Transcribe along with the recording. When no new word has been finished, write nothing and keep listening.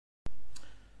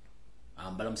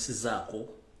Mbalamusizaako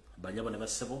banyabo ne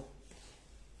bassebo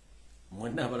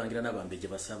mwenna abalangira n'abambeje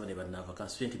basaba ne bannava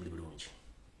constituent buli bulungi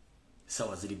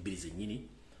sawa ziri bbiri zennyini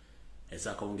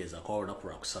ezakawungeza kwa olunaku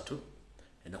lwakusatu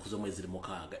ennaku z'omwezi ziri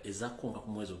mukaaga ezakonga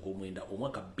ku mwezi ogw'omwenda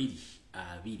omwaka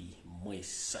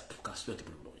 2023 constituent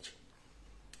buli bulungi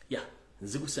ya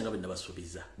nzigusenga bwe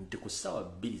nabasuubiza nti ku ssaawa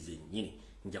bbiri zennyini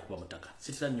nja kuba mutaka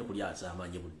sitira nnyo kulyaza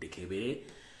amaanyi budde kebere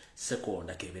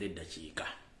sekonda kebere eddakiika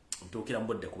ntuukira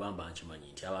mbodde kubamba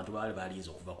nkimanyi nti abantu baali balinze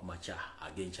okuva ku makya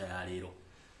ag'enkya ya leero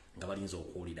nga balinze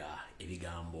okuwulira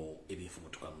ebigambo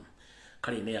ebifubutukamu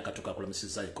kale naye akatuka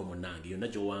kulamusizzaako munnange yonna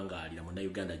gy'owangaalira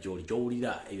munnayuganda gy'oli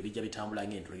gy'owulira ebyo bijja bitambula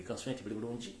ng'entulege constituent buli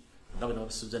bulungi nga bwe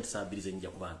nabasuubiza nti saa bbiri zennyija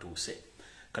kuba ntuuse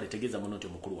kale tegeeza muno nti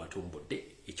omukulu watumbudde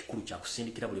ekikulu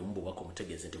kyakusindikira buli omu bwobaka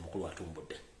omutegeeze nti omukulu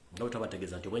watumbudde nga bwe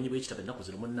twabategeeza nti obwenyi bw'ekitabo ennaku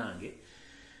zino munnange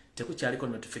tekukyaliko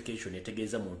notification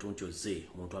etegeeza muntu nti ozze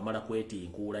muntu amala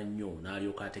kwetinkuula nnyo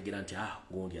n'alyoka ategeera nti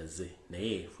gundi azze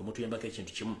naye fwe mutuyambako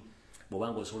ekintu kimu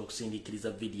bw'obanga osobola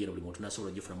okusindiikiriza vidiyo eno buli muntu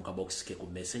n'asobola ogifuna mu kabokisi ke ku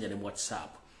messenger ne mu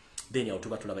whatsapp then awo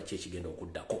tuba tulaba ki ekigenda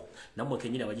okuddako nammwe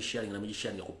kennyini abagisharinga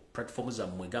nemugisharinga ku platform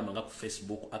zammwe gamba nga ku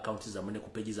Facebook account zammwe ne ku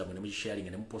page zammwe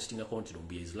nemugisharinga ne mupostinga content on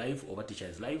is live oba teacher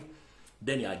is live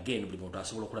then again buli muntu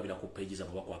asobola okulabira ku page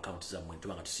zammwe oba ku account zammwe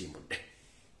ntuba nga tusimbudde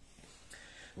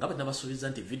nga bwe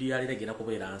nabasuubiza nti vidiyo yaleero egenda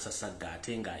kubeera nsasagga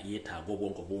ate nga yeetaaga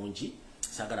obwongo bungi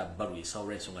saagala balwisa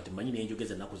olw'ensonga timanyi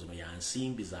nenjogeza ennaku zino ya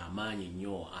nsimbi z'amaanyi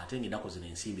nnyo ate ng'ennaku zino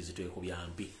ensimbi zitwekubya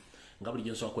mpi nga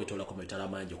bulijjo nsobola kwetoolako mu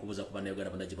bitala mangi okubuuza ku bannayuganda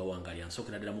bonna gye bawangaalira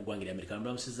nsookera ddala mu ggwanga erya Amerika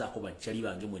mbalamusizaako bakyali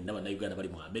bange mwenna bannayuganda bali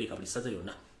mu Amerika buli ssaza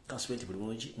lyonna constituent buli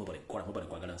bulungi mwebale kukola mwebale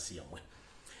kwagala nsi yammwe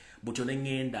butyo ne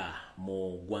ŋŋenda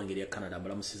mu ggwanga erya Canada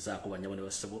mbalamusizaako banyabo ne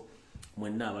bassebo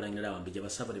mwenna abalangira abambe gye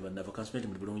basaba ne bannava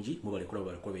constituent buli bulungi mwebale kola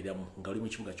mwebale kubeeramu nga oli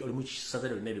mu kibuga oli mu ssaza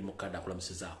lyonna eri mu Canada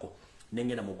akulamusizaako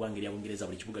nengenda mu ggwanga erya Bungereza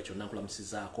buli kibuga kyonna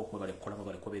nkulamusizaako mwebale kukola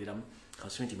mwebale kubeeramu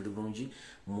constituent buli bulungi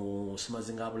mu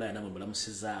Semazinga Bulaya namwe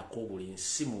mulamusizaako buli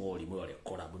nsi mwoli mwebale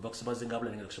kukola bwe bakusemazinga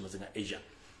Bulaya nengenda kusemazinga Asia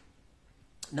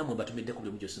namwe batumiddeko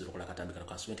buli mujo sinzira okukola akatambi kano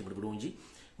constituent buli bulungi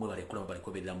mwebale kukola mwebale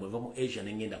kubeeramu bwe mu Asia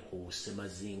nengenda ku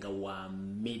Semazinga wa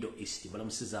Middle East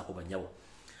balamusizaako banyabo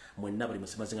mwenna bali mu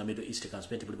Semazinga Middle East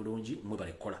constituent buli bulungi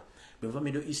mwebale kukola bwe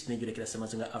Middle East nenjolekera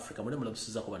Semazinga Africa mwenna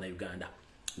mulamusizaako bannayuganda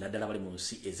naddala bali mu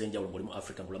nsi ez'enjawulo ng'oli mu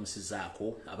Africa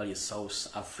ngulamusizaako abali e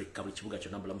South Africa buli kibuga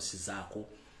kyonna mbulamusizaako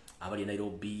abali e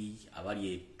Nairobi abali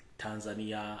e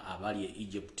Tanzania abali e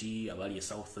Egypt abali e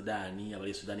South Sudan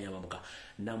abali e Sudan y'amamuka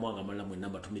namwanga mulala mwenna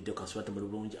mbatumiddeko constituent buli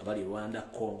bulungi abali e Rwanda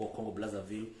Congo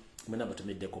Brazzaville mwenna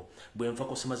mbatumiddeko bwe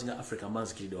nvako Semazinga Africa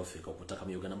mbanzikiride Africa okutaka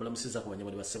mu Uganda mbulamusizaako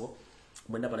banyabo ne bassebo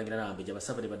mwenna balangira nambe gye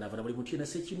basaba ne bannava buli muntu yenna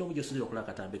sekinoomu gy'osinzira okukola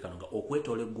akatambi kano nga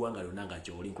okwetoola eggwanga lyonna nga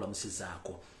gy'oli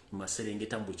nkulamusizaako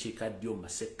maserengeta mu bukiikaddyo mu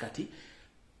masekkati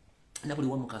na buli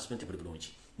wamu constituent buli bulungi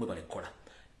mwebale kukola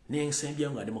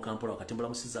n'ensembyayo nga ndi mu Kampala wakati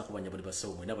mbulamusizaako banyabo ne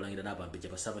bassebo mwenna balangira n'abambe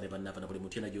gye basaba ne bannava na buli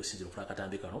muntu yenna gy'osinzira okukola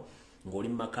akatambi kano ng'oli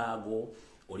mu makaago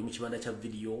oli mu kibanda kya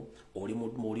vidiyo oli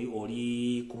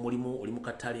ku mulimu oli mu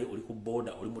katale oli ku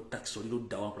booda oli mu taxi oli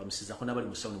ludda wankulamusizaako n'abali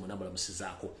mu sawuni mwenna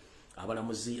mbulamusizaako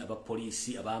abalamuzi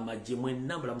abapoliisi ab'amagye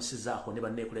mwenna mbulamusizaako ne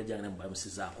banneekolera gyange namwe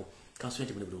mbalamusizaako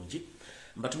constituent buli bulungi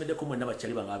mbatumiddeko mwenna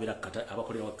bakyali bange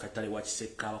abakolera katale wa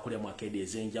Kisekka abakolera mu akeedi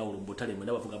ez'enjawulo mu butale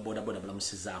mwenna bavuga boda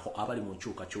mbulamusizaako abali mu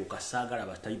nkyukakyuka saagala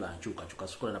abatali bankyukakyuka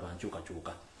sikola na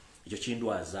bankyukakyuka ekyo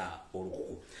kindwaza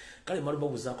olukuku kale mmalu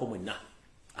babuzaako mwenna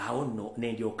awo nno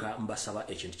nendyoka mbasaba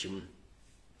ekintu kimu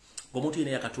ng'omuntu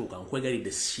yina yakatuuka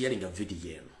nkwegalidde sharinga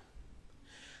vidiyo eno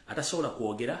atasobola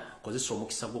kwogera kozesa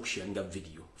omukisa gw'okusharinga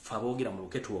vidiyo fe aboogera mu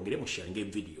luke tuwogere mu sharinga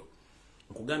vidiyo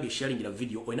nkugambye sharingira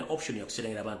vidiyo olina option ya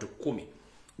kusaringira abantu 10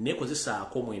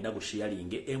 nekozesaako 9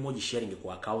 gusharinge emu gisharinge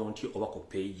ku account oba ku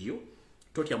page yo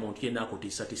totya muntu yenna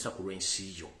akutiisatiisa ku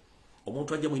lw'ensi yo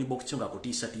omuntu ajja mu inbox nga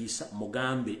akutiisatiisa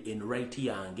mugambe en right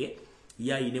yange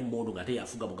yayina emmundu nga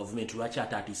teyafuga mu gavumenti lwaki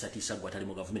ataatiisatiisa gwe atali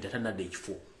mu gavumenti atanadde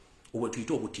ekifo obwe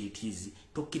tuyite obutiitiizi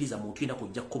tokkiriza muntu yenna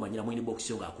kujja kukumanyira mu inbox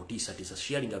yo nga akutiisatiisa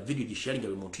sharinga video gisharinga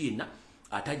buli muntu yenna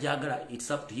atajagala it's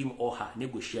up to him or her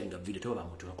nego sharinga video teba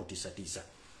bamuntu akutiisatiisa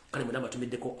kale mwenna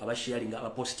batumiddeko abasharinga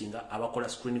abapostinga abakola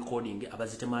screen recording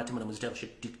abazitemaatema na muzita ku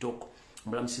TikTok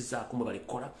mbulamusizaako mwe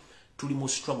balikola tuli mu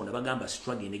struggle nabagamba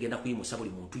struggle negenda kuyimusa buli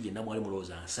muntu yenna mwali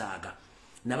mulooza nsaaga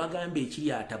nabagamba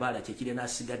ekiri atabala kyekiri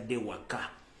n'asigadde waka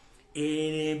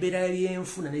embeera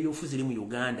y'enfuna n'ebyobufuzi eri mu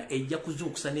Uganda ejja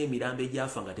kuzuukusa n'emirambo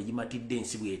egyafa nga tegimatidde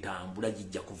ensi bw'etambula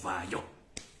gijja kuvaayo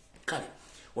kale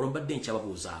olwo mbadde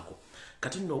nkyababuuzaako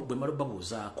kati nno bwe mmala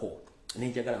babuuzaako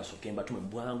nenjagala nsooke mbatume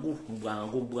bwangu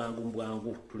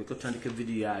tuleke tutandike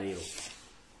vidiyo ya leero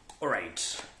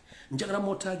alright njagala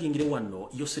motagingire wano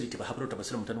yo seriti bahabro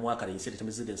tabasira mutani wakale inseri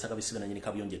temezide nsaka bisiga nyini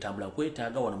kabiyonje tambula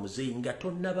nkwetaaga wano muzeyi nga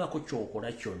tonnabako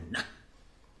kyokola kyonna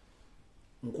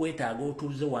nkwetaaga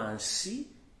otuuze wansi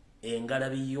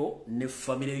engalabiyo ne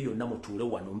family yonna mutuule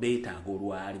wano mbeetaaga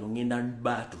olwaliro ngenda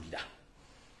baatulira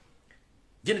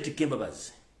Genetic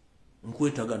Kimbabazi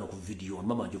nkwetaaga no ku video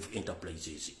Mama of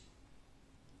Enterprises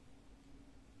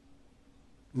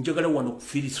njagala wano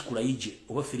Felix Kulaije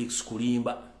oba Felix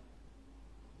Kulimba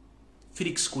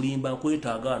Felix Kulimba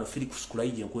nkwetaaga wano Felix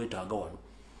Kulaije nkwetaaga wano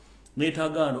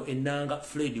netaaga wano Enanga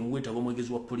Fred nkwetaaga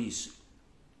omwegezi wa police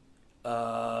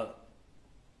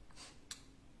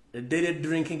daily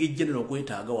drinking general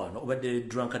nkwetaaga wano oba daily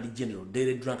drunkard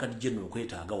general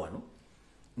nkwetaaga wano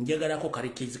njagalako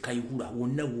Karekezi Kayihura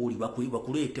wonna woli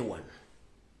bakuleete wano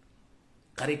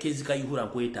Karekezi Kayihura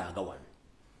nkwetaaga wano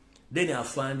then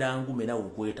afanda ngume nawo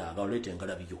nkwetaaga olete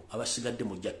ngalabiyo abasigadde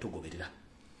mujja tugoberera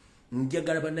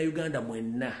njagala bana Uganda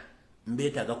mwenna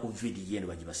mbetaaga ku video yene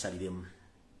bagibasaliremu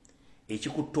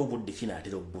ekikutta obudde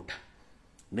kinaatera obbuta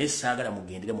nesaagala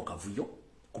mugendere mu kavuyo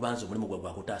kubanza omulimu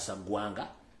gwa kutaasa gwanga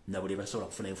na buli basobola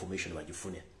kufuna information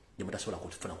bagifune ne mutasobola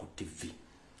kufuna ku TV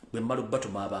bwe mbalo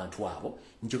batuma abantu abo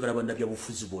njagala bana bya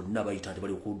bufuzi bonna bayita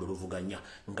bali okuddo oluvuganya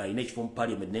nga ine ekifo mu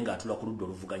parliament nenga atula ku luddo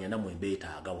oluvuganya namwe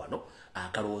mbetaaga wano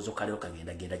akaloozo kaleo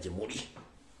kagenda gye muli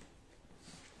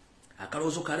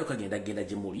akaloozo kaleo kagenda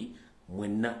gye muli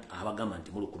mwenna abagamba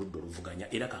nti muli ku luddo oluvuganya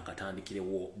era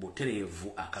kankatandikirewo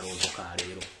butereevu akaloozo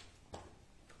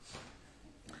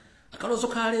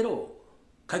kalero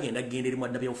kagenda genderi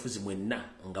mwadda byabufuzi mwenna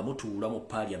nga mutuula mu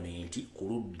parliament ku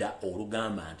ludda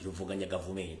olugamba nti luvuganya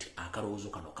government akaloozo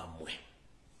kano kammwe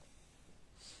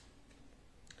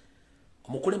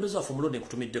omukulembeze waffe omulonde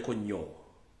nkutumiddeko nnyo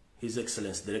His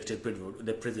Excellency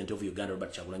the President of Uganda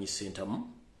Robert Kyagulanyi Ssentamu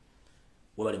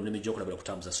webali mulimi gyokulabira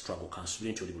kutambuza struggle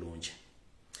kansubire nti oli bulungi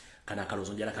kana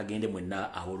akaloozo njala kagende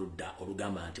mwenna aboludda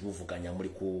olugamba nti muvuganya muli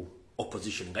ku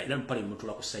opposition nga era mu parliament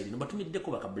mutula ku side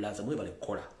nobatumiddeko bakabulaza mwebale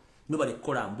kukola mwebale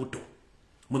kukola mbuto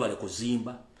mwebale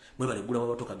kuzimba mwebale gula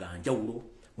mabatoka ganjawulo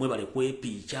mwebale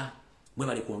kwepiicha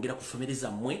mwebale kwongera ku family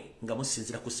zammwe nga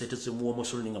musinzira ku sente mu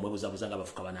omosolo nga mwebuzabuzanga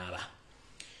abafuka banaba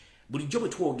bulijjo bwe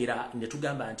twogera ne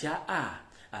tugamba nti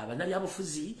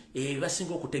abanabyabufuzi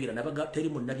basinga okutegera nabaga teri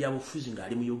mu nabyabufuzi nga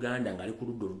ali mu Uganda nga ali ku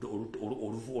luddo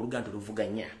oluganda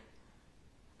oluvuganya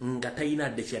nga tayina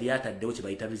adde kyali ataddewo kye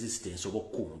bayita resistance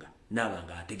obokkunga naaba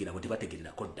nga ategera bwe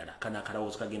tebategererako ddala kana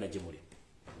akalawoozo kagenda gye muli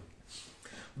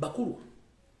bakulu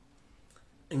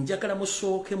njagala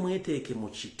musooke mweteeke mu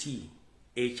kiti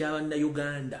eky'abanna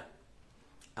Uganda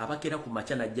abakera ku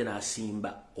makya najja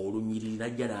n'asimba olunyiriri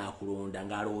najja n'akulonda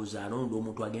ng'alowooza alonda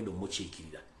omuntu agenda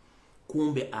omukiikirira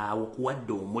kumbe awo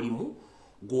kuwadde omulimu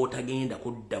gw'otagenda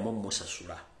kuddamu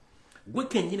musasula gwe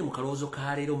kennyini mu kalowoozo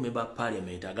ka leero member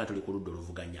parliament aga tuli ku ludda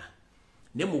oluvuganya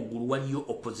ne muggulu waliyo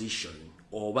opposition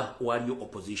oba waliyo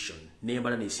opposition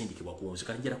nembala nesindikibwa ku nsi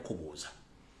kati njala kubuuza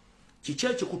kiki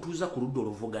ekikutuuza ku ludda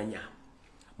oluvuganya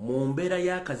mu mbeera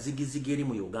y'akazigizigi eri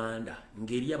mu Uganda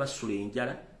ng'eri abasula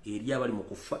enjala eri abali mu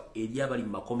kufa eri abali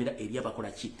mu makomera eri abakola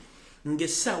ki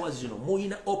ng'essaawa zino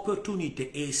muyina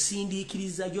opportunity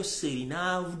esindiikiriza yose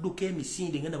erinaavuduka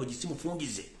emisinde nga nabo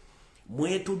gisimufungize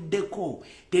mwetuddeko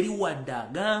teri wadde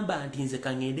agamba nti nze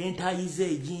kangende entayiza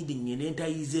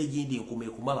egindi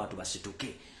nkumekuma abantu basituke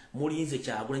mulinze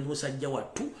Kyagulanyi musajja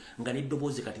wattu nga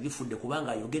n'eddoboozi kati lifudde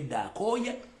kubanga ayogedde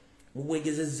akooye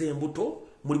mubwegezezza embuto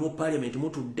muli mu parliament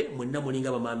mutudde mwenna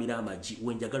mulinga bamaamira amagi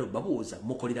wenjagala babuuza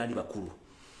mukolera ani bakulu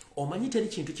omanyi teri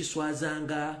kintu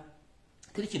kiswaza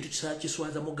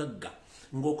mugagga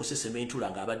ng'okusesema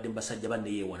entula ng'abadde mu basajja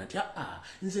banne yeewana nti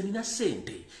nze nina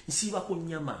ssente nsiiba ku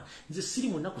nnyama nze siri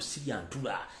munaku sirya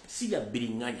ntula sirya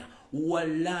bbiriŋŋanya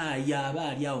wallaayi aba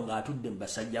ali awo ng'atudde mu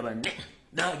basajja banne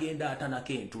n'agenda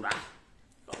atanako entula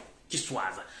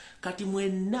kiswaza kati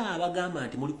mwenna abagamba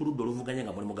nti muli ku ludda oluvuganya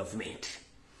nga muli mu gavumenti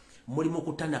muli mu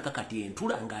kutanaka kati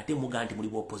entula ng'ate muga nti muli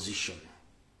mu opposition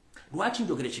lwaki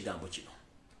njogera ekigambo kino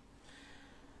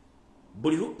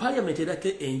buli parliament erake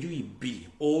enjuyi bbiri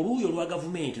oluuyi olwa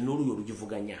gavumenti n'oluuyi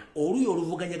olugivuganya oluuyi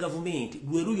oluvuganya gavumenti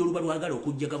lwe luuyi oluba lwagala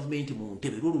okujja gavumenti mu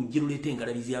ntebe lwo lujje luleeta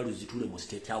engalabizi yalwo zituule mu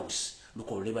state house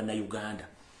lukolole bannayuganda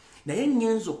naye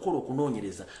ngenza okukola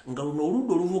okunoonyereza nga luno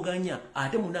oludda oluvuganya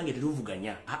ate munange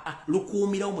teruvuganya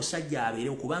lukuumirawo omusajja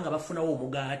abeerewo kubanga bafunawo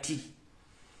omugaati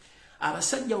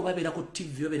abasajja bo babeera ku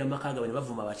TV babeera maka gaabwe ne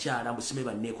bavuma abakyala mbusime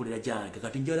banneekolera gyange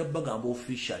kati njagala bagamba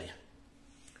officially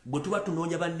bwe tuba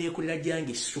tunoonya banneekolera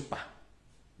gyange super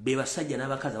be basajja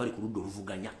n'abakazi abali ku ludda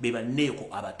oluvuganya be banneeko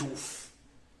abatuufu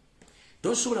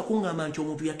tosobola kuŋŋamba nti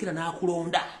omuntu yakira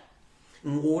n'akulonda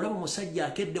ng'olaba omusajja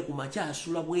akedde ku makya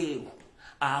asula bweru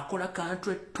akola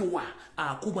country tour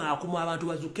akuma abantu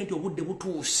bazuke nti obudde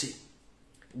butuuse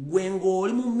gwengo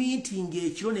oli mu meeting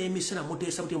ekiro n'emisana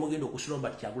muteesa buti mugenda okusula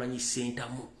Robert Kyagulanyi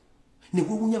sentamu ne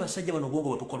gwunya basajja bano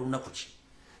bongo batukola lunaku ki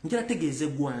njala tegeeze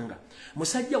gwanga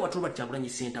musajja wa Robert Kyagulanyi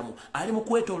sentamu ali mu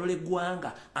kwetolola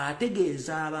eggwanga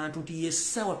ategeeza abantu nti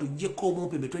yessawa tujjeko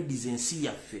omumpe betweddiza ensi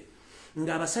yaffe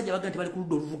nga abasajja baga nti bali ku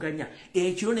ludda oluvuganya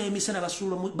ekiro n'emisana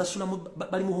basula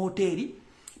bali mu hoteri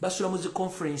basula mu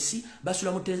conference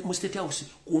basula mu State House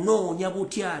kunoonya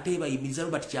butya ate bayimiza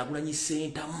Robert Kyagulanyi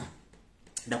sentamu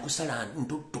ndakusala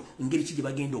ntutto ngeri kije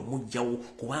bagenda omujjawo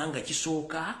kubanga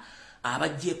kisooka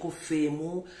abajjeko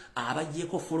femu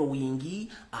abajjeko following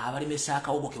abalemesa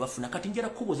akawobo ke bafuna kati njera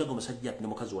kubuza go musajja ne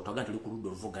mukazi wa taganta liku ludda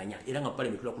oluvuganya era nga pale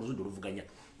mitula ku ludda oluvuganya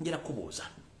njera kubuza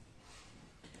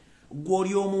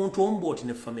gwoli omuntu omboti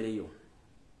ne family yo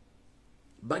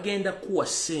bagenda kuwa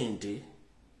sente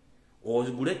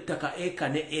ozigule ettaka eka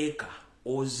ne eka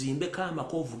ozimbe kama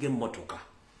kovuge mmotoka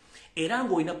era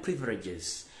ngo ina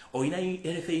privileges oyina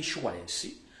health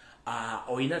insurance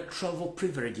oyina travel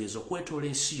privileges okwetola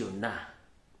ensi yonna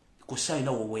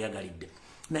kusayina woweyagalidde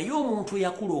naye omuntu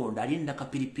yakulonda alinda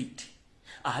kapiripiti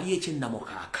ali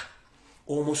ekyennamukaaka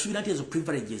omusuubira nti ezo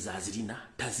privileges azirina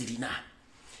tazirina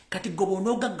kati gobo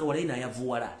n'ogaggawala ina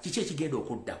yavuwala kiki ekigenda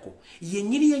okuddako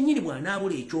yennyini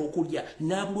bw'anaabula ekyokulya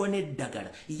n'abulwa n'eddagala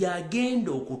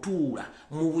yagenda okutuula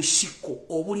mu busiko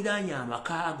obuliraanya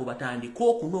amakaago batandika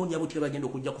okunoonya buti bagenda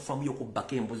okujja kufamuyo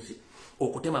okubbako embuzi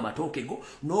okutema amatooke go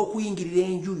n'okuyingirira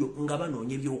enjuyo nga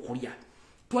banoonya ebyokulya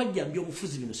twajja mu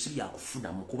byobufuzi bino si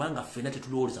byakufunamu kubanga ffenna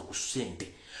tetulowooza ku ssente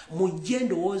mujje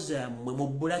endowooza yammwe mu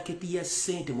bulaketi ya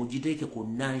ssente mugiteeke ku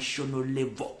national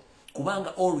level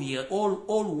kubanga all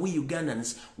we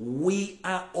Ugandans, we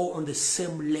are all on the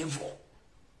same level.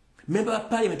 Member of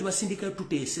Parliament basindika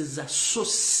tuteeseza so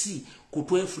si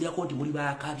kutwefulia konti muri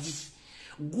bakabi.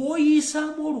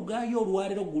 Goyisamo olugayo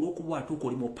olwalero gulokuba atuko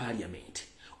oli mu Parliament.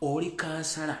 Oli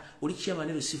kansala, oli chairman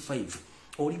C5,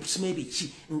 oli maybe chi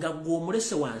nga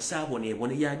gomulese wansabo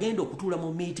nebone yagenda okutula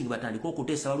mu meeting batandika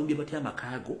okuteesa balumbye batya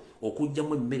amakaago okujja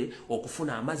mu emmere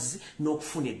okufuna amazzi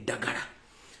n'okufuna eddagala.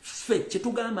 Ffe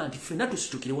kyetugamba nti ffenna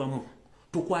tusitukire wamu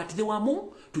tukwatire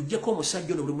wamu tujjeko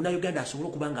omusajja ono buli munnayuganda asobola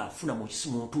okuba nga afuna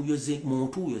muntu yoze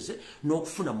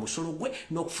n'okufuna musolo gwe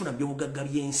n'okufuna byobugagga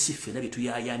by'ensi ffenna bye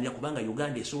tuyayaanira kubanga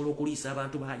Uganda esobola okuliisa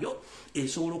abantu baayo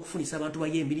esobola okufunisa abantu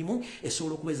bayo emirimu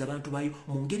esobola okubeeza abantu bayo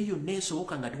mu ngeri yonna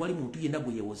esoboka nga tewali muntu yenna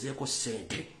gwe yeewozeeko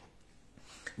ssente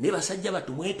ne basajja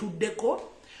batu mwetuddeko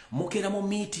mukeera mu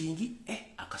miitingi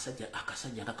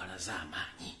akasajja nga kalaza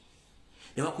amaanyi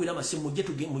ne bakwira amasimu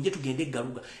mujje tugende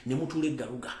eggaluga ne mutuula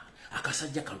eggaluga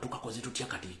akasajja kano tukakoze tutya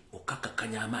kati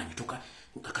okakakanya amaanyi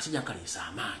akasajja kaleesa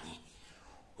amaanyi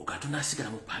okatunasigala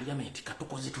mu Parliament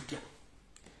katukoze tutya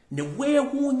ne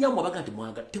weewuunya mwabaga nti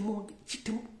mwaga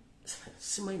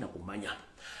simayina kumanya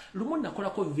lumu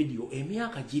nakolako video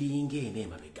emyaka giringa ena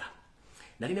emabega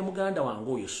nali ne muganda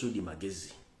wange oyo Sudi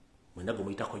Magezi mwenda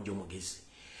gumuyitako jjo mugezi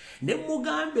ne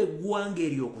mugamba eggwanga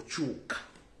eryokukyuka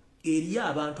eri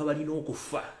abantu abalina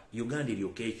okufa Uganda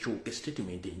eryoka ekyuka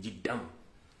statement enjiddamu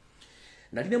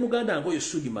nali ne muganda wange oyo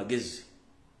Sudi Magezi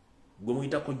gwe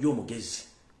muyitako jjo mugezi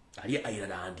ali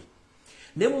Ireland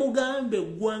ne mugamba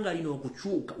eggwanga lina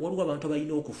okukyuka waliwo abantu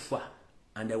abalina okufa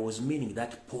and I was meaning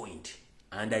that point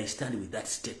and I stand with that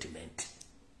statement.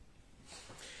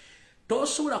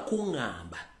 Tosobola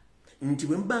kuŋŋamba nti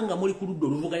bwe mbanga muli ku ludda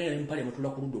oluvuganya ne mpale mutula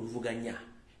ku ludda oluvuganya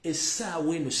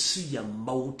essaawa eno si ya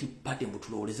mbawuti pate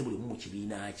mutulowoleze buli mu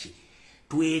kibiina ki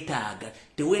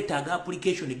teweetaaga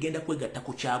application egenda kwegatta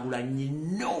ku Kyagulanyi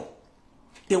no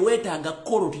teweetaaga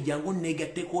kolo nti jangu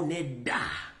neegatteko nedda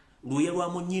luye lwa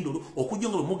munyindo okujja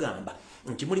nga bwe mugamba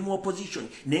nti muli mu opposition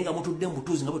naye nga mutudde mu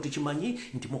butuuzi nga bwe tukimanyi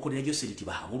nti mukolera Joseph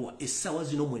bahabulwa essaawa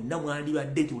zino mwenna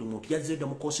mwandibadde nti buli muntu yazzeedda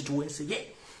mu constituency ye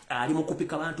ali mu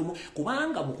kupika bantu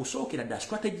kubanga mu kusookera dda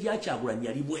strategy ya Kyagulanyi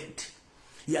yali bweti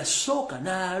yasooka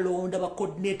n'alonda ba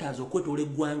coordinators okwetoola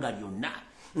eggwanga lyonna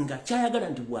nga kyayagala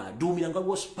nti bw'aduumira nga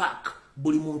Spark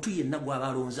buli muntu yenna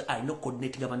gw'abalonza alina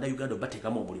coordinating Abannayuganda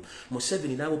bateekamu omulimu.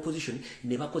 Museveni n'abopposition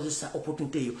ne bakozesa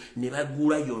opportunity eyo ne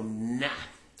bagula yonna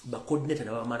ba coordinator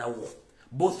ne bamalawo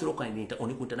both local and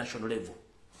on international level.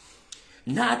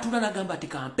 N'atula n'agamba ati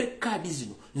kampe kaadi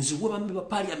zino nziwe bambi ba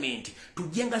Parliament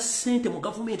tujenga ssente mu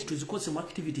government tuzikozese mu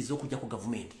activities okujja ku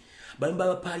government. Bamba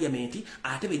ba Parliament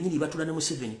ate bennyini batula ne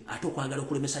Museveni ate okwagala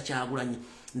okulemesa Kyagulanyi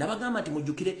nabagamba nti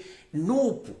mujjukire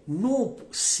nope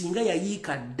singa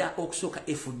yayiika dda okusooka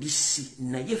FDC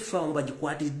naye faamu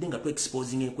bagikwatiridde nga tu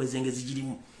exposing enkwezenge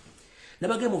zigirimu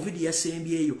nabage mu video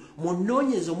yasembyeyo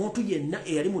munonyeza omuntu yenna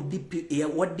eyali mu DP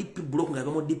wa DP block nga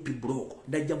mu DP block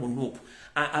ndajja mu nupu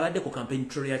abadde ku campaign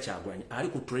trail ya Kyagulanyi ali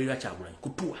ku trail ya Kyagulanyi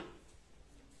kutua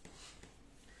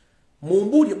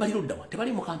mumbuli bali luddawa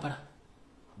tebali mu Kampala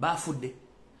bafudde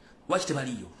waki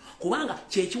tebaliyo kubanga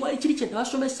kyekiwayi kiri kye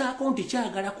basomesa akonti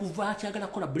kyagala kuva kyagala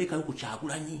kola break ayo ku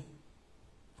Kyagulanyi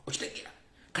okitegera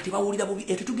kati bawulira bubi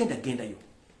tugenda gendayo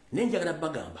nenjagala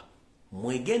bagamba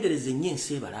mwegendereze nnyo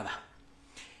ensi ebalaba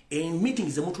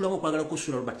meetings zemutulamu okwagala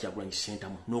okusuula Robert Kyagulanyi Center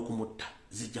n'okumutta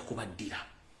zijja kubaddira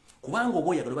kubanga oba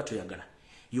oyagala oba toyagala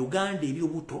Uganda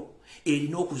eby'obuto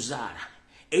erina okuzaala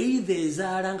either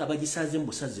ezaala nga bagisaze mu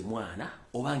busazi mwana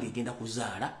obanga egenda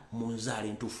kuzaala mu nzaala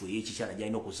entuufu ey'ekikyala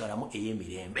gy'alina okuzaalamu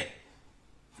ey'emirembe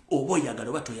oba oyagala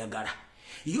oba toyagala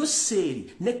yo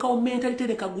seeri ne kaumentalite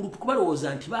ne kagurupu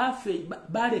kubalowooza nti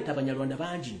baleeta abanyarwanda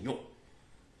bangi nnyo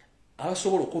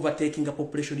abasobola okuvatekinga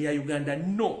population ya Uganda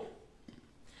no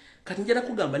kati njala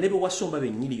kugamba ne bewasomba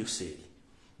bennyini yo seeri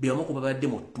byamu kuba badde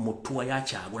mu ttuwa ya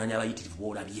Kyagulanyi abayitirivu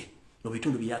boolabye no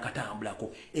bitundu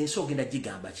byakatambulako ensi ogenda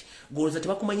gigamba ki goloza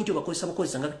tebakumanyi nti obakozesa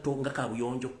bukozesa nga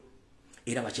kabuyonjo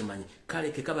era bakimanyi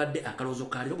kale ke kabadde akaloozo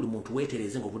kaliro buli muntu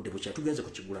weetereze ng'obudde bukya tugenze ku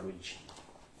kigula luggi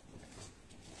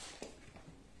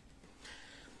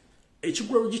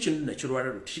ekigula luggi kino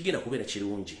nakirwala tikigenda kubeera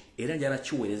kirungi era njala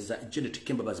kiweereza Janet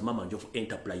Kembabazi Mama Njofu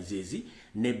Enterprises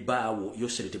ne baawo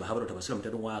yoserete bahabalo tabasira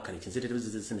mutano wa kale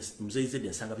kinzetetebeze muzeyizede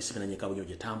ensanga bisigananye kabunyo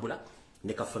gye tambula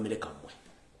ne ka family kamwe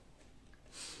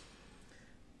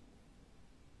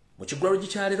mu kigula luggi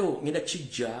kyalero ngenda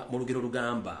kijja mu lugero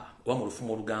lugamba oba mu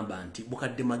lufumo olugamba nti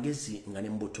bukadde magezi nga ne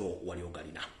mbuto wali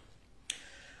ogalina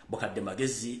bukadde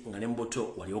magezi nga ne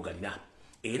mbuto wali ogalina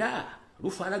era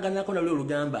lufaanaganako nalyo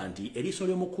olugamba nti eriiso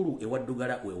ly'omukulu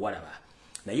ewaddugala wewalaba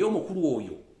naye omukulu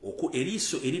oyo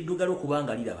eriiso eriddugala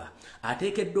okubanga liraba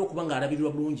ateekeddwa okuba nga alabirwa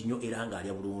bulungi nnyo era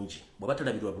ng'alya bulungi bw'aba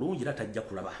talabirwa bulungi era tajja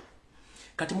kulaba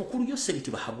kati mukulu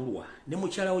Yoseriti Bahabulwa ne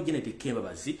mukyalawo Janet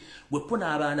Kembabazi bwepo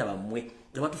n'abaana bammwe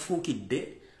nga batufuukidde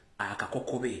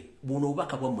akakokobe buno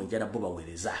obubaka bwammwe njala bo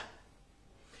baweereza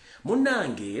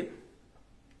munnange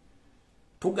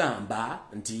tugamba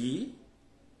nti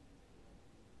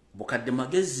bukadde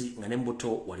magezi nga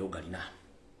nembuto wali ogalina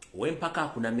wempaka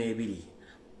akunama ebiri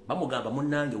bamugamba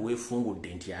munnange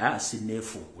weefungudde nti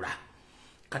sinneefungula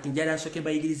kati njala nsooke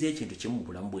bayigiriza ekintu kimu mu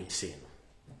bulamu bw'ensi eno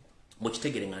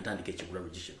mukitegere nga ntandika ekigula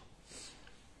luggi kino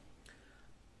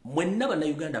mwenna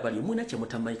bannayuganda bali mwina kye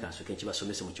mutamanyi kansooke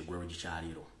nkibasomese mu kigula luggi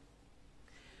kyaleero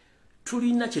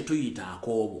tulina kye tuyitaako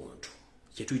obuntu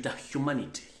kye tuyita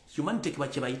humanity kiba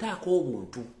kye bayitaako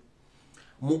obuntu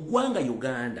mu ggwanga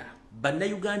Uganda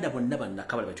bannayuganda bonna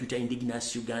bannakabala batuyita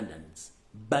indigenous Ugandans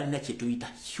balina kye tuyita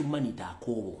humanity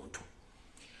ak'obuntu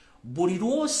buli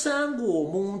lwosanga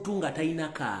omuntu nga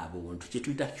talinako abuntu kye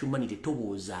tuyita humanity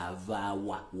tobooza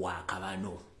avaawa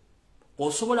waakabano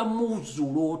osobola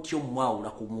muzuula otyo mwawula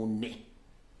ku munne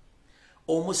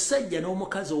omusajja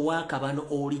n'omukazi owaakabano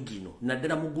oligino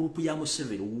naddala mu gurupu ya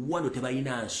Museveni wano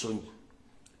tebalina nsonyi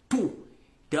 2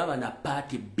 tebaba na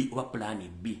party B oba plan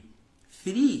B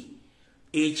 3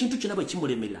 ekintu kyonna bwe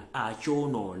kimulemera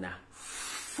akyonoona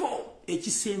 4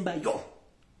 ekisembayo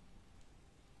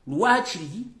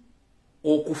lwakiri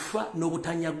okufa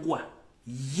n'obutanyagwa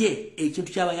ye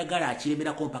ekintu kyabayagala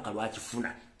akiremerako mpaka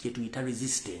lwakifuna kyetuyita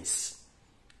resistance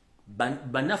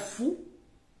banafu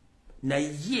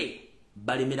naye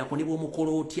balemerako ne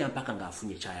bw'omukola otya mpaka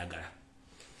ng'afunye kyayagala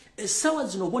essaawa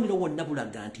zino obubonero bwonna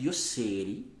bulaga nti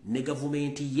Yoseeri ne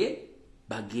gavumenti ye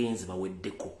bagenzi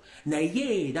baweddeko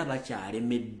naye era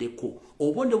bakyalemeddeko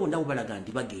obubonero bwonna bubalaga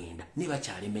nti bagenda ne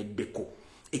bakyalemeddeko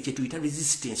ekyo tuyita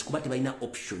resistance kuba tebalina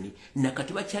option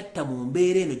nakati bakyatta mu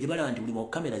mbeera eno gye balaba nti buli mu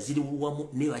kamera ziri wamu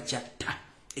ne bakyatta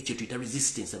ekyo tuyita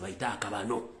resistance bayita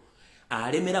akabano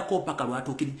alemerako mpaka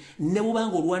lwatuukiri ne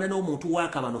bubanga olwana n'omuntu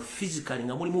waakabano physically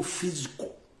nga mulimu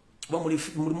physical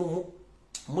oba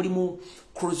mulimu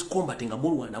cross combat nga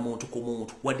mulwana muntu ku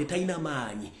muntu wadde talina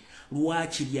maanyi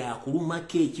lwakiri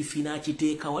akulumako ekifi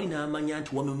n'akiteeka wali n'amanya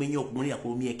nti wamumenya okumulira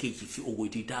akulumyeko ekifi ogwo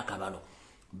tuyita akabano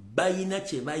balina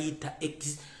kye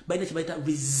bayita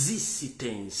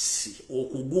resistance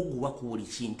okuguguba ku buli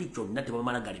kintu kyonna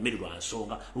tebamala galemererwa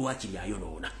nsonga lwakiri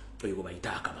ayonoona oyo gwe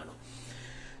bayita akabano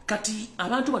kati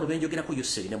abantu bano benjogerako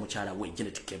Yoseeri ne mukyala we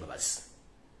Janet Kembabazi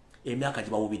emyaka gye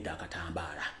bawubidde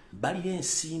akatambaala balina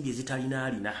ensimbi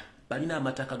ezitalinaalina balina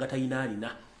amataka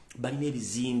gatalinaalina balina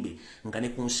ebizimbe nga ne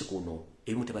ku nsi kuno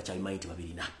ebimu tebakyabimanyi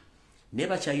tebabirina ne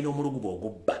bakyalina omulugubu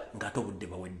ogubba ng'ate obudde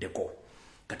baweddeko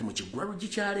kati mu kigula luggi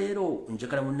kyaleero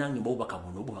njagala munnange mbawubaka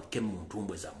buno bubake mu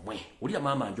ntumbwe zammwe wulira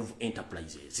Mama Njofu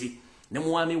Enterprises ne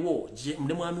mwami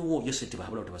wo Yoseriti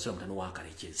Bahabulwa tabasira mutano wa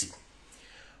Kalekezi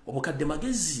obukadde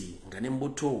magezi nga ne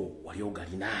mbuto wali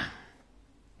ogalina.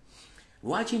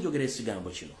 Lwaki njogera ekigambo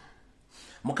kino?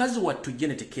 Mukazi wattu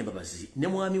Janet Kembabazi ne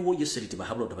mwami wo Yeseriti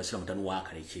bahabula otabasira mutanu wa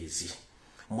Kalekezi.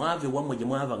 Mwave wamwe gye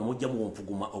mwava nga mujja mu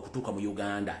mpuguma okutuuka mu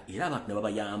Uganda era abantu ne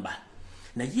babayamba.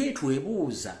 Naye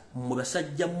twebuuza mu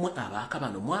basajja mmwe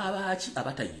abaakabano mwabaki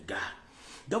abatayiga.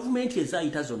 Gavumenti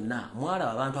ezaayita zonna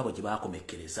mwalaba abantu abo gye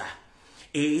baakomekkereza.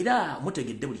 Era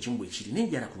mutegedde buli kimu bwe kiri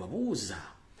nenjala kubabuuza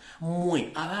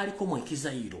mmwe abaaliko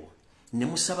mwekizayiro ne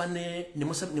musaba ne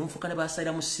mufuka ne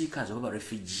baasayira mu seekers oba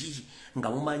refugee nga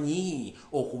mumanyi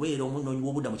okubeera omunoonyi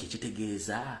w'obuddamu kye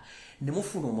kitegeeza ne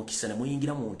mufuna omukisa ne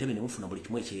muyingira mu ntebe ne mufuna buli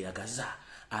kimu ekyeyagaza.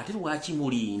 Ate lwaki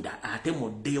mulinda ate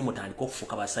muddeyo mutandika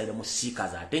okufuka baasayira mu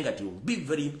seekers ate nga it will be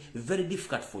very, very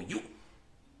difficult for you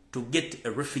to get a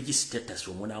refugee status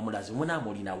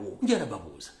omunaamulinawo. Njala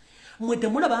babuuza mwe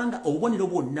temulabanga obubonero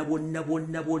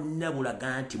bwonna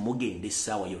bulaga nti mugenda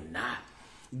essaawa yonna.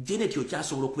 Janet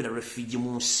okyasobola okubeera refugee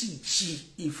mu nsi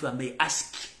ki, if I may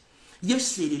ask?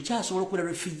 Yes, okyasobola okubeera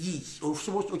refugee,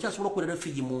 okyasobola okubeera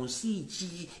refugee mu nsi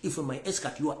ki, if I may ask,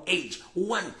 at your age?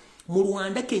 One, mu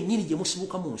Rwanda kennyini gye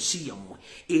musibuka mu nsi yammwe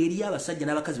eri abasajja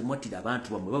n'abakazi bamwattira abantu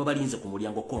bammwe baba balinze ku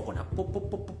mulyango konkona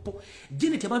popopopopo.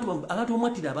 Janet abantu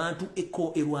bamwattira abantu e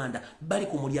Rwanda bali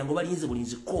ku mulyango balinze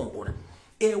bulinzi konkona.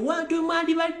 Ewantu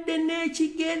mwandibadde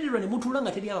n'ekigendererwa ne mutuula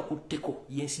nga teri abakutteko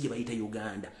y'ensi gye bayita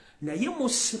Uganda. Naye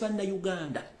musse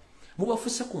bannayuganda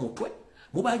mubafuse ku mutwe,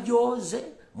 mubajooze,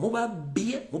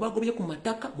 mubabbye, mubagobye ku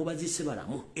mataka, mubazise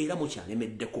balamu era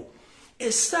mukyalemeddeko.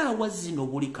 Essaawa zino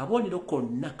buli kabonero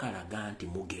konna kalaga nti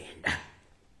mugenda.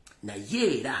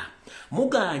 Naye era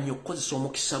mugaanye okukozesa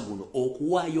omukisa guno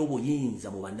okuwaayo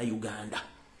obuyinza mu bannayuganda.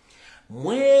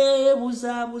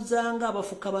 Mwebuzaabuzanga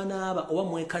abafuka banaaba oba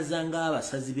mwekazanga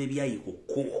abasazi b'ebyayi ku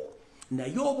kkubo.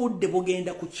 Naye obudde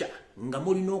bugenda kukya nga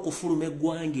mulina okufuluma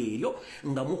eggwanga eryo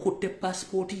nga mukutte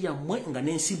paasipooti yammwe nga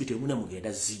n'ensimbi temuna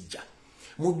mugenda zijja.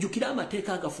 Mujjukire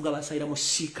amateeka agafuga basayira mu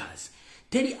seekers.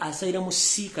 Teri asayira mu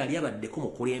seeker yabaddeko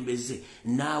mukulembeze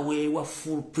n'aweewa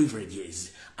full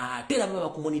privileges. Ate era baba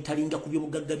bakumonitaringa ku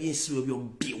by'obugagga by'ensi byo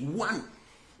B1.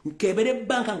 Kebere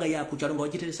banka nga yakukyalo nga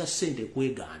wagiteresa ssente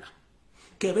kwegaana.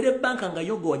 Kebere banka nga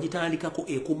yogo wagitandikako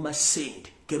ekuma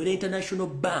ssente. Kebere International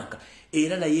Bank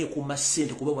era naye ekuma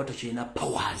ssente kuba watakyina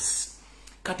powers.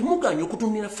 Kati muganya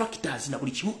okutunira factors na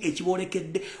buli kimu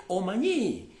ekibolekedde.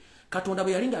 Omanyi Katonda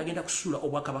bwe yalinga agenda kusuula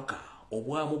obwakabaka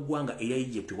obwa mu ggwanga erya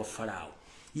Egypt wa Farao.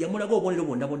 Yamulaga obonero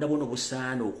bonna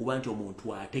obusaana okuba nti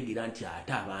omuntu ategeera nti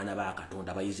ate abaana ba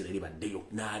Katonda ba Isiraeli baddeyo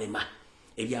n'alema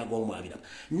ebyagomwabira.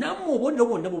 Nammwe obonero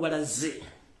bonna bubalaze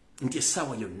nti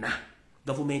essaawa yonna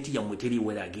gavumenti yammwe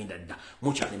teriiwo era agenda dda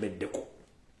mukyalemeddeko.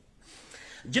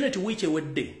 Janet wiiki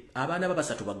ewedde abaana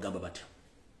babasatu bagamba batya?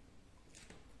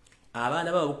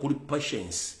 Abaana baba kuli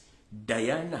Patience,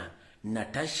 Diana,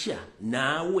 Natasha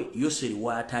naawe Yoseri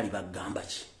waatali bagamba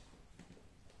ki?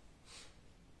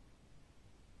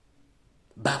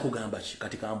 Bakugamba ki?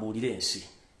 Kati kambuulire ensi.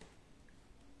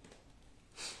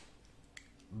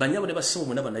 Banyabo ne basimu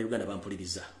muna bannayuganda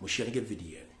bampuliriza musharinge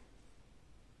video.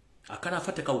 Akana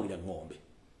afate kawulira ng'ombe.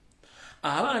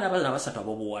 Abaana abana basatu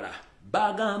abobuwala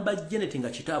bagamba Janet nga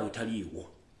kitaabwe taliiwo.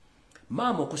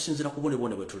 Maama okusinzira ku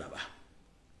bonebone bwe tulaba.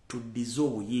 Tuddize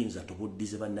obuyinza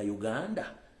tubuddize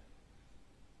bannayuganda.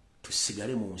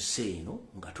 Tusigale mu nsi eno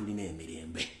nga tulina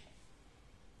emirembe.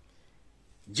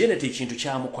 Janet ekintu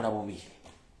kyamukola bubi.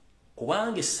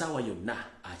 Kubanga essaawa yonna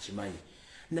akimanyi.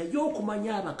 Naye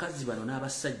okumanya abakazi bano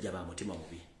n'abasajja ba mutima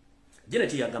mubi.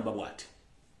 Janet yagamba bw'ati.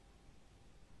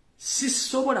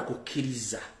 Sisobola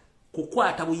kukkiriza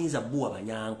kukwata buyinza buwa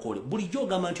banyankole. Bulijjo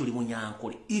ogamba nti oli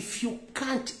munyankole. If you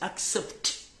can't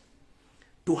accept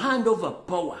to hand over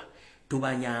power to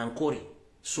banyankole,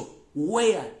 so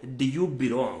where do you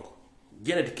belong?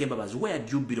 Janet Kembabazi, where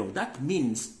do you belong? That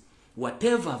means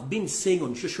whatever I've been saying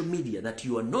on social media that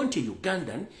you are not a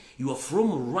Ugandan, you are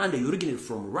from Rwanda, you originate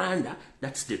from Rwanda,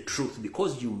 that's the truth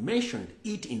because you mentioned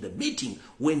it in the meeting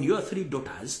when your 3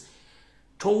 daughters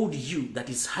told you that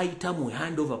it's high time we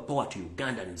hand over power to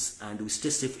Ugandans and we stay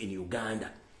safe in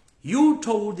Uganda. You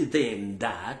told them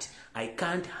that we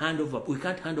can't hand over power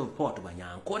to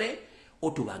Banyankore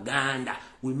or to Baganda.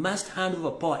 We must hand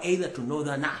over power either to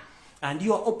Northerner. And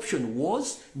your option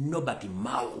was nobody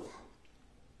Mao.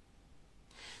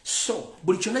 So,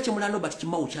 buli kyonna kye mulano bati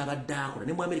kimau kyabadde akola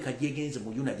ne mu America gyegenze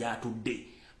mu Yuna gyatudde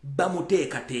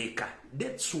bamuteekateeka.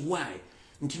 That's why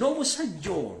nti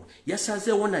n'omusajja ono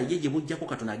yasazeewo naye gye bujjako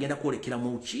Katonda agenda kwolekera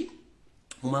mu ki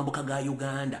mu mambuka ga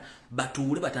Uganda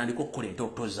batuule batandika okukola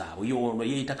entoto zaabwe. Yono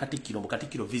yeeyita Katikkiro mu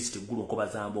Katikkiro visit eggulu Nkoba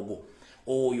za Mbogo.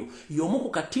 Oyo y'omu ku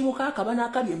katiimu k'akabana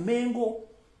akali Emmengo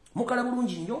mukala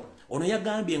bulungi nnyo ono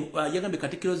yagambye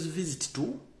Katikkir's visit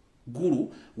to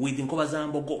Gulu with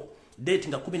Nkobazambogo date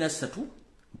nga 13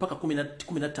 mpaka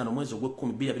 15 mwezi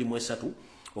ogw'10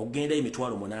 ogenda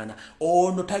emitwalo 8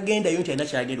 ono tagenda yo nti alina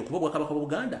kyagenda kuba Bwakabaka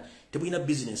Buganda tebulina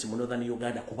business mu Northern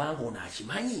Uganda kubanga ono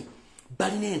akimanyi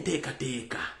balina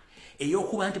enteekateeka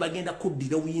ey'okuba nti bagenda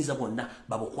kuddira obuyinza bwonna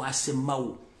babukwase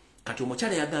mawu kati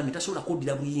omukyala yagambye tasobola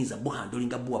kuddira buyinza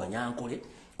buhandolinga bbuwa Banyankole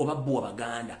oba bbuwa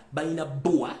Baganda balina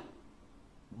bbuwa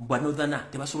Northern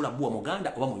tebasobola bbuwa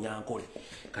Muganda oba Munyankole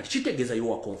kati kitegeeza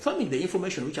you are confirming the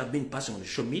information which have been passing on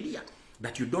social media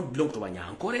that you don't belong to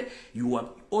Banyankole, you are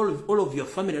all of your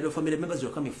family and your family members, you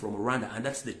are coming from Rwanda, and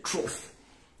that's the truth.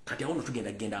 Kati awono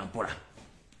tugenda ampola.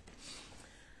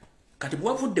 Kati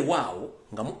bwavudde waawo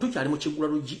nga tukyali mu Kigula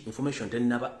Luggi information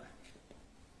tennaba.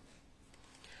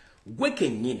 Gwe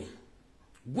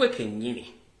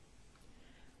kennyini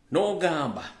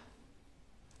n'ogamba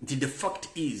nti the fact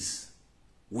is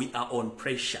we are on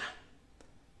pressure.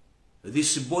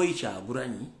 This boy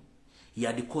Kyagulanyi, he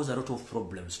had caused a lot of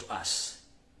problems to us.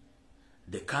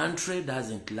 The country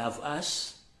doesn't love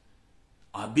us.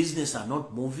 Our business are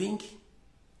not moving.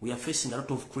 We are facing a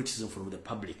lot of criticism from the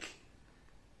public.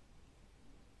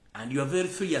 And you are very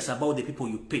furious about the people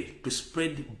you pay to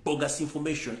spread bogus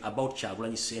information about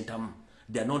Kyagulanyi Ssentamu.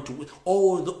 They are not,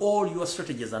 all your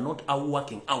strategies are not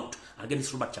working out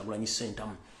against Robert Kyagulanyi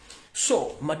Ssentamu.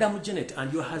 So, Madam Janet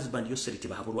and your husband,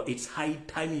 it's high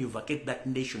time you vacate that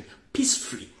nation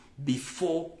peacefully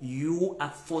before you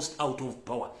are forced out of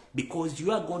power, because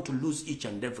you are going to lose each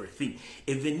and everything.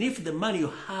 Even if the money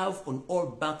you have on all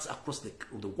banks across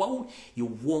the world, you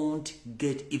won't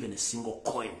get even a single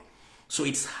coin. So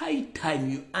it's high time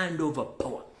you hand over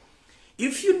power.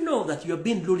 If you know that you have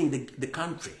been ruling the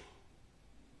country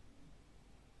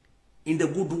in the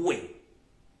good way,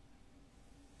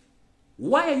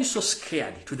 why are you so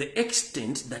scared to the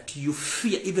extent that you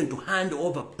fear even to hand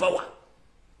over power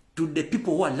to the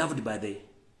people who are loved by the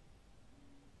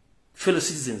fellow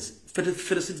citizens?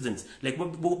 Like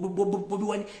Bobby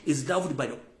Wine is loved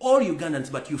by all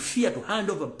Ugandans, but you fear to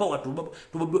hand over power to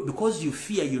because you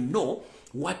fear, you know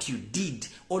what you did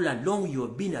all along. You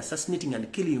have been assassinating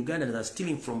and killing Ugandans and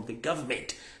stealing from the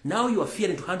government. Now you are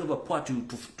fearing to hand over power to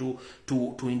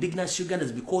indignant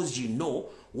Ugandans because you know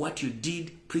what you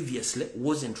did previously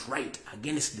wasn't right,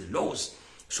 against the laws.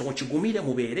 So mukigumire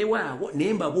mubeere waawo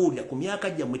nemba buulira ku myaka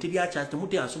gyammwe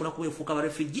tebyakyatemuti asobola kubeefuuka ba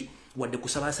refugee wadde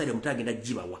kusaba asale mutagenda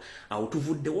gibawa. Awo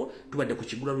tuvuddewo tubadde ku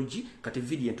Kigula Luggi, kati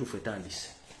video entuufu etandise.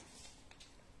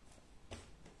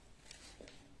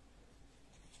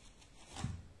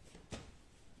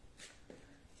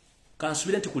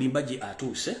 Kansubire nti kulimbaji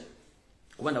atuuse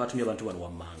kuba nabatumye abantu bano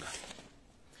wammanga.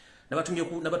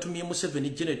 Nabatumye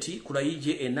M7's Janet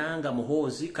Kulayije Enanga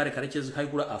Muhozi kare Chezi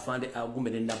Haigula afande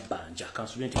Agumene Nabanja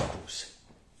kansubire nti batuuse.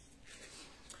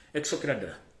 Eksokera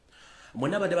ddala.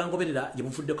 Mwena badde bangoberera gye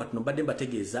mufudde kati mbadde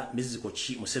mbategeeza miziko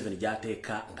ki M7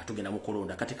 gy'ateeka nga tugenda mu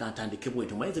kulonda kati kantandike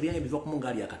bwetyo mwayenze byange biva ku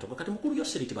mungali akatoka kati mukulu yo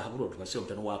seriti bahabulwa tukase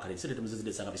omutano wa kale seriti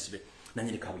muzizide sanga bisibe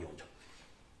nanyini kabuyonjo.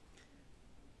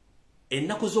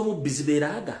 Ennaku z'omubbizi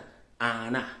beeraga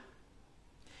ana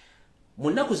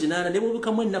munaku zinaana ne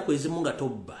bwobikamu ennaku ezimu nga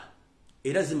tobba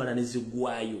era zimala ne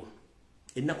ziggwayo.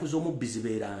 Ennaku z'omubbizi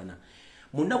beeraana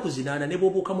munaku zinaana ne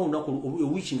bwobukamu olunaku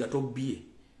ewiki nga tobbye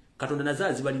Katonda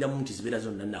nazaala zibaliramu nti zibeera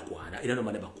zonna nakwana era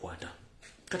nomane bakwata.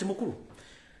 Kati mukulu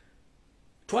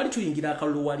twali tuyingira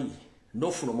akalulu wali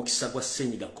n'ofuna omukisa gwa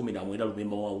ssenyiga 19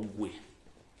 lumemba wawugwe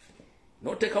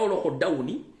n'oteekawo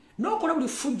lockdown n'okola buli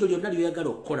fujjo lyonna lyoyagala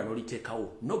okukola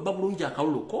n'oliteekawo n'obba bulungi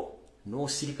akaluluko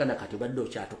n'osirika na kati obadde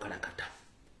okyatukalakata.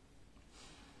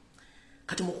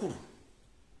 Kati mukulu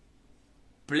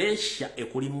pressure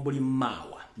ekuli mu buli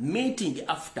maawa, meeting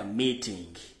after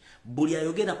meeting, buli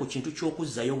ayogera ku kintu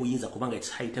ky'okuzzayo obuyinza kubanga it's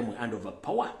high time we hand over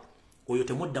power. Oyo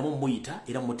temuddamu muyita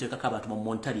era muteekako abantu mu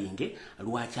monitoring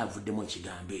lwaki avuddemu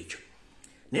ekigambo ekyo.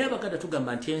 Naye abaganda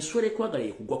tugamba nti enswera ekwagala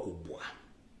ekugwa ku bbwa.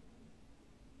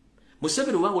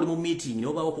 Museveni wangu oli mu meeting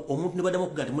n'obawo omuntu ne baddamu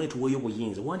okugaa nti mwe tuweeyo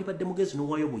obuyinza, wandibadde mugezi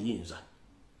n'owaayo obuyinza.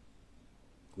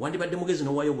 Wandibadde mugezi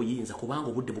n'owaayo obuyinza kubanga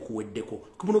obudde bukuweddeko.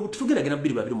 Buno tugeragena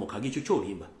 2026 ekyo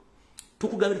kyolimba.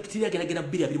 Tukugabira kitirageragena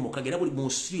 2026 era buli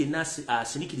munsi yenna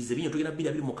asinikirize binyo tugenda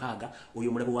 2026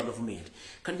 oyo mulabo wa government.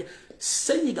 Kanja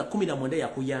ssenyiga 19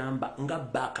 yakuyamba nga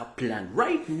backup plan.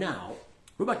 Right now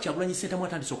Robert Kyagulanyi Ssentamu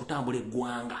atandise okutambula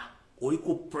eggwanga. Oli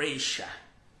ku pressure.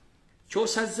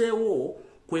 Kyosazeewo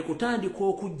kwe kutandika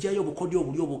okujjayo obukodyo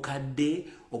obuli obukadde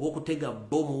obw'okutega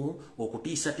bomu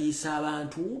okutiisatiisa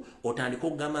abantu otandika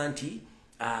okugamba nti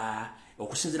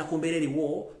okusinzira ku mbeera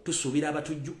eriwo tusuubira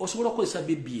abatujju osobola okukozesa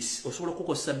BBC osobola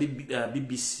okukozesa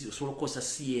BBC osobola okukozesa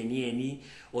CNN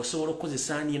osobola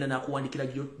okukozesa aniina n'akuwandikira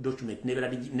document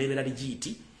nebeera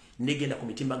digiti negenda ku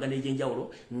mitimbagano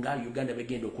egy'enjawulo nga Uganda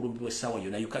begenda okulumbibwa essaawa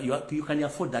yonna. You can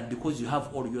afford that because you have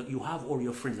all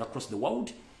your friends across the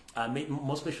world,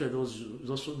 more especially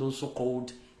those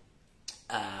so-called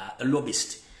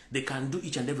lobbyists. They can do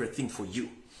each and everything for you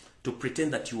to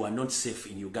pretend that you are not safe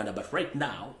in Uganda. But right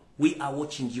now, we are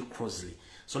watching you closely.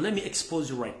 So let me expose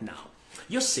you right now.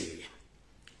 You see,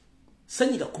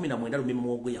 Sanyiga 19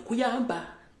 lumimi ya kuyamba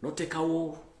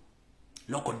notekawo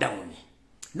lockdown.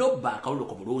 No back out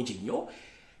of bulungi nnyo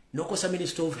no kosa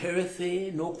Minister of Health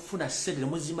no kufuna sente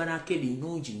muzima nakedi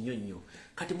nnungi nnyo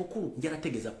kati mukulu njala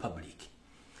tegeza public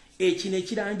ekine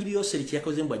ekirangiri yose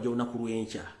kyakoze mbwa jona ku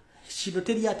lwencha kino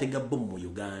teri atega bomb mu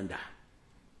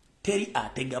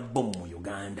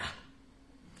Uganda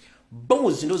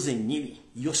bomb zino zennyini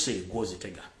yose egoze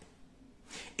tega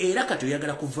era kati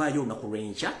oyagala kuvaayo na ku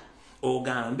lwencha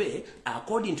ogambe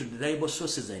according to the reliable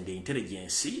sources and the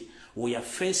intelligence we are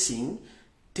facing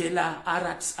Taylor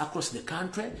arats across the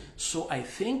country. So I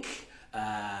think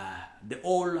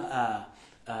all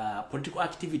political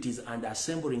activities and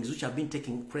assemblings which have been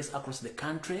taking place across the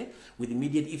country with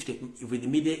immediate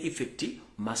effect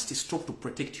must stop to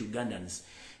protect Ugandans.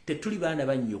 Tetuli bana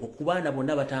banyo kubana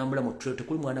bonna batambula mu trail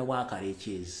tekuli mwana wa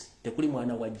Kalechezi tekuli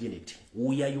mwana wa Janet.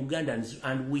 We are Ugandans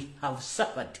and we have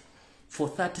suffered for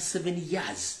 37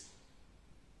 years.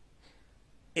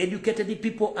 Educated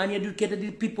people,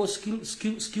 uneducated people,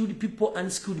 skilled people,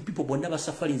 unskilled people bonna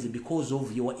basaffarinze because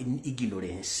of your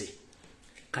ignorance.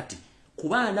 Kati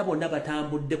kubana bonna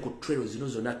batambudde ku trail zino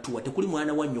zonna tuwa tekuli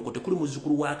mwana wa nnyoko tekuli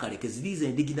muzukulu wa Kalekezi. These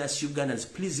indigenous Ugandans,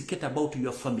 please get about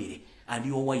your family and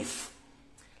your wife.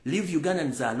 Leave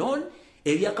Ugandans alone.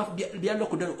 Bya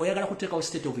lockdown oyagala kuteekawo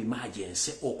state of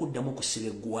emergency okuddamu okusiba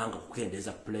eggwanga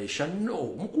kukendeeza pressure. No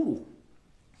mukulu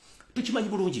tukimanyi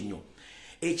bulungi nnyo.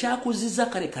 Ekyakuziza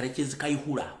Kale Kalekezi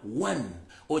Kayihura, one,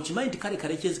 okimanyi nti Kale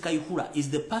Kalekezi Kayihura is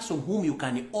the person whom you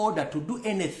can order to do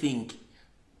anything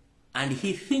and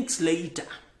he thinks later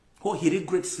or he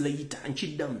regrets later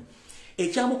nkiddamu.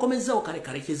 Ekyamukomezawo Kale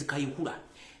Kalekezi Kayihura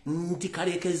nti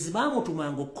Kalekezi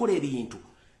baamutumanga okukola ebintu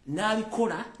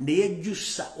n'abikola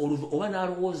neyejjusa oba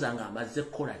n'alowooza nga amaze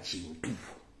kukola kintu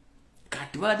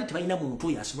kati babadde tebalina muntu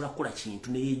oyo asobola kukola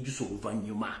kintu neyejjusa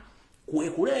oluvannyuma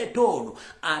kwekuleeta ono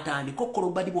atandika okukola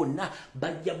obubadi bonna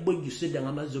bajja bwejjusa edda nga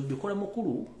amaze obikola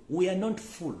mukulu. We are not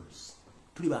fools,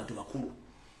 tuli bantu bakulu.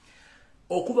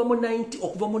 Okuva mu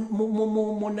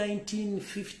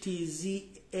 1950s,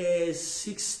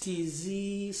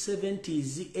 60s,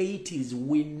 70s, 80s,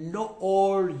 we know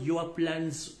all your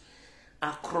plans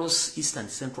across Eastern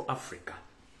Central Africa.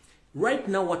 Right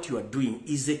now what you are doing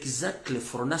is exactly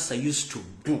Foronasa used to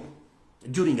do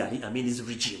during his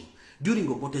regime,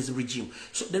 during Obote's regime.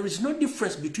 So there is no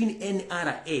difference between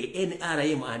NRA,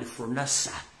 NRM and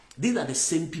Foronasa. These are the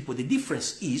same people. The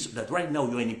difference is that right now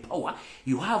you're in power.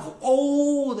 You have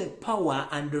all the power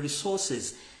and the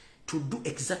resources to do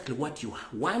exactly what you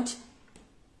want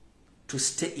to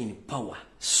stay in power.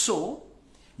 So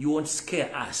you won't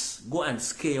scare us. Go and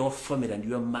scare your family and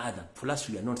your mother. For us,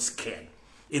 we are not scared.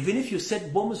 Even if you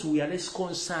set bombs, we are less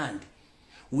concerned.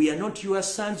 We are not your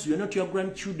sons, we are not your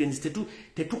grandchildren. History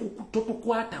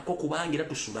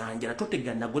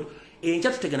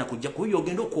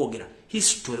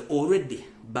already.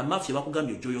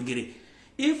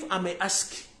 If I may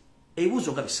ask,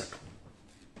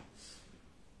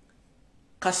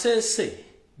 Kasese,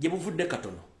 Jebuvudde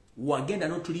katono, wagenda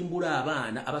notulimbula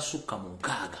abaana abasukka mu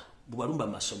nkaaga, bubalumba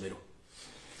masomero.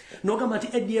 Nogamba nti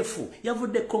ADF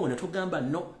yavudde Kongo ne tugamba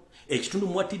no. Ekitundu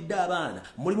mwatidde abaana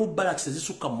mulimu barracks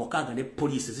ezisukka mu mukaaga ne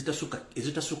police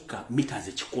ezitasukka meters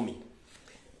 10.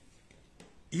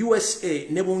 USA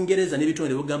ne Bungereza ne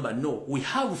bitonde bugamba no. We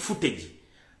have footage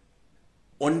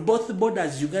on both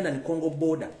borders, Uganda and Congo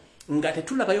border. Nga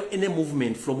tetulabayo any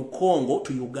movement from Congo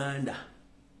to Uganda.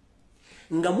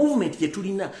 Nga movement ye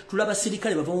tulina tulaba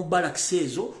sirikale bava mu barracks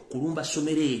ezo kulumba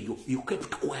somero eyo. You kept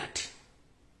quiet.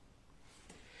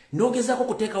 Nogezako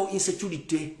kuteekawo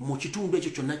insecurity mu kitundu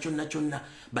ekyo kyonna.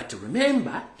 But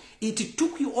remember, it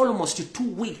took you almost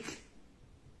 2 weeks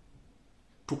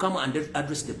to come and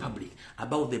address the public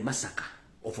about the massacre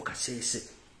of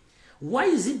Kasese. Why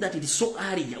is it that it is so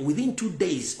early, within 2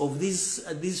 days of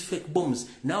these fake bombs?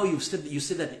 Now you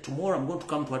said that tomorrow I'm going to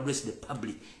come to address the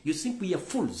public. You think we are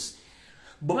fools?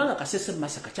 Bobanga Kasese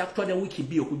massacre kyakutwala wiki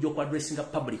bbiri okujja okuaddressinga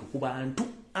public ku bantu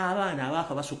abaana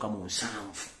abaafa basukka mu 7.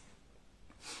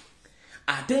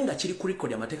 Atenga kiri ku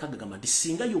record amateeka gagamba nti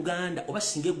singa Uganda oba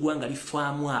singa eggwanga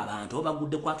lifaamu abantu oba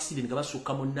bagudde ku accident nga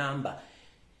basukka mu namba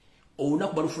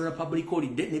olunaku balufuna public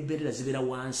holiday ne bendera zibeera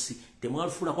wansi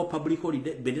temwalufunako public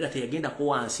holiday bendera teyagendako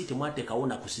wansi temwateekawo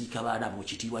na kusirika baana mu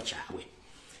kitiibwa kyabwe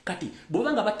kati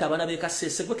bwobanga batta abaana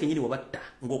b'ekasese gwe kenyini bwebatta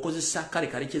ng'okozesa kale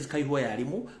kyezikayirwa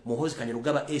yalimu muhozi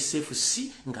kanyarugaba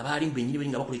SFC nga baali benyini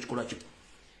nga bakola ekikolwa kyo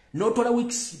Notola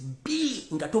weeks B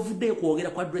nga tovudde kwogera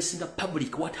kwa addressing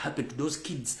public what happened to those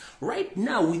kids right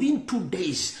now within 2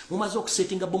 days mumaze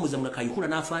okusettinga bomu za kayihura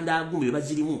n'afanda agumbe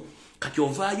bazirimu kati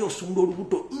ovaayo osunda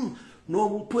olubuto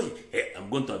n'obutwe I'm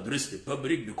going to address the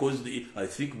public because I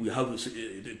think we have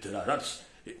terrorists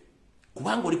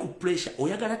kubanga oli ku pressure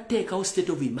oyagala teekawo state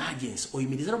of emergency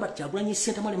oyimiriza Robert Kyagulanyi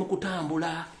Center mali mu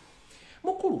kutambula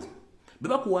mukulu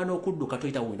beba kuwana okudduka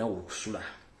toyita wina okusula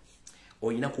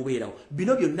oyina kubeerawo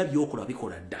bino byonna byokola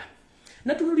bikola dda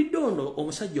natunulidde ono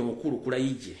omusajja omukulu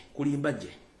kulayije kulimba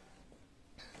gye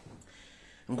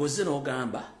ngozze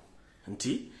n'ogamba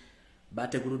nti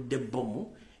bateguludde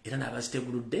bomu era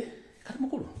n'abaziteguludde kati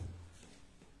mukulu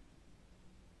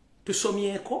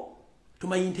tusomyeko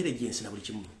tumanyi intelligence na buli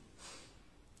kimu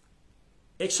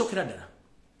ekisokera ddala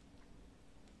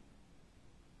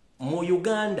mu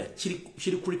Uganda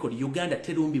kiri ku record Uganda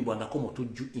terumbibwangako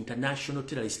mutujju international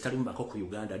terrorist talumbako ku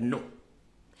Uganda no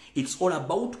it's all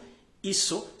about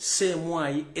ISO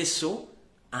CMY ESO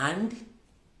and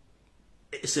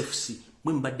SFC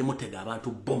mwimbadde mutega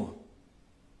abantu bomb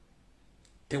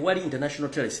tewali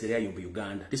international terrorist there in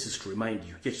Uganda this is to remind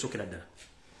you kyekisokera ddala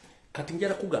kati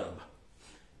njala kugamba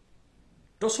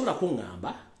tosobola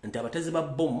kungamba nti abateze ba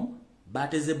bomb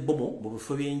bateze bomu mu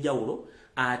bifo by'enjawulo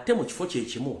ate mu kifo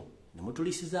kyekimu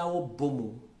nemutulisizawo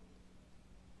bomu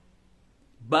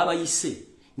baba yise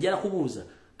njala kubuuza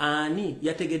ani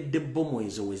yategedde bomu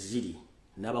ezo weziri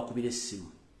n'abakubira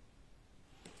essimu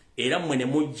era mmwe ne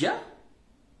mujja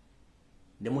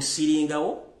ne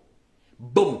musiringawo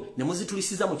bomu ne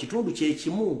muzitulisiza mu kitundu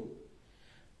kyekimu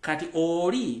kati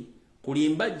oli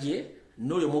kulimbajje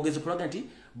n'olyo mwogezi kulaga nti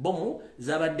bomu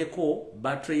zabaddeko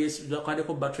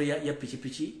battery ya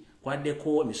pikipiki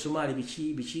kwaddeko emisumaali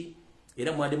biki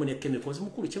era mwaddemu ne chemicals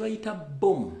mukulu kye bayita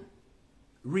bomb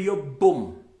real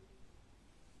bomb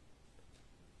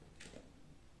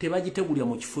tebagitegulira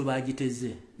mu kifo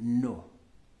bagiteze no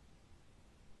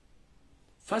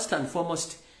first and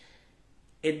foremost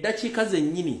eddakiika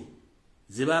zennyini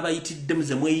ze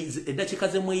babayitiddemu eddakiika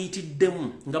ze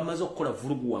mweyitiddemu nga mumaze okukola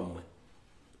vulugu wammwe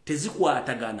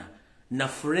tezikwatagana na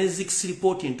forensics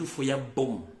report entuufu ya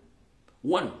bomu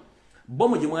 1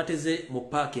 bomu gye mwateze mu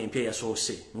paaka empya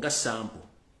yasoose nga sample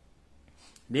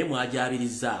naye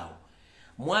mwajabirizaawo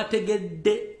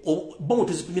mwategedde bomu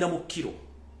tezipimira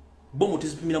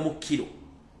mu kiro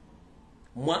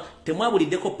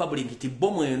temwabuliddeko public nti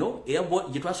bomu eno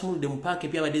gye twasumuludde mu paaka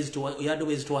empya yadde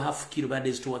wezitowa half kilo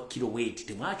badde zitowa kilo weight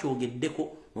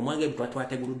temwakyogeddeko mumwange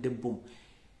twateguludde bomu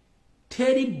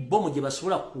teri bomu gye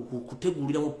basobola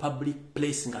kutegulira mu public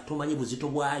place nga tomanyi buzito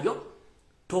bwayo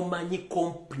tomanyi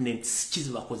components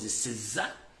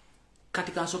kizibakozeseza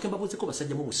kati kansooke mbabuzeko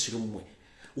basajja mu busiru mmwe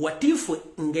watifu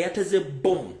nga yateze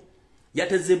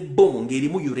bomu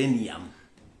ng'erimu uranium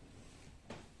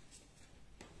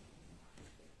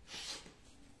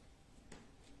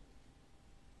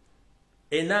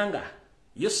enanga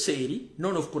yoseeri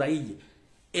none of kuraije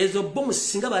ezo bomu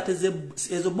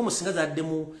singa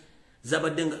zaddemu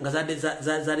zabadde nga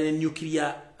zadde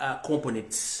nuclear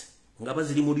components nga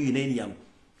baziri mu uranium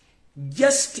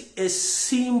just a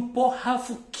simple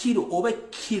half kilo oba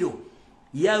kilo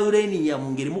ya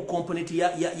uranium ngerimu component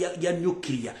ya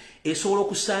nuclear esobola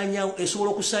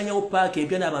okusaanyawo paaka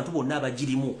empya n'abantu bonna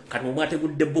abagirimu kati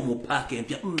mwategudde bomu paaka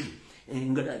empya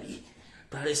ngadali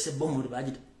twalese bomu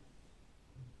bagita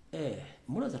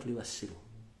muloza tuli basiru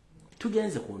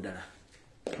tugenze ku ndala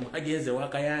mwagenze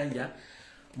wakayanja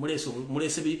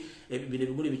mulese bino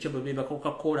biguli bicobo bimba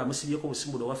Coca-Cola musibyeko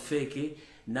busimbulo wa fake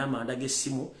n'amanda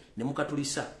g'essimu ne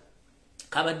mukatulisa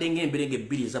kabadde ng'emberenge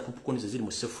 2 eza popcorn ziri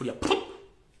mu sefulia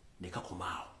ne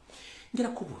kakomaawo ngera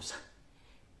kubuuza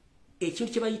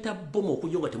ekintu kye bayita bomu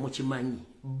okujoga temukimanyi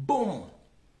bomu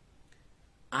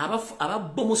aba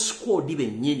bomu squad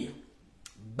bennyini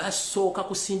basooka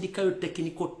kusindikayo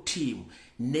technical team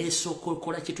nesooka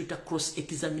okola kye tuyita cross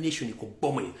examination ku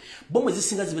bomu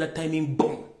ezisinga zibira timing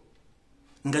bomu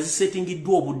nga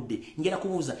zisetingiddwa obudde ngera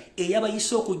kubuuza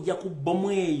eyabayise okujja ku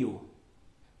bomu eyo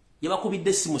yabakubidde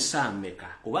essimu saameka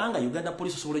kubanga Uganda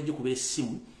police osobola ejjikuba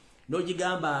essimu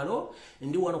n'ogigamba alo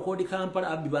ndi wano kodi Kampala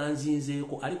abbi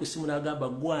banzinzeeko ali ku ssimu n'agamba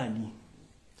gwani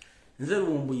nze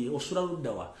lumbuye osula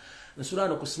luddawa nsula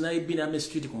no ku Snipe na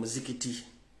Street ku muzikiti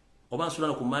oba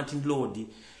nsula ku Mountain Road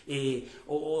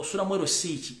osula mwero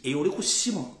sichi oli ku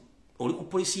simu oli ku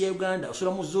polisi ya Uganda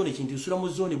osula mu zone kintu osula mu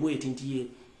zone bweti ntiye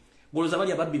goloza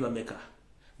bali ababbi bameka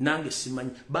nange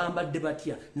simanyi bambadde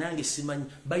batya nange simanyi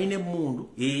bayine mundu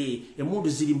emundu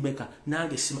ziri mmeka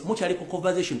nange simanyi mukyali ku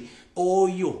conversation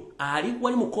oyo ali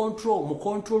wali mu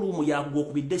control room ya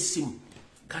okubidde simu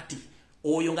kati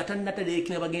oyo nga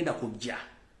tannataleekina bagenda kujja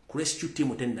ku rescue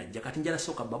team tennajja kati njala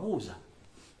soka babuuza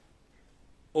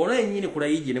ono yennyini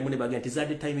kulayije ne mune bagenda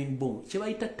tizadde timing bomb kye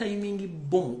bayita timing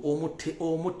bomb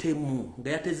omutemu nga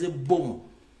yateze bomb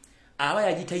aba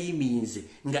yagitayiminze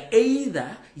nga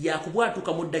either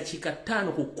yakubwatuka mu dakiika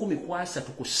 5 ku 10 ku 3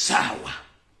 ku saawa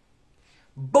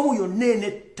bomu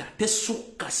yonnene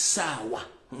tesukka saawa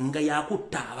nga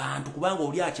yakutta abantu kubanga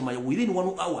oli akimanya within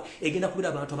 1 hour egenda kubira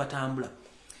abantu abatambula.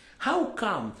 How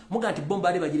come muga nti bomba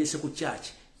ali bagirese ku church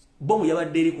bomu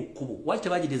yabadde eri ku kkubo waki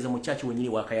bagiteze mu church wenyini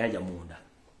wakayanja munda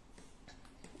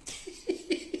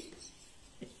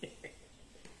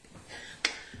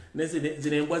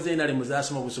zine embwa z'enale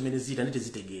muzasoma obusomere ziyita ne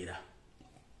tezitegeera.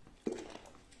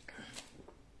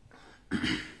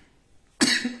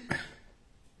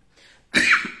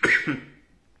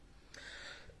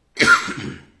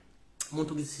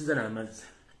 Muntu gisiza n'amazzi.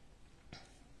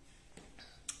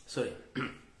 Sorry.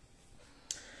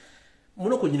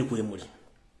 Muno kunyini kwemuli.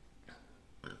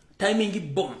 Timing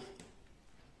bomb.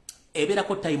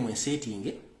 Ebeerako time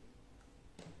setting.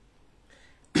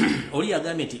 Oli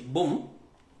yagambye nti bomb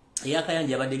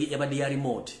yakayanja yabadde ya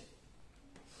remote.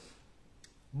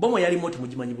 Bomo ya remote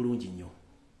mugimanyi bulungi nnyo.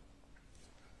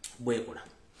 Bwekola.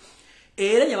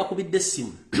 Era yabakubidde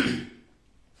essimu.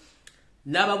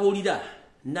 N'ababuulira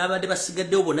n'abadde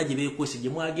basigaddewo bonna gye beekwese gye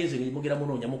mwagenze gye mugera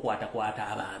munoonya mukwata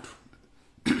abantu.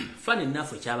 Fani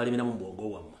naffe ekyabalemera mu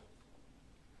bwongo wammwe.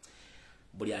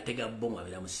 Buli atega bomu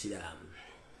abeera musiraamu.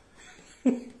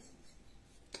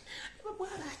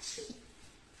 Babwalaki.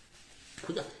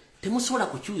 Kuja temusobola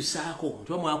kukyusaako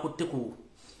nti mwakutte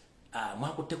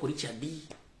ku Richard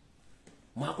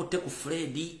mwakutte ku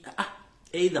Fred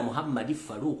either Muhammad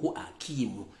Faruku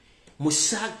Akimu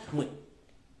musagmwe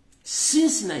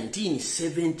since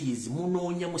 1970s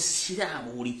munoonya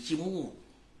musiraamu buli kimu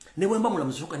ne bwemba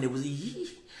mulamuzuka ne buzi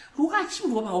lwaki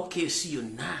mwabawo keesi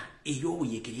yonna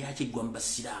ey'obuyekeri yakiggwa mu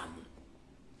basiraamu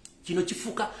kino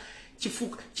kituuka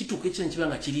ekyo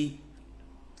nkibanga kiri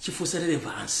kifuuse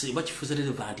relevance oba kifuuse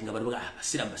relevant nga bali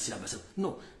basiraamu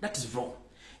no that is wrong.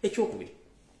 Ekyokubiri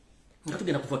nga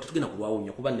tugenda kulwawo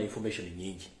nnyo kuba na information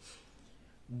nyingi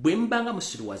bwe mbanga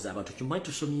musirwaza abantu kimanyi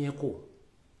tusomyeko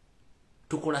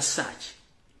tukola search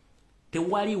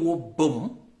tewaliwo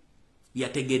bomu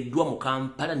yategeddwa mu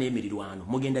Kampala n'emirirwano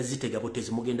mugenda zitega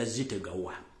botezi mugenda zitega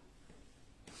wa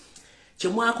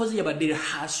kyemwakoze yabadde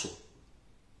haso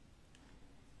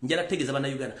njala tegeza bana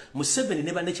Uganda mu 7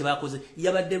 ne bande kyebakoze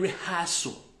yabadde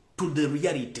rehearsal to the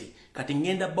reality kati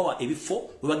ngenda bawa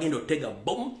ebifo bagenda otega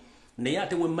bomu naye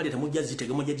ate wemmali temujja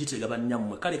zitega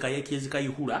bannammwe kale kayekezi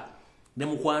kayihula ne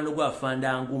mukwano gwa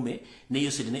Fanda Ngume ne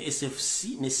Yosede ne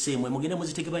SFC ne Semwe mugenda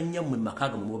muzitege bannammwe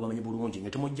makaga mu bamanyi bulungi nyo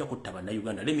temujja kutaba na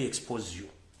Uganda. Let me expose you.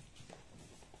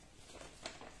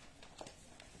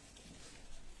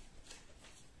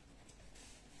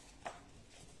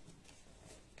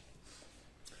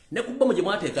 Ne kubba mu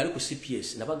jemwate ali ku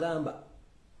CPS nabagamba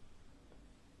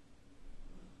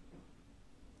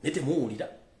nete muwulira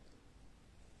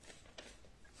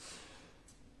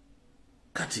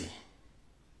kati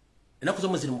enaku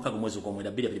z'omwezi mukaga mwezi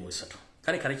gw'omwenda 2023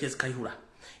 kale kyezi kayihula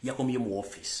yakomye mu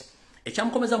office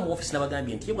ekyamukomeza mu office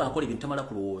nabagambye nti ye bw'akola ebintu tamala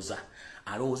kulowooza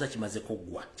alowooza kimaze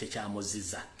kuggwa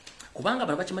kyekyamuziza kubanga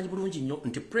bano bakimanyi bulungi nnyo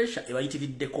nti pressure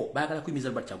ebayitiriddeko baagala kuyimiza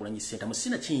Robert Kyagulanyi Ssentamu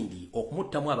musina kindi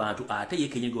okumuttamu abantu ate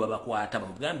yekenyi gwe babakwata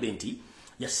bamugambe nti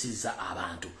yasiza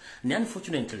abantu ne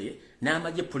unfortunately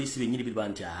n'amagye polisi bennyini biba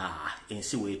nti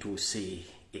ensi weetuuse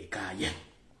ekaaye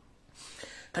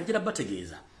kajira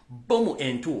bategeeza bomu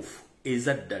entuufu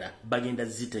ezaddala bagenda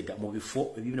zitega mu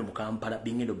bifo ebibino mu Kampala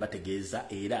bingendo bategeeza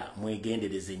era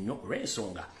mwegendereze nnyo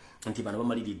olw'ensonga nti bano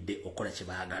bamaliridde okola kye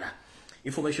baagala.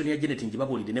 Information ya Janet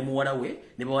njibabulide ne muwala we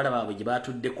ne bawala baabwe gye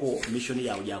batuddeko mission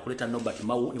yaabwe yakuleta Nobert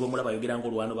Mawu nibo mulaba yogera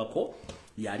ng'olwano bako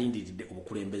yalindiridde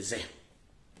obukulembeze.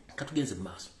 Katugenze mu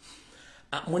maaso.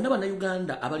 Mwenda bana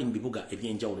Uganda abali mu bibuga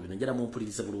ebyenjawulo bino njala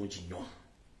mumpuliriza bulungi nnyo.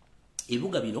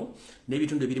 Ebibuga bino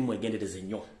n'ebitundu ebiri mwegendereze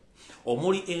nnyo.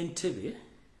 Omuli Entebbe,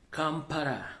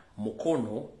 Kampala,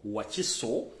 Mukono,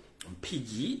 Wakiso,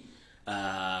 Mpigi,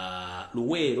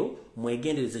 Luweero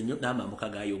mwegendereze nnyo n'amambuka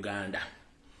ga Uganda.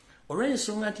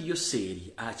 Olw'ensonga nti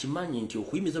Yoseri akimanyi nti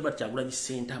okuyimiza Robert Kyagulanyi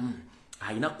Ssentamu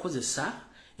alina kukozesa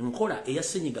nkola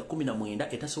eyasenyiga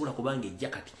 19 etasobola kubanga ejja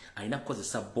kati alina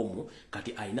kukozesa bomu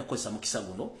kati alina kukozesa mukisa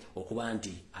guno okuba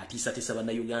nti atiisatiisa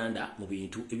bannayuganda mu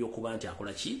bintu ebyokuba nti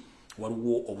akola ki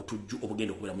waliwo obutujju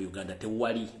obugenda okubeera mu Uganda.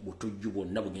 Tewali butujju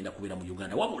bwonna bugenda kubeera mu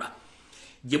Uganda wabula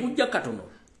gye bujja katono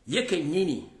ye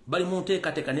kennyini bali mu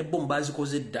nteekateeka ne bomu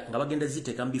bazikoze dda nga bagenda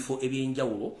ziteeka mu bifo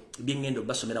ebyenjawulo by'engendo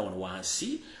basomera wano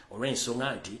wansi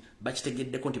olw'ensonga nti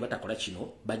bakitegeddeko nti batakola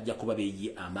kino bajja kuba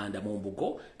beeyi amanda mu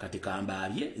mbugo kati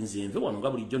kambaabye nze nve wano nga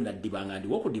bulijjo naddibanga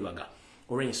ndiwo okudibaga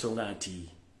olw'ensonga nti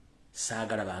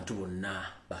saagala bantu bonna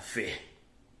bafe.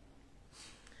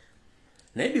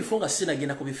 Naye bifo nga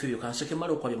sinagenda ku bifo ebyo kansooke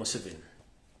mmala okwabya M7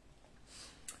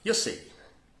 yose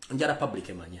njala public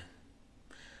emanya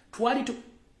twali tu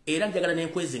era njagala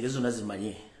n'enkwezi zonna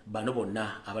zimanye bano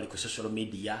bonna abali ku social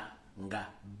media nga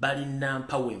balina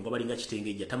mpawengo balinga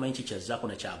kitengejja tamanyi kikyazaako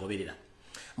na kyagoberera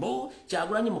mbo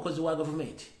Kyagulanyi mukozi wa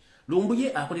government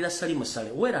lumbuye akolera Salimu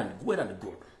Sale where and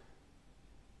good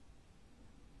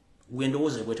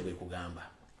gwendowooza bwete bwe kugamba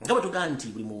nga batugaa nti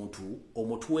buli muntu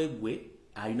omutwe gwe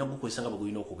alina gukozesa nga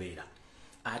bwegulina okubeera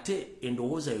ate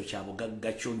endowooza yo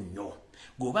kyabugagga kyo nnyo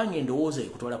gw'obanga endowooza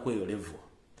ekutwala kweyo level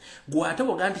gwate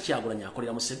boga nti Kyagulanyi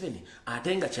akolera Museveni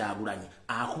ate nga Kyagulanyi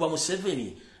akuba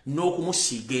Museveni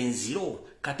n'okumusiiga enziro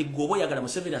kati gwoba oyagala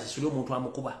Museveni asasule omuntu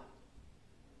amukuba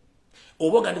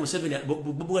oboga nti Museveni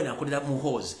bugani akolera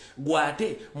Muhoozi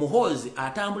gwate Muhoozi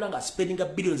atambula nga spendinga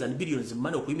billions and billions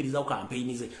money okuyimirizawo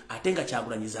campaign ze ate nga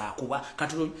Kyagulanyi zaakuba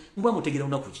kati mbwa mutegera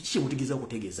unaku kiki mutegeeza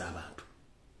okutegeeza abantu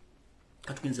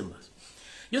katukinze mbaso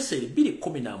yose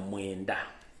 2019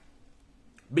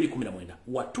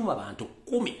 watuma abantu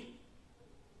 10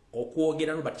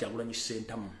 okwogera no Kyagulanyi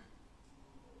sentamu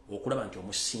okulaba nti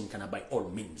omusinkana by all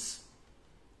means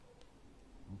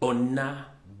bonna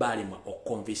balima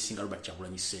okonvinsinga Robert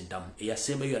Kyagulanyi sentamu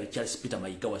eyasembayo yali Charles Peter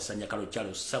Mayiga wasanya kalo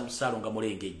Charles Samusalo nga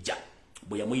mulengejja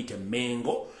bwe yamuyite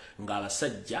Mengo nga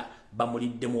abasajja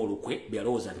bamuliddemu olukwe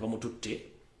byalowooza nti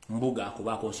bamututte mbuga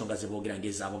akubaako nsonga ze boogera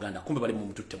ngeza Abaganda kumbe bali mu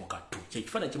mututte mu kattu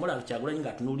kyekifaananyi kimulaba Kyagulanyi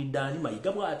ng'atunuulidde ani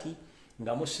Mayiga bw'ati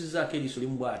nga musizaako eriiso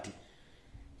limu bw'ati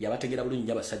yabategera bulungi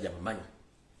nnyo abasajja bamanyi.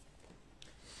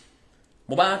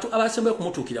 Mu bantu abasembayo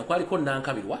kumutuukira kwaliko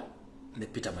Nankabirwa ne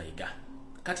Peter Mayiga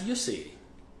kati yose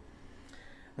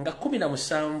nga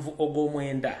 17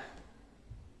 ogw'omwenda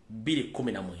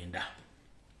 2019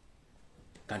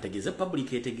 kantegeze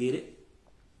public etegeere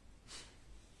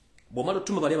bw'omala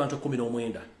otuma bali abantu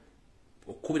 19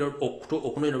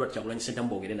 okunoonyera Robert Kyagulanyi sentamu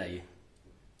boogere naye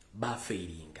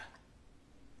bafeiringa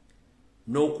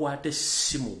n'okwata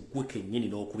essimu gwe kennyini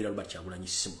n'okubira Robert Kyagulanyi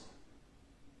ssimu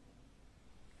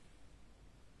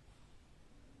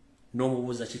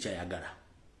n'omubuuza ki kyayagala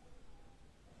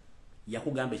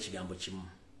yakugamba ekigambo kimu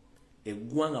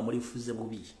eggwanga mulifuze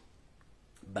bubi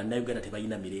bannayuganda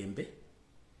tebalina mirembe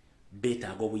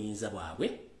beetaaga obuyinza bwabwe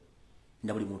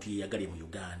na buli muntu yeyagale mu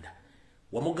Uganda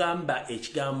wamugamba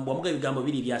ebigambo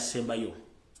biri byasembayo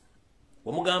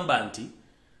wamugamba nti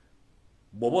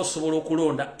bw'oba osobola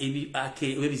okulonda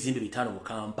ebizimbe 5 mu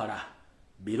Kampala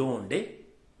bironde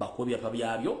bakuba ebyapa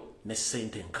byabyo ne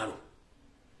ssente nkalo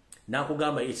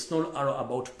nakugamba it's not all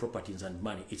about properties and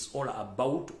money, it's all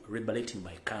about liberating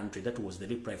my country. That was the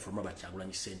reply from Robert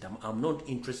Kyagulanyi sentamu. I'm not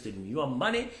interested in your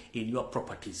money, in your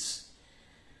properties.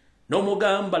 No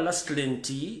mugamba lastly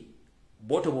nti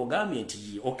boto mugambi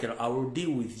nti okay I will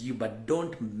deal with you but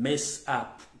don't mess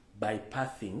up by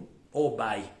pathing or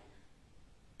by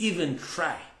even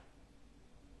try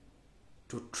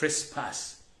to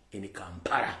trespass in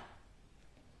Kampala.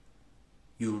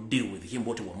 You'll deal with him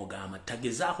boto wamugamba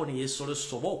tagezaako ne yesolo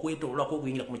sobo okwetolako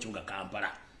okuyingira ku kibuga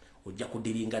Kampala ojja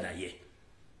kudiringa naye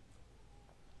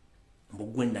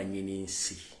mbugwenda nyini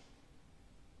nsi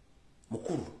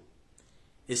mukuru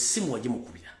essimu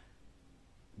wagimukubira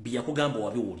byakugamba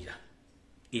wabiwulira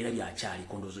era byakyali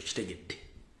kondozo kitegedde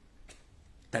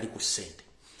tali ku ssente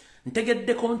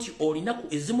ntegeddeko nti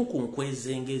olinaku ezimu ku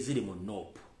nkwezenge eziri mu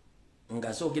nopu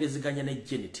nga zoogereziganya ne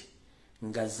Janet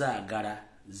nga zaagala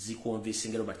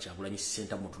zikonvinsinga Robert Kyagulanyi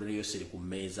sentamu mutulere yose eri ku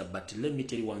mmeeza but let me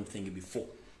tell you one thing before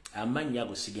amannya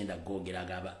ago sigenda googera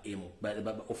agaba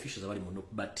officials abali mu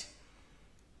nopu but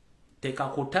teka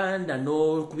kutanda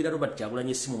no kubira Robert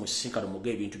Kyagulanyi essimu musinkano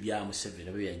muge ebintu bya Museveni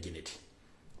abe ya Janet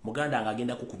muganda nga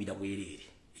agenda kukubira bwerere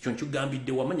ekyo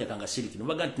nkigambidde wamanya kanga siriki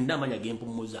nobaga nti ndamanya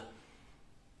gempumuza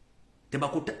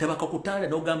tebaka kutanda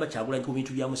no gamba Kyagulanyi ku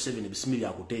bintu bya Museveni bisimi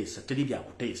bya kuteesa teri bya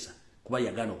kuteesa kuba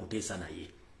yagana okuteesa naye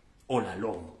all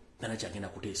along nana kyagenda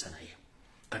kuteesa naye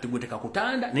kati gwe teka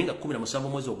kutanda nenga 17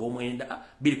 mwezi ogw'omwenda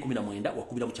 2019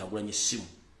 wakubira mu Kyagulanyi essimu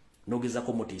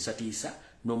nogezako mutiisa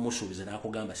n'omusuubiza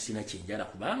n'akugamba sina kyenjala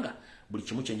kubanga buli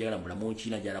kimu kyenjagala mu bulamu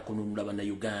nkina njala kununula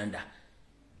bannayuganda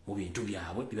mu bintu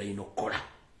byabwe bye balina okukola.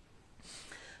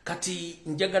 Kati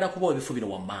njagala kubawa ebifo bino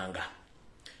wammanga.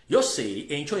 Yoseeri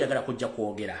enkyo oyagala kujja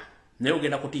kwogera naye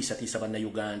ogenda kutiisatiisa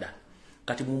bannayuganda.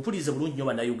 Kati mumpulize bulungi nnyo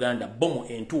bannayuganda, bomu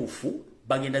entuufu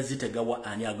bagenda zitegawa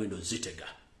ani agenda ozitega.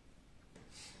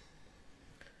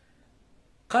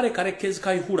 Kale Kezi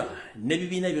Kayihura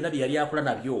n'ebibiina byonna bye yali akola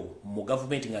nabyo mu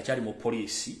gavumenti ng'akyali mu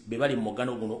poliisi be bali mu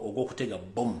mugano guno ogw'okutega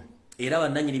bomu. Era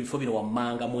bannannyini bifo bino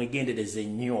wammanga mwegendereze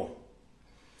nnyo.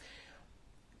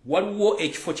 Waliwo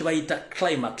ekifo kye bayita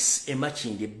Climax e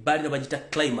Makindye, bali bagita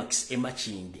Climax e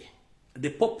Makindye. The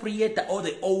proprietor or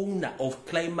the owner of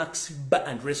Climax Bar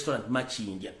and Restaurant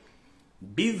Makindye,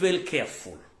 be very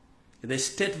careful. The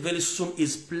state very soon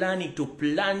is planning to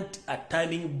plant a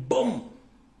timing bomb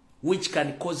which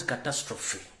can cause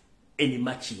catastrophe in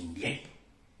Makindye.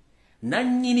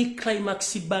 Nannyini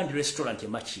Climax Bar and Restaurant e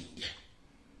Makindye,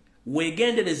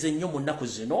 weegendereze nnyo mu nnaku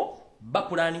zino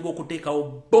bapulaninga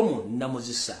okuteekawo bomu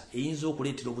namuzisa eyinza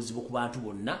okuleetera obuzibu ku bantu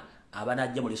bonna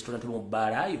abanajja mu restaurant mu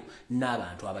bbaala ayo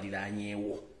n'abantu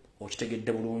abaliraanyeewo.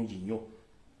 Okitegedde bulungi nnyo.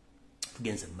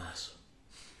 Tugenze mu maaso.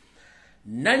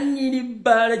 Nannyini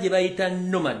bbaala gye bayita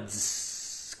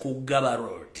Nomads ku Gaba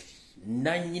Road.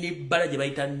 Nannyini bbaala gye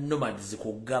bayita Nomads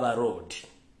ku Gaba Road.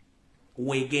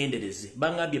 Weegendereze.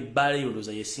 Bangambye ebbaala eyo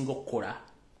ndowooza yesinga okukola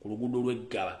ku luguudo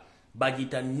lw'Eggaba.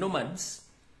 Bagiyita Nomads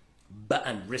Bar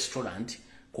and Restaurant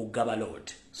ku Gaba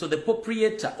Road. So the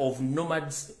proprietor of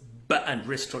Nomads Bar and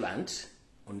Restaurant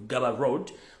on Gaba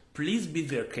Road, please be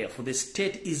very careful. The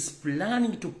state is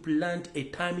planning to plant a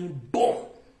timing bomb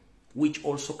which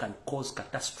also can cause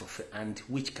catastrophe and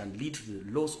which can lead to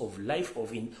the loss of life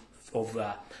of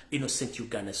innocent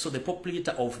Ugandans. So the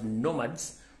proprietor of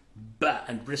Nomads Bar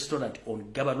and Restaurant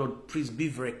on Gaba Road, please be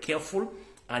very careful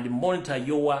and monitor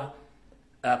your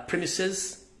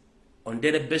premises on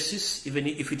daily basis. Even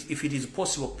if it is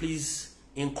possible, please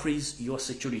increase your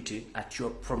security at your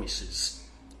premises.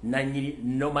 Nannyini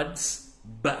Nomads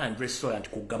Bar and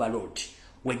Restaurant ku Gaba Road,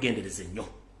 wegendereze nnyo.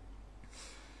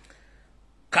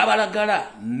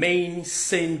 Kabalagala Main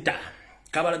Center.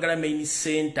 Kabalagala Main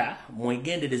Center,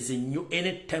 mwegendereze nnyo.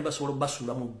 Anytime basobola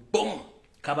basula mu bomu.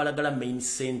 Kabalagala Main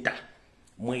Center,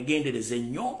 mwegendereze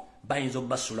nnyo. Bayinza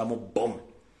basula mu bomu.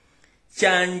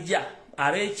 Kyanja,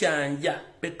 Kyanja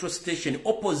petrol station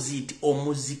opposite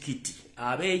omuzikiti.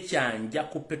 Kyanja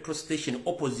ku petrol station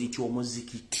opposite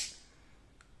omuzikiti.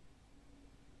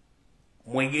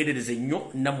 Mwegendereze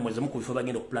nnyo nammwe ze mukubifo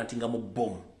bagenda okuplantinga mu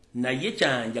bomu. Naye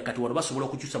Kyanja kati wano basobola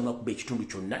okukyusa mu kuba ekitundu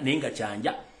kyonna naye nga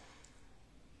Kyanja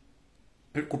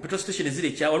ku petrol station eziri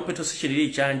ekya waliwo petrol station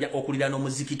eri Kyanja okuliraana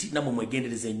omuzikiti nammwe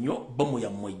mwegendereze nnyo bomu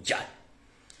yammwe ejja.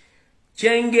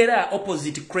 Kyengera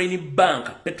opposite Crane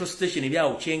Bank petrol station eri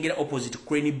awo Kyengera opposite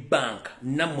Crane Bank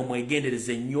nammwe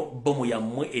mwegendereze nnyo bomu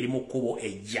yammwe eri mu kkubo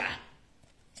ejja.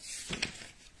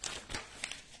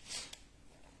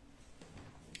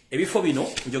 Ebifo bino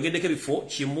njogeddeko ebifo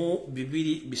 1 2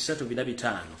 3 4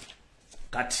 5.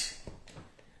 Kati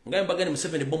ngaye mbagane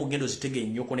M7's bomu gendo zitege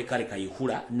nnyoko ne Kale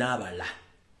Kayihura n'abala.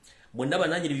 Bonna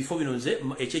bananyiri ebifo bino nze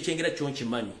ekyekyengera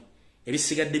kyonkimanyi.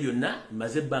 Ebisigadde byonna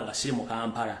maze ebbanga siri mu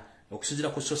Kampala. Okusinzira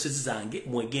ku sources zange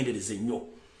mwegendereze nnyo.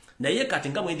 Naye kati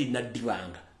nga bwendi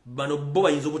naddibanga bano bo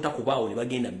bayinza obutakubaawo ne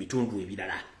bagenda mu bitundu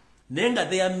ebirala. Naye nga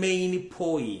their main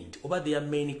point oba their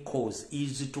main cause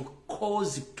is to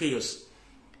cause chaos,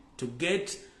 to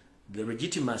get the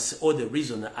legitimacy or the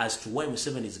reason as to why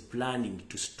M7 is planning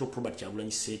to stop Robert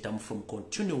Kyagulanyi Ssentamu from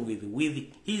continuing with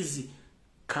his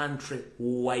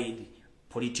country-wide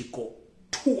political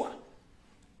tour,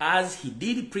 as he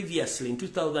did previously in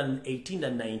 2018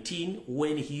 and 19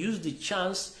 when he used the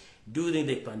chance during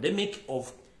the pandemic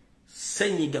of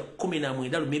Senyiga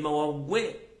 19 Lumima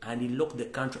Wagwe, and he locked the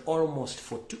country almost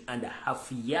for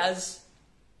 2.5 years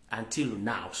until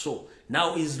now. So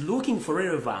now he's looking for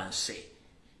relevancy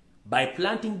by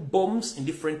planting bombs in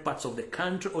different parts of the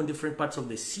country or different parts of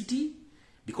the city,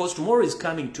 because tomorrow is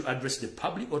coming to address the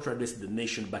public or to address the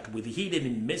nation, but with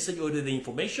hidden message or the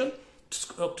information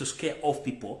to scare off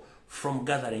people from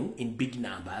gathering in big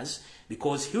numbers,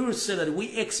 because he will say that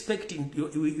we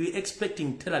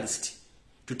expecting terrorists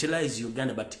to terrorize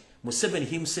Uganda, but Museveni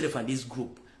himself and his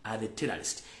group are the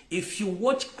terrorists. If you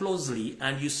watch closely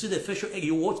and you see the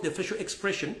facial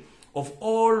expression of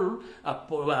all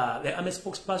the army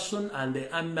spokesperson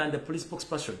and the police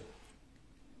spokesperson,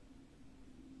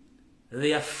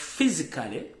 they are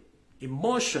physically,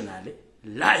 emotionally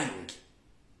lying.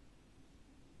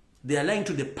 They are lying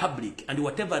to the public, and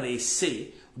whatever they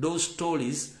say, those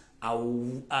stories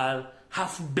are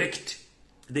half-baked.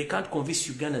 They can't convince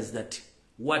Ugandans that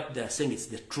what they're saying is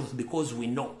the truth, because we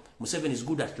know Museveni is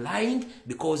good at lying,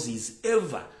 because he's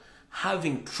ever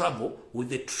having trouble with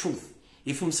the truth.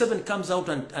 If Museveni comes out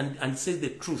and says the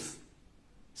truth,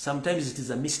 sometimes it is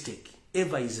a mistake.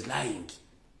 Ever is lying.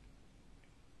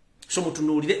 So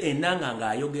mutunulire enanga nga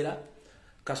ayogera,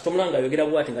 customer nga ayogera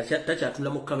bwati nga tacha atunda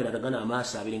mu kamera dagana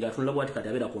amasa abiri nga atunda bwati kati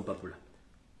abera kumpapula.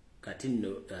 Kati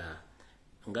no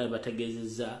nga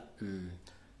bategezeza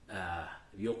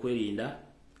byokwerinda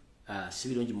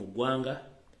sibirungi mu ggwanga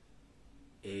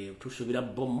tusubira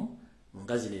bomu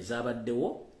nga zine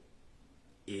zabaddewo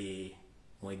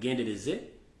mwegendereze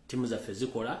timu zaffe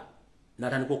zikola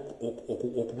natandika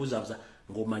okubuzabuza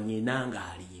ng'omanye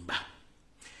nanga alimba.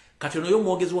 Kati ono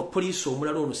y'omwogezi wa poliisi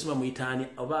omulala ono sima muyitaani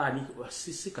abaani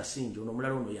sisi kasinji ono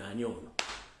omulala ono yaani ono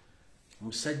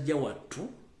musajja wattu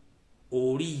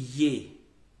oli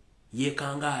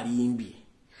yekanga alimbye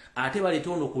ate baleete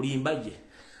ono kulimba gye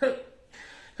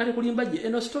kati kulimba gye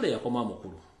eno story yakoma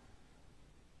mukulu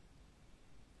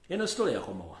eno story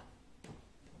yakomawa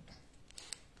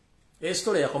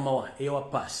story yakomawa eyowa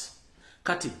pass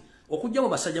kati okujja mu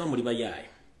basajja muli bayaaye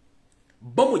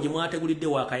bomu gye mwategulidde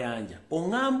wakayanja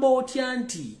oŋŋamba otya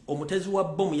nti omutezi wa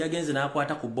bomu yagenze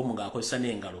n'akwata ku bomu ng'akozesa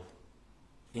n'engalo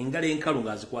enkalu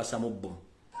ng'azikwasa mu bomu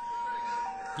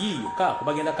yiyo kaako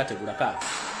bagenda kategula kaako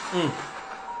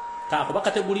kaako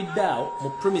bakategulidde awo mu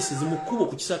premises mu kkubo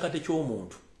ku kisakate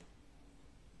ky'omuntu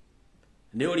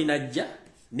naye olinajja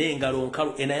n'engalo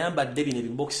nkalu enayambadde bino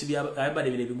ebibokisi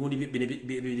ayambadde bino ebigundi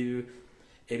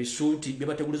ebisuuti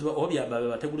byebategulizibwa oba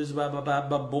bategulizi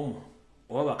ba bomu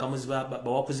oba bakamuzi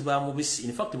bawakuzi ba mubisi.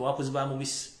 In fact bawakuzi ba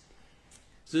mubisi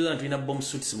so that tulina bomb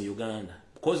suits in Uganda,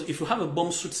 because if you have a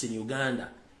bomb suits in Uganda,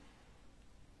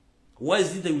 why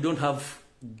is it that we don't have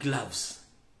gloves?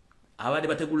 Abade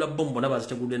bategula bombo na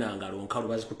bazitegulwe na ngalo nkalu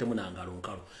bazikutemu na ngalo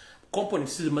nkalu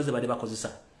components zimaze bade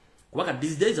bakozesa kubaka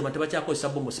these days abantu bakyakozesa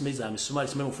bombo simeza amisumali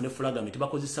simeme mufune flaga miti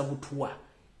bakozesa butwa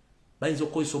bayinza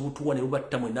okukozesa obutwa ne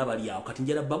bubatta mwe nabali awo kati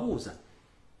njera babuuza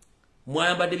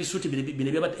mwayambadde bisuti bine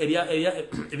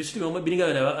ebisuti byomwe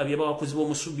biringa abyaba bakozi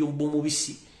b'omusubi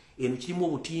omubisi eno kirimu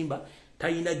obutimba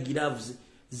tayina gloves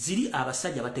ziri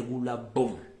abasajja bategula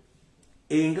bombo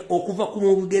okuva ku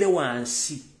mugere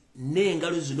wansi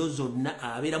n'engalo zino zonna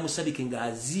abeera musabike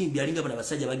ng'azimbye alinga bano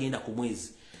abasajja bagenda ku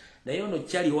mwezi. Naye ono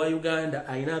kyali wa Uganda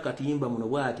alina akatimba muno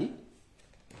bwati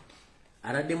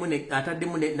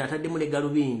ataddemu ne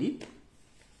galubindi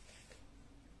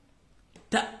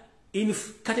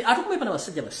kati atukume bano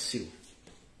abasajja basiru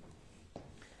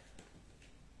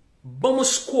bomb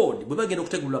squad bwe bagenda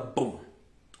okutegula bomb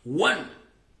one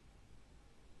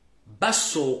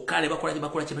basooka ne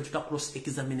bakola kye bayita cross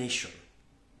examination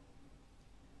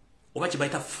oba kye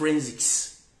bayita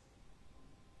forensics.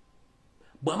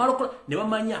 Bwamala ne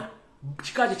bamanya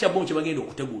kikaje kya bomb kye bagenda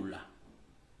okutegula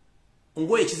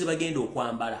ngoye kizi bagenda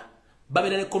okwambala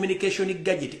babeera ne communication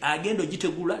gadget agenda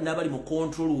ogitegula n'abali mu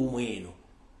control room eno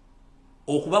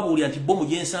okubabuulira nti bomb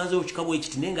gyensanzeewo kikabo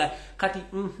ekiti nenga kati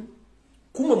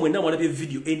kumwe mwenna mwalabye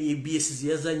video NBS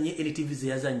ziyazanye NTV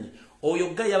ziyazanye oyo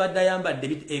ga yabadde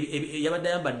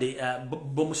ayambadde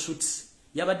bomb suits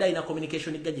yabadde ayina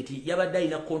communication gadget yabadde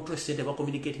ayina control center ba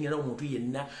communicating na omuntu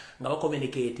yenna nga ba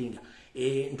communicating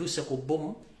ntuse ku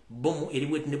bomb eri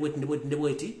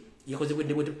bweti yakoze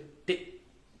bweti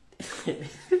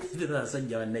ndira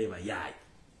sajja wanaiba yayi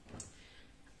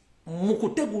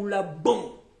mukutegula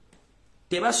bomb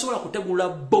tebasobola kutegula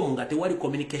bomb nga tewali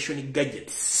communication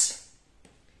gadgets.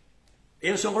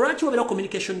 Ensonga lwaki wabeera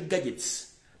communication gadgets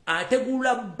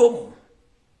ategula bomb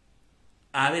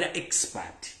abeera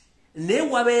expert ne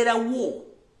wabeerawo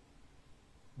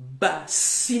ba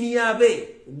senior be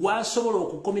gwasobola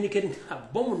okucommunicate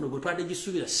bomb no bwe twadde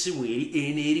gisuubira siweeri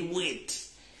eno eri bweti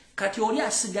kati oli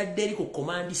asigadde eri ku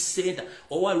command center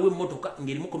owaliwo emmotoka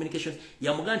ng'erimu communication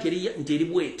yamugaa nti eri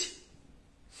bweti.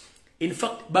 In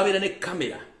fact babeera ne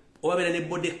kamera oba babeera ne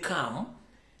body cam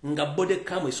nga body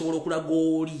cam esobola okulaga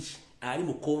oli ali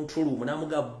mu control room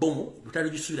namuga bomb butali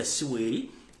gisuubira siweeri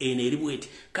eno eri bweti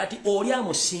kati oli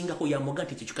amusingako yamugaa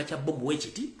nti ekikika kya bomb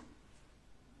wekiti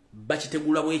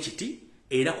bakitegula bwekiti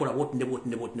era kola boti ne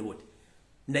boti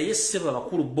naye seba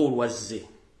bakulu ball wazze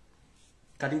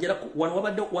kati njera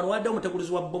wano wadde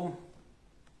omutegulizi wa bomb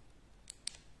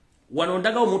wano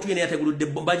ndaga omuntu yene yateguludde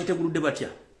bomb bagiteguludde batya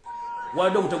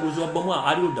wadde omutegulizi wa bomb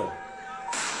ali luddawo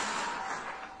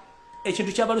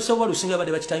ekintu kyabalusa balusinga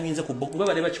badde bakitayiminze ku bomb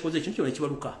badde bakikoze ekintu kyona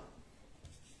kibaluka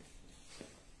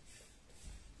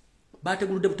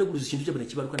bateguludde butegulizi kintu kyabane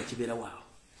kibaluka ne kibeera waawo.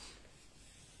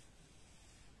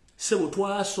 Sebo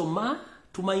twasoma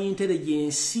tumanyi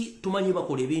intelligence tumanyi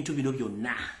bakola ebintu bino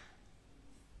byonna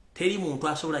teri muntu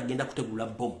asobola agenda kutegula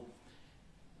bomb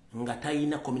nga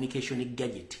tayina communication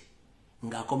gadget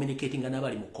nga communicating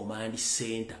n'abali mu command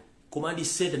center. Command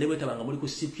center ne bwetabanga muri ku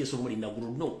CPS omuli na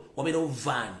guru no wabera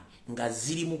van nga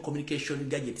ziri mu communication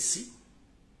gadgets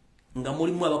nga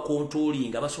muri mu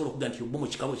abakontrolling abasobola okuga nti obumu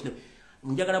kikabo kino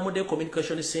njagala model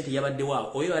communication center yabadde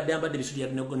wao oyo adamba de bisudi ya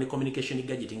ne communication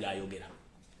gadget nga ayogera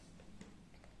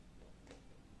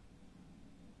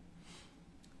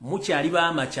mukyali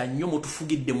bamacha nnyo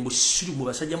mutufugidde mu busiru mu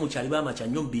basajja mukyali bamacha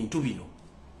nnyo bintu bino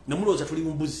namuloza tuli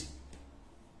mbuzi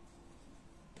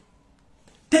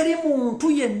teri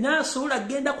muntu yenna asobola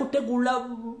genda kutegula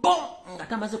bom nga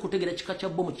tamaze kutegera kika kya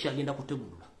bom kyagenda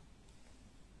kutegula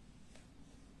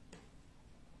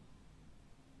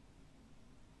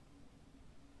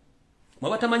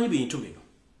mwabatamanyi bintu bino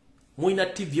muina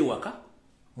TV waka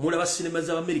mulaba sinema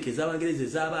za America z'abangereza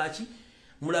z'abaki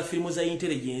mulaba filmu za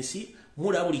intelligence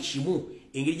mulaba buli kimu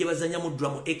engeri gye bazanya mu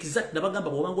drama exact nabagamba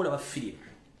bw'obangola ba film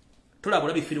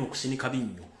tulabula bi film kusinika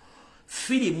binyo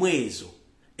film ezo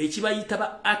ekibayita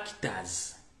ba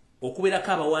actors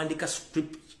okuberako abawandika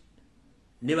script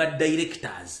ne ba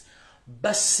directors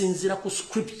basinzira ku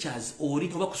scriptures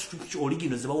original ku script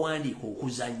original zebawandika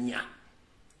okuzanya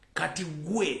kati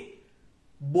gwe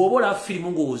bobola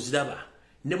film ng'oziraba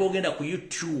ne bogenda ku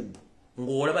YouTube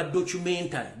ng'olaba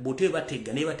documentary bote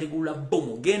batega ne bategula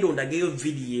bomo gendo ndageyo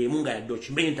video emu nga ya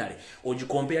documentary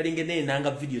ogicomparing ne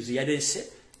nanga videos yadese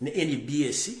ne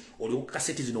NBS oli ku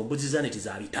cassette zino mbuzi zaneti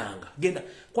za bitanga genda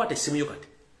kwate simu yo kati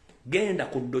genda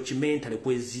ku documentary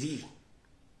kweziri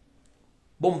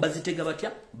bomba zitega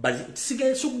batya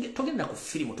togenda ku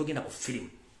film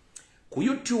ku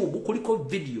YouTube kuliko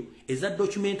video eza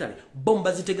documentary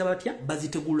bomba zitega batya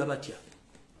bazitegula batya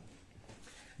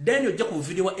then ojja ku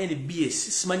video wa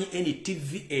NBS simanyi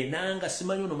NTV enanga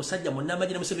simanyi ono musajja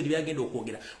munamajina museveni byagenda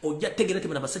okwogera ojja tegera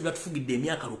tebana basajja batufugidde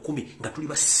emyaka 10 nga tuli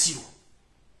basiru.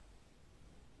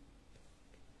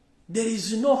 There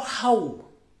is no how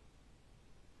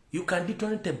you can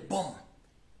detonate a bomb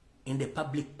in the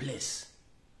public place.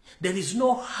 There is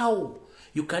no how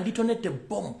you can detonate a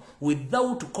bomb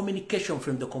without communication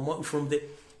from the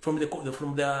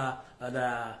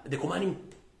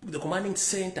commanding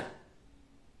center.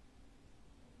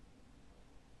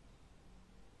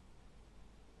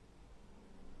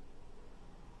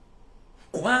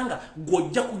 Kubanga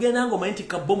gojja kugenda ngo manti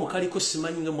ka bomu kaliko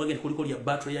simanyi nga mwagenda kuliko lya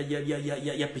battery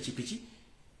ya pichi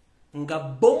nga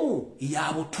bomu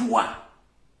ya butwa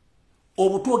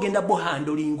obutwa ogenda bo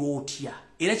handling otya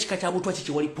era kika kya butwa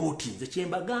kiki wali poti nze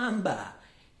kyemba gamba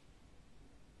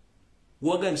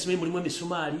waga msimanyi mulimu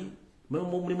emisumali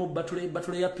mulimu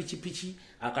battery ya pichi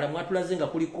akala mwatulaze nga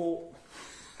kuliko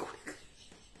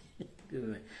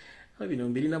abino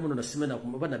mbiri namuno nasimena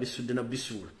bana bisudde na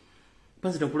bisula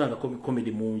panzi takulanga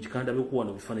comedy mungi kanda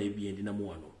bekuwana bifana ebyendi na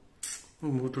muwano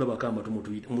mutulaba kama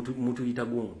mutu yita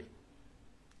gonde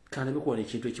kanda bekuwana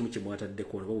ekintu ekimu kyemwatadde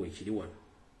ko nabo wekiri wano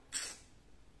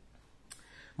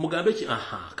mugambe ki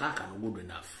aha kaka no good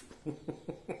enough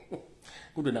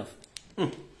good enough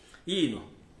ino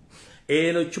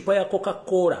eno chupa ya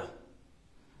Coca-Cola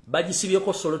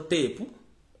bagisibyeko solo tape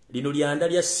lino lyanda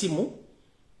lya simu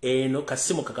eno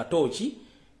kasimu kakatochi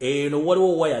eno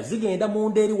waliwo waya zigenda mu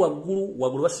nderi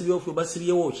waggulu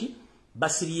basibyewo ki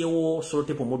basibyewo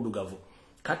solotepo muddugavu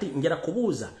kati njala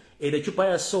kubuuza eno chupa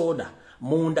ya soda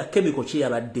munda chemical ki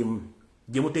yabaddemu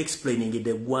gye muta explaining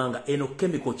de gwanga eno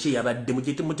chemical ki yabaddemu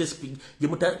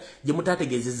gye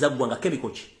mutategeezezza gwanga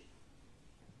chemical ki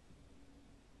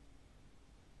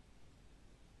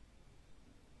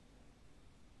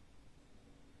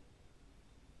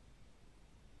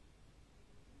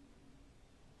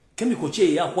chemical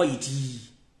che ya white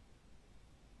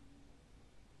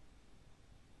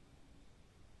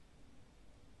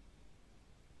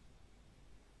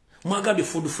mwagabye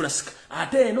food flask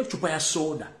ate eno chupa ya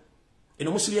soda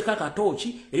eno musibye kaka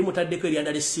tochi eri mutaddeko eri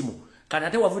andale simu kana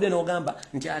ate wavude no gamba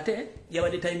nti ate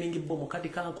yabade timing bomb kati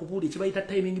kan kubuli kibayita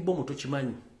timing bomb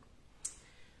tochimanyi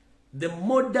the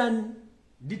modern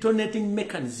detonating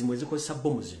mechanism ezikozesa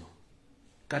bomb zino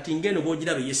kati ngeno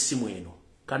bojirabe yesimu eno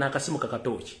kana akasimu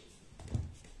kakatochi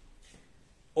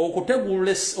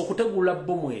okutegula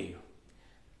bomu eyo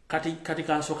kati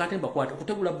kanso katemba kwata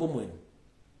okutegula bomu eno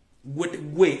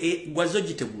gwazo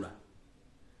gitegula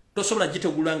tosobola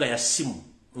gitegula nga ya simu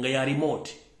nga ya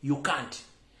remote you can't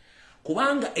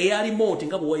kubanga eya remote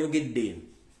nga bwayogedde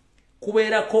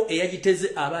kubeerako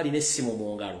eyagiteze abali ne simu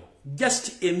mu ngalo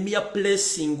just a mere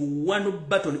pressing one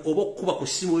button oba kuba ku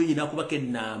simu yina kubaka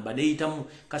enamba neyitamu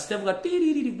kasitevu ga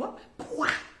tiririri bwa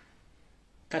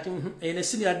kati ene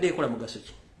simu yadde ekola mugaso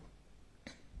ki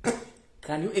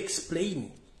can you explain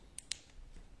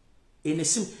ene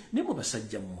simu ne mu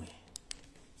basajja mmwe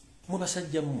Mwe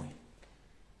basajja mmwe.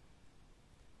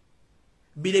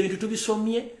 Bile ebintu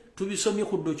tubisomye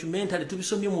ku documentary,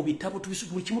 tubisomye mu bitabo,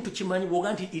 buli kimu tukimanyi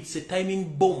bwoga nti it's a timing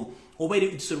bomb oba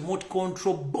it's a remote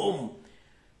control bomb.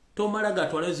 Tomala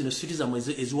gatwala zino siti za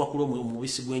mweze eziwakula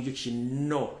omubisi gwenjuki.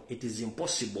 No, it is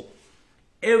impossible.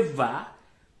 Ever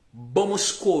bomb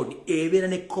squad ebera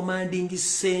ne commanding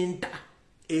center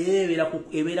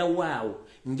ebera waawo.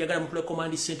 Njagala mukule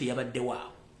command center yabadde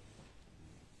waawo.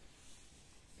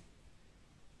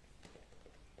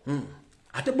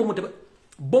 Ate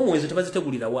bomu ezo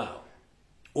tebazitegulira waawo.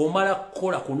 Omala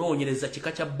kola kunoonyereza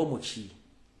kika kya bomu ki.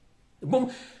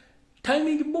 Bomu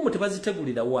timing bomu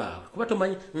tebazitegulira waawo. Kuba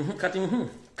tomanyi kati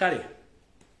kale.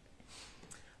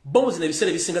 Bomu zina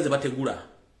ebiseera ebisinga ze bategula.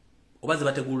 Oba ze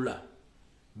bategulula.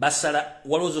 Basala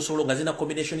walozo solo nga zina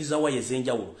combination za waya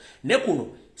ez'enjawulo. Ne kuno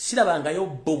sirabangayo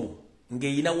bomu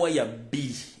ng'eyina waya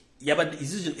bbiri. Yabadde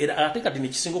izizo era ate kati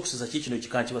nekisinga okusiza kino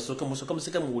kikanchi basoka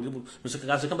museka mu bulibu musoka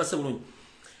gasoka basa bulungi.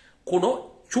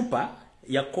 Kuno chupa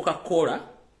ya Coca-Cola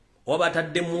oba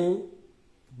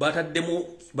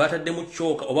bataddemu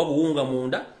choka oba buwunga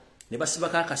munda ne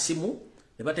basibaka akasimu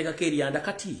ne bateka keriyanda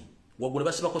kati wagule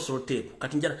basibako solotape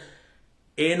kati njala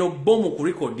eno bomu ku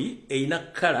record eina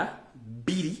kala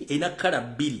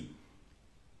bbiri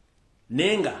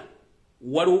nenga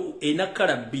walu eina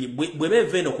kala bbiri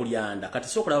bwebeve eno kulyanda kati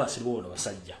sokola basiribo ono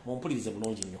basajja mumpulirize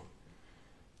bulungi nnyo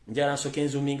njala nsoke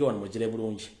nzuminge wano mujire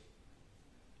bulungi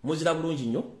muzira bulungi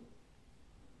nnyo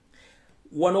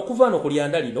wano kuva no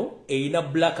kulyanda lino eina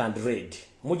black and red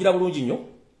mujira bulungi nnyo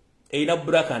eina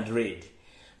black and red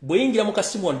bweyingira mu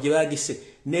kasimu wano gye bagise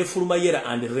nefuluma yera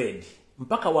and red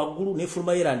mpaka waggulu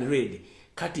nefuluma yera and red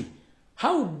kati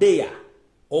how dare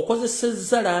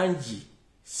okozesezza langi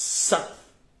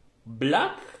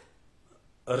black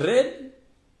red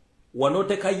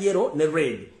wanoteka yellow ne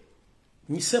red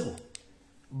nyisebo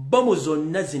bomu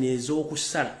zonna zino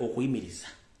ez'okusala okuyimiriza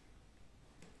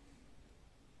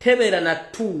tebera na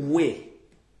two-way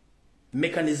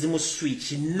mechanism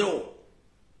switch no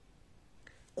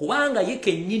kubanga ye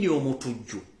kennyini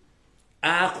omutujju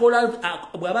akola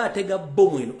bwaba atega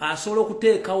bomu eno asobola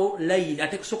okuteekawo line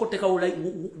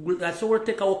asobola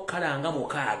okuteekawo kalanga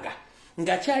mukaaga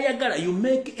nga kyayagala you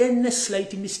make any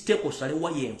slight mistake osale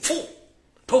wayenfu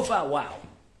tova waawo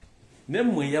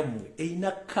nemmwe yammwe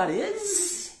eyina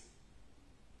colors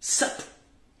satu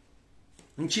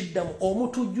nkiddamu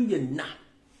omutujju yenna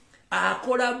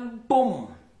akola bomu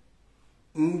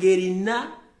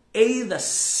ngerina either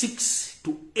 6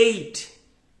 to 8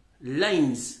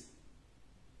 lines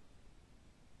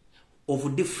of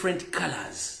different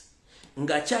colors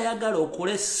nga kyayagala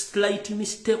okole slight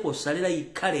mistake osalira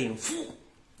yikale enfu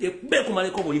ekube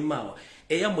kumaleko buli mawa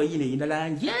eyamwe yine yina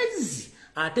langi ezi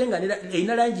ate nga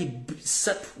eyina langi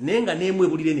 3 nenga nemwe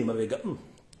bulire ne mabega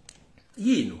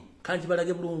yino kanji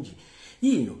balage bulungi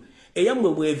yino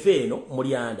eyamwe bweve eno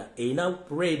mulyanda eyina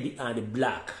red and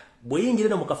black bweyingire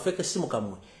no mukafeke simu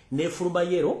kamwe nefulumba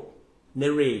yellow ne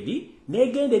red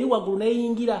negende eri waggulu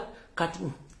neyingira kati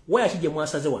waya kije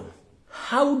mwasaze wano.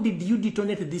 How did you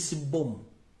detonate this bomb?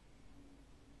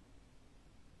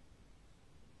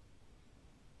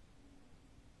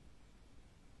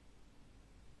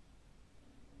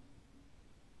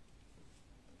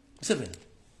 Seven.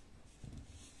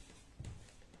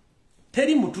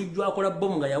 Teri mutujju akola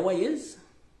bomb nga ya wires.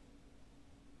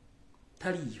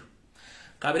 Taliyo.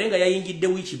 Kaberenga yayingidde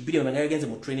wiki billion nga yagenze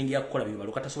mu training ya kola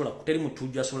bibalo kata sobola teri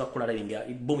mutujju asobola kola linga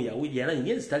bomb ya wiki yana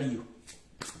nyezi taliyo.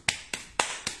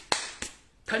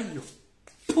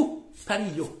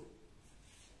 Taliyo.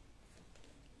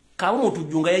 Kawo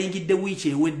mutujju nga yayingidde wiki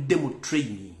ewedde mu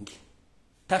training.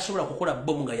 Tasobola kukola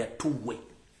bomb nga ya two-way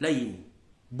line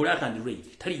black and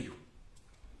red taliyo.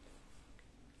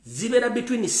 Zibera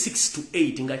between 6 to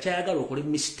 8 nga kyayagala okole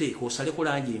mistake osale ko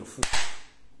langi enfu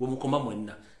bwe mukoma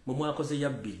mwenna mu mwakoze ya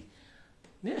bbiri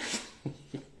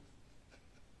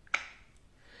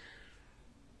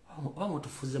Omu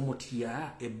tufuze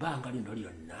mutya ebbanga lino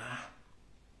lyonna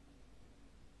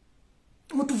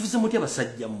mutuvuze mutya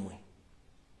basajja mmwe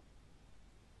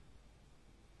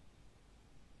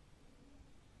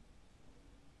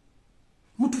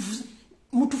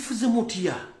mutufuze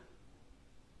mutya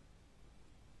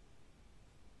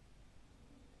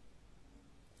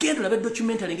kendo labe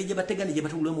documentary ngeje bategane je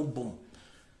batulwe mu bomu.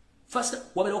 First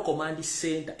wabero command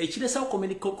center ekiresa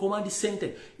command center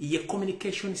ye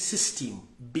communication system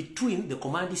between the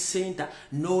command center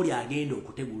n'oli agenda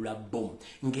okutegula bomu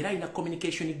ngera ina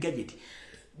communication gadget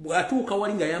bwatuuka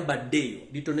walinga yambaddeyo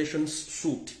detonation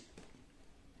suit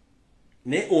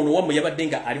ne ono wamu yabadde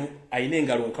nga alina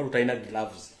engalo nkalu talina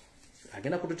gloves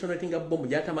agenda ku detonatinga bomu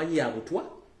gyatamanyi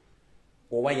yabutwa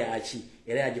oba yaki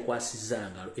era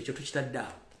yagikwasizza ngalo ekyo tukitadde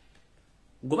awo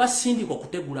gwe basindikwa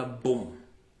kutegula bomu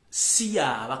si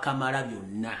yabakamala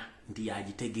byonna nti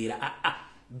yagitegeera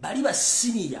bali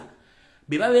basiniya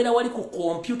be babeera wali ku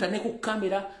kompyuta ne ku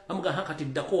kamera bamugaa kati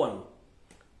ddako wano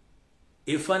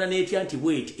efaanana etya nti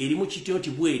bweti erimu kityo nti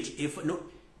bweti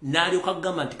n'alyoka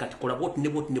kugamba nti kati kola bwoti ne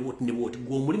bwoti ne bwoti ne bwoti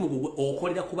gwe omulimu gwe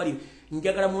okolera ku bali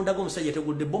njagala munda g'omusajja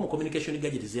tegudde bomu communication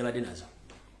gadget zeebadde nazo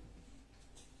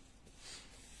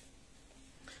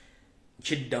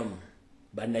kiddamu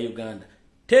bannayuganda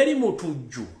teri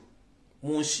mutujju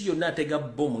mu nsi yonna atega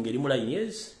bomu ng'erimu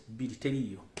layinies biri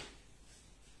teriyo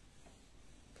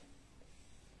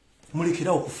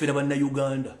mulekerawo okufera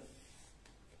bannayuganda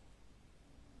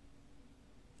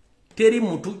teri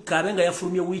mutu kabenga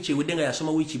yafulumye wiiki ewedde nga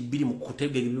yasoma wiiki 2 mu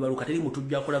kutegeka ebibaluka teri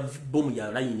mutujju akola bomu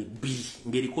ya layini 2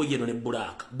 ng'eriko yeno ne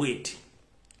black bweti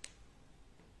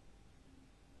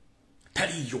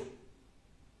taliyo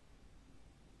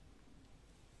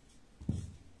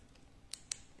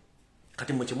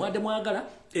kati mwe kimwadde mwagala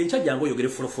enkya jangu oyogere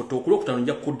foto okulwokutano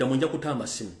nja kuddamu nja kuta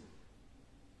amasimu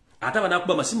ate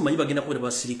abanakuba amasimu manyi bagenda kubera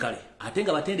basirikale ate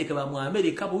nga batendeke ba mu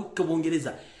Amerika buke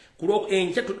Bungereza kulwo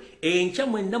enkya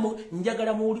mwenna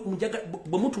njagala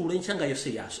bwe mutuula enkya nga yose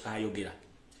ayogera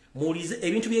muwulize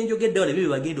ebintu byenjogedde wano ebyo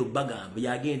bagenda obbagamba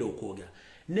byagenda okwogera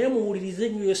naye muwulirize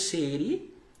nnyo yose eri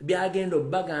byagenda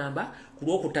obbagamba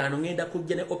kulwokutaano ngenda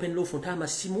kujja ne open roof nta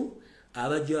amasimu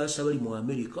abajasa bali mu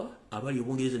Amerika abali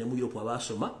obungereza ne mu Europe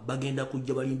abasoma bagenda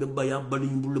kujja balimbe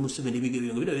balimbulule mu 7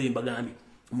 ebigebyo bino bimbagambi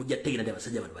mujja tegera ndi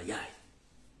abasajja bano bayaye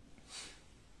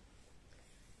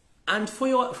and for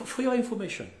your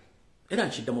information era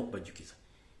nchiddamu okubajukiza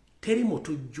teri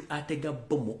mutujju atega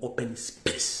bomu open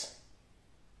space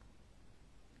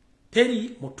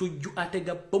teri mutujju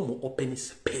atega bomu open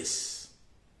space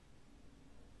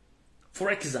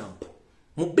for example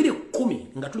mu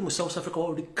 2010 nga tuli mu South Africa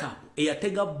World Cup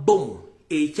eyatega bomu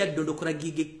ekyaddondo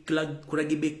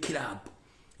kuragibe club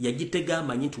yagitega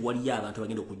amanyi nti waliyo abantu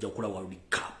bagenda okujja okula World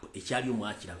Cup ekyali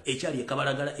omwakiraba ekyali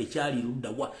ekabalagala ekyali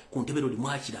luddawa ku ntebero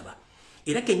limwakiraba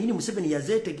era kenyini Museveni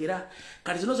yazetegera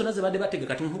kati zino zonna ze badde batega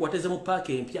kati wateze mu park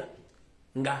empya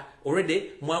nga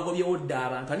already mwagobyewo dda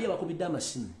abantu ani abakubidde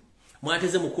amasimu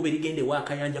mwateze mu kuba erigende wa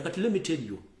Kayanja kati let me tell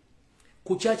you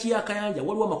ku chachi ya Kayanja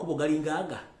waliwo amakubo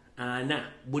galingaga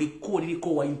buli kkubo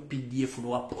liriko wa UPDF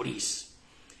n'owa police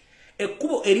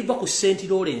ekkubo eriva ku St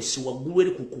Lawrence waggulu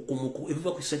eri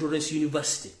eriva ku St Lawrence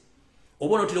University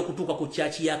obona otera okutuuka ku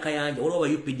chachi ya Kayanja waliwo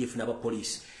aba UPDF n'aba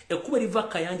police ekkubo eriva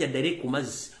Kayanja direct ku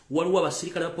mazzi waliwo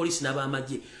abasirikale ba police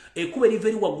n'abamagye ekkubo eriva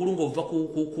eri waggulu ng'ova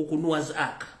ku Noah's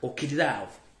Ark okirirawo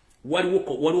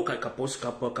waliwo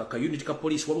ka unit ka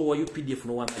police waliwo wa UPDF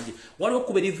n'owamagye waliwo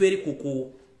ekkubo eriva eri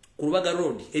ku Lubaga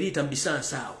Road eriyita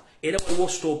Mbisansa awo era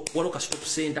waliwo ka stop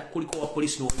center kuliko wa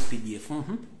police n'owa UPDF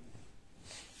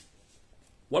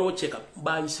waliwo cheka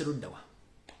bayise luddawa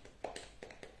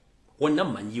wonna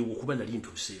mmanyiwo kuba nali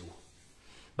ntuuseewo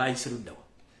bayise luddawa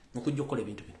mukujja okukola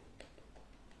ebintu bino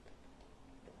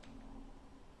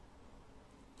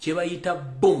kyebayita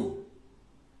bomu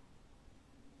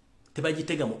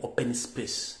tebagitega mu open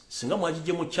space singa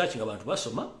mwagijje mu church nga abantu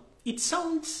basoma it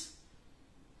sounds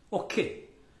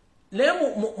okay naye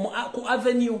ku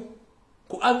avenue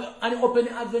ani open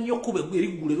avenue kube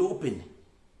erigulero open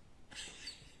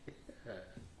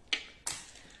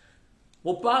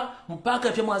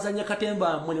mpaka pya mwazanya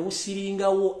katemba mwene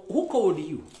musiringawo who called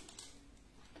you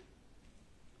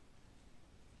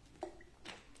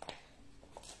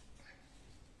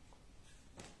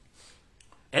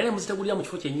era muzitagulia mu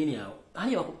kifo kyennyini awo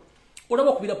ani bako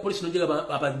olaba kubira police nojega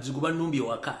abazigu banumbi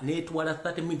waka netwala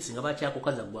 30 minutes nga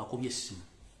bakyakokaza gwakobye essimu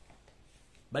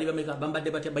bali bameka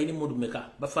bambadde batya bayini modu meka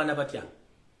bafana batya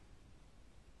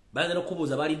baza no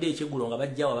kubuza bali de ekyegulo nga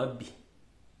bajjawa babbi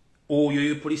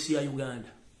oyo police ya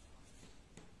Uganda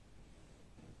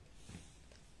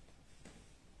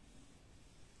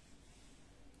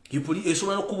yipuli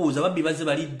esobola no kubuza babbi baze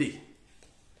balidde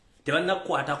tebanna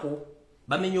kwatako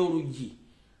bamenyo oluji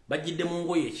bajidde mu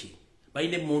ngoye ki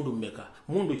bayine mundu meka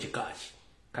mundu kikachi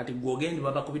kati gwogendi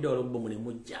baba kubida olobbo mune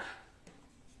mujja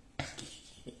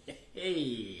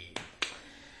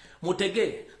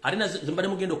mutege alina zimbane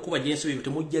mugendo kuba jensi byo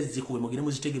temujja zikuwe mugire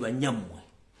muzitege banyamwe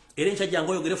era ncha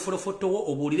jango yogere foto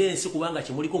wo obulire ensi kubanga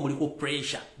muliko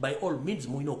pressure by all means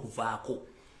muino kuvaako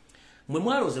mwe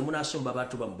mwaloze munasomba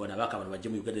abantu bambona baka abantu bajje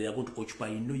mu Uganda they are going to occupy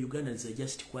Ugandans are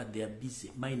just quite they are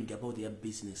busy minding about their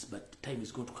business but time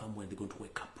is going to come when they're going to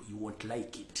wake up you won't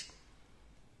like it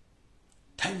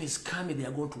time is coming they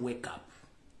are going to wake up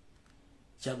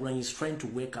Jaguar is trying to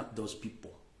wake up those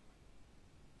people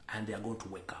and they are going to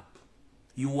wake up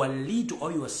You are little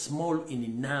or you are small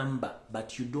in number,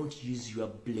 but you don't use your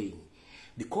brain.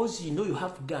 Because you know you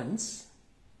have guns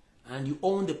and you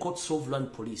own the courts of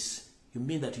land police, you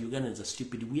mean that Ugandans are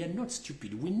stupid. We are not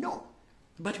stupid, we know.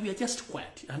 But we are just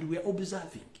quiet and we are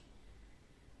observing.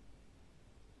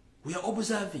 We are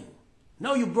observing.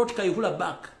 Now you brought Kaihura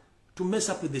back to mess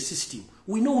up with the system.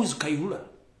 We know who's Kaihura.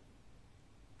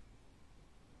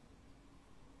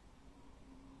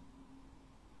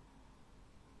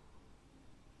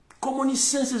 Common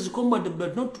sense is common,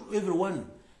 but not everyone.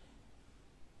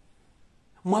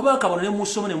 Mwabaka bano ne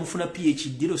musoma ne mufuna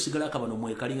PhD lo sigala kabano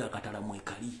mwekali nga katala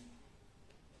mwekali.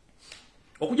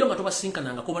 Okujja nga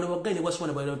tobasinkananga ko bano bagani ne basoma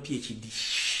ne bayina PhD.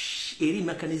 Eri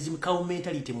mechanism cow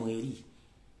mentality mweri.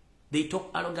 They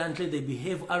talk arrogantly, they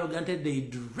behave arrogantly, they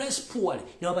dress poorly.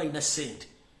 Never in a cent.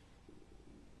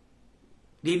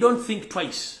 They don't think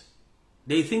twice.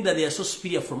 They think that they are so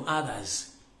superior from others.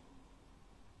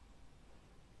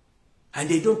 And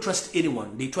they don't trust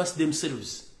anyone. They trust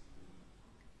themselves.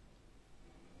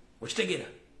 Okitegera.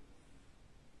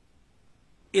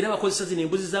 Era bakozesa zino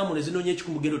embuzi zamu ne zinoonya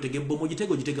ekikumugendo tegebbo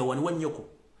mugitego gitega wani wannyoko.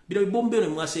 Bino bibombe eno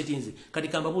mwasetinze kati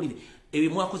kambabulire ebi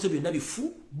mwakoze byonna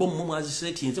bifu bommu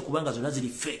mwazisetinze kubanga zonna ziri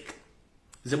fake.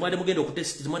 Ze mwade mugendo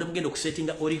okutest, ze mwade mugendo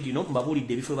okusettinga original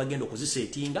mbabulidde ebifo bagendo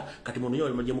okuzisettinga kati munonyo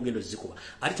wali mujje mugendo zikuba.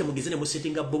 Ate temugizene mu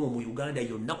settinga bommu mu Uganda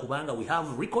yonna kubanga we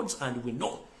have records and we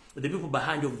know the people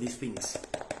behind of these things.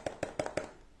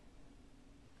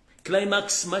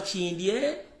 Climax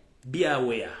Machindye, be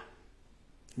aware.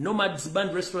 Nomad's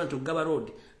Band Restaurant to Gaba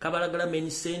Road, Kabalagala Main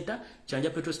Center,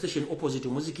 Chanja Petrol Station opposite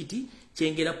Muzikiti,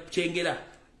 Chengera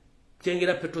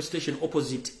Petrol Station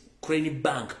opposite Crane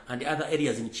Bank and the other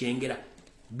areas in Chengera.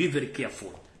 Be very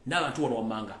careful. Now at one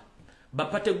manga.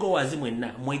 Bapate go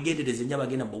azimwena, mwegendereze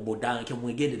nyabagenda bobodanke,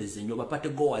 mwegendereze nyo, bapate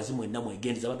go azimwena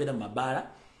mwegendereze, babeda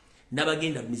mabara.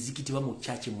 Nabagenda mizikiti wa mu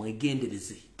church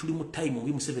mwegendereze tuli mu time mu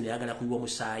 7 yagala kuyiwa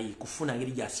musayi kufuna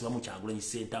ngeri gyasiba mu Kyagulanyi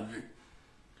center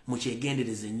mu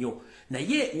kyegendereze nnyo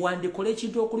naye wandikole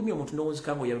ekintu okulumya omuntu ndowooza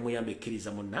kango yamuyambe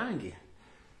ekkiriza munange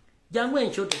jangu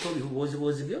enkyo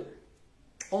tobibuuzibuuzi byo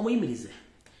omuyimirize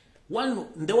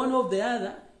the one of the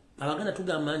other abaganda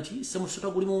tugamba nti semusota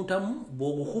guli mu ntamu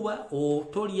bw'ogukuba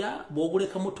otolya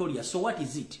bw'ogulekamu tolya. So what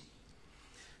is it?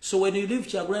 So when you leave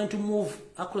Kyagulanyi to move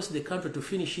across the country to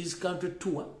finish his country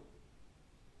tour,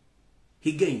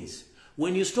 he gains.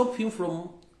 When you stop him from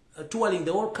touring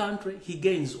the whole country, he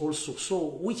gains also. So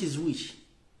which is which?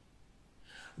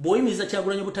 Boyimiza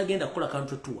Kyagulanyi butagenda kukola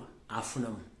country tour,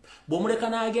 afunamu. Bomuleka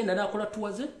n'agenda n'akola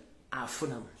tour ze,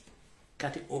 afunamu.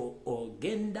 Kati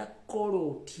ogenda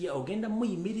kolotya, ogenda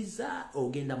muyimiriza,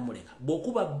 ogenda muleka.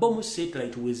 Bw'okuba bomu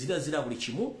satellite wezirazira buli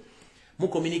kimu, mu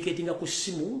communicating ku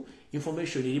simu,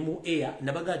 information irimu air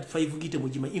nabaga 5 gite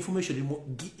mujima information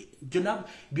irimu byonna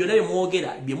bye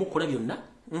mwogera bye mukola byonna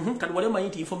kati wale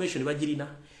mayinti information bagirina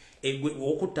egwe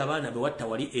okutta abaana be watta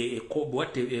wali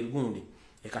bwatte egundi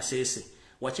ekasese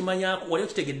wakimanya wali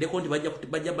okitegedde ko ndi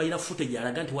bajja bayina footage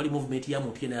alaga nti wali movement ya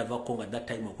muntu yena yava Congo at that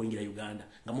time okwingira Uganda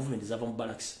nga movement zava mu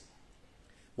barracks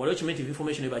wali okimanyi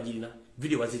information bagirina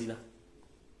video bazirina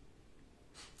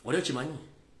wali okimanyi.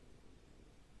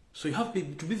 So you have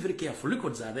to be very careful.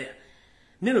 Records are there.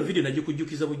 Neno video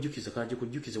najikujukiza bujukiza kanje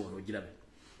kujukiza wano ogirabe.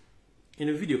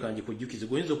 Eno video kanje kujukiza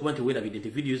goyinza okuba nti wera bidente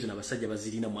videos na basajja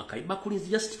bazirina mwaka. Bakulinzi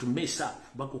just to mess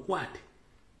up. Bakukwate.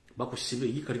 Bakusibe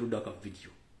yikaliruda ka video.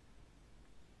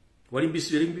 Wali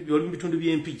bitundu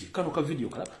by'empiji kano ka video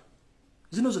kalaba.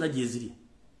 Zino zona jeziri.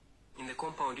 In the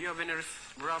compound, do you have any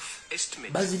rough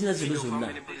estimate? Bazirina zino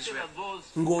zonna.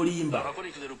 Ngolimba.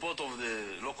 According to the report of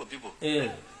the local people.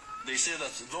 They say that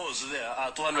those there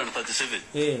are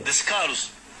 237. The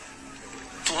skulls,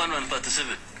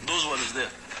 237. Those ones there.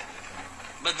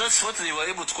 But that's what they were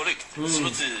able to collect. It's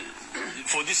not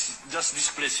for just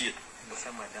this place here.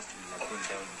 Some are just thrown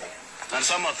down there. And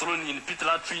some are thrown in pit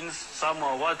latrines, some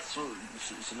are what? So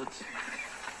it's not.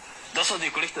 That's what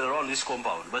they collected around this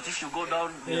compound. But if you go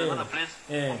down in another place.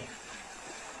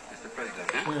 Mr.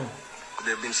 President.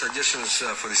 There have been suggestions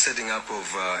for the setting up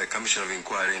of a commission of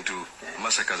inquiry into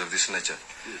massacres of this nature.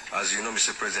 As you know,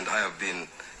 Mr. President, I have been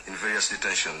in various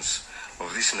detentions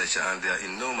of this nature, and there are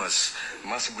enormous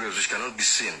mass graves which cannot be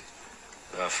seen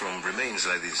from remains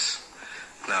like this.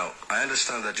 Now, I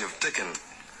understand that you have taken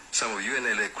some of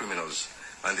UNLA criminals,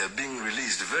 and they are being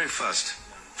released very fast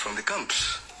from the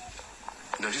camps.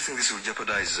 Don't you think this will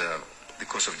jeopardize the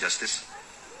course of justice?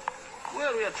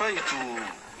 Well, we are trying to.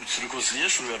 It's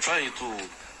reconciliation. We are trying to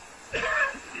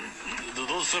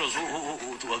those fellows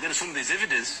who against whom there's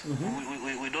evidence,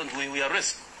 we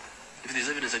arrest if there's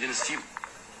evidence against him.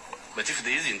 But if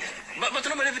there isn't, but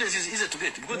normal evidence is easy to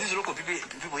get because these local people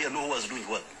here know who was doing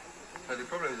what. But the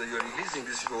problem is that you are releasing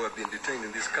these people who have been detained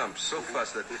in these camps so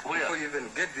fast that before you even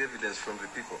get the evidence from the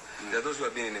people, there are those who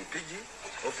have been in MPG,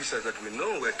 officers that we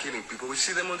know were killing people. We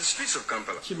see them on the streets of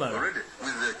Kampala already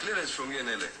with the clearance from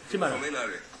UNLA, from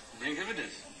NRA. Bring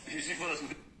evidence. You see for us.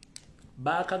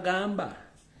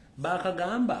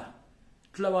 Bakagamba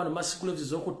tulaba wano masikulu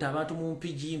zizokutta abantu mu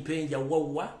mpigi mpenja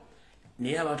wawa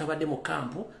naye abantu abadde mu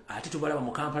kampu ate tubalaba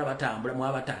mu Kampala batambula mu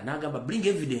abata n'agamba bring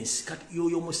evidence kati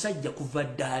yoyo musajja kuva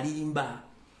ddalimba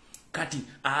kati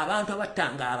abantu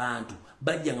abatanga abantu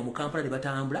bajjanga mu Kampala ne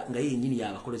batambula nga yeye nnyini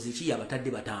yabakoleza iki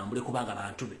yabatadde batambule kubanga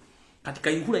abantu be kati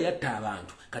Kayihura yatta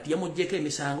abantu kati yamujjeko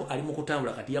emisango ali mu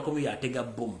kutambula kati yakomye yatega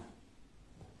bomu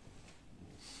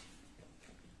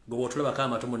Go tulaba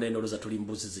kama tumunene noloza tuli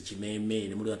mbuzi zikimeme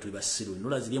ne mulwa tuli basiru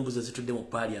nola zili mbuzi zitudde mu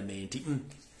parliament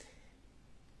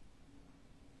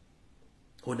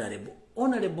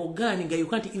honorable gani nga you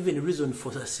can't even reason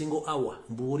for a single hour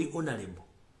mburi honorable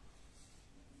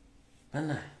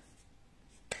ana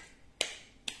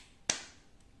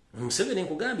Museveni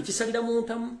nkugambi kisalira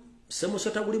muntamu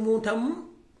semusota guli muntamu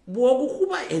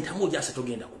bwogukuba entamu jase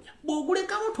togenda kulya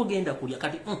bwogulekawo togenda kulya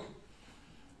kati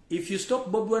if you stop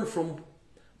Bobi Wine from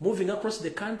moving across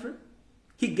the country,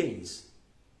 he gains.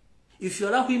 If you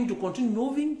allow him to continue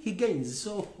moving, he gains.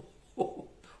 So,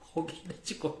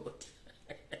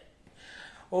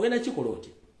 ogenda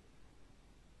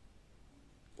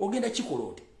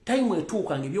chikoloti. Time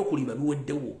etuuka ng'ebyokuliba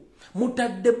biweddewo.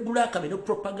 Mutadde Black no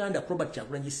propaganda Robert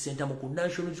Kyagulanyi Center mu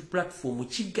national platform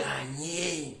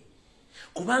kiganye.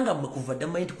 Kubanga mmekuva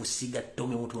damainti kusiga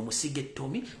Tommy muntu bamusige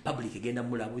Tommy public egenda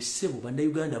mulabo sebo banda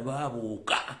Uganda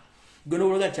babuuka. Gono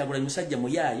wologa Kyagulanyi musajja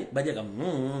muyaye bajaga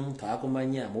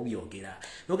twakumanya mubyogera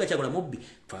noga Kyagulanyi mubbi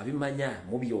twabimanya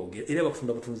mubyogera era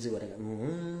bakufunda butunzi bataga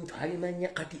twabimanya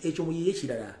kati ekyo muyiye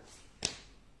kirala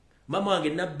mama wange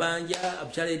nabbanja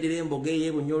abukyala edirembo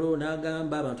geye bunyolo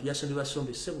nagamba abantu jasoni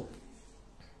basombe sebo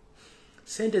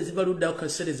sente zibaludda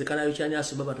kasere zikalayo kyanya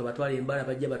asomba abantu batwale embala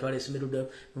bajja batwale esimeruda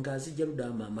ngazi jaluda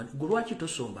mama gulwaki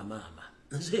tosomba mama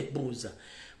nze buuza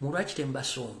mulwaki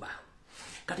tembasomba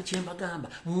kati kyembagamba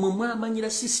mmwe amanyira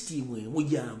system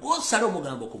mujango osala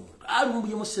omugambo ku muntu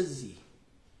alumbuye musezi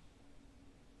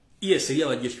yes eriya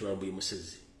wajeshi alumbuye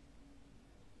musezi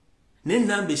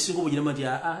nenamba esinga obugirama nti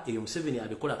eyo Museveni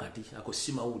abikola kati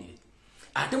akosima ulire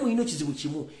ate muyino kizibu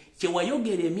kimu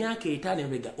kyewayogera emyaka 5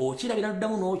 emabega okirabira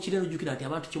ddamu n'okireno jukira nti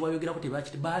abantu kyewayogerako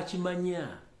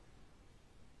bakimanya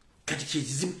kati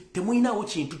kizibu temuyinawo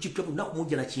kintu kipya lunaku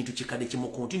mujja na kintu kikadde kimu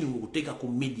continue okuteeka ku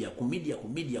media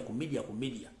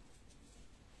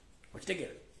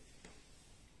wakitegera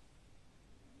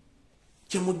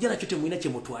kyemujja nakyo temuyina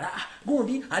kyemutwala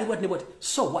gundi ali what ne what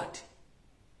so what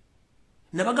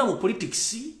nabaga mu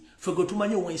politics fego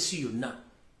tumanye wensi yonna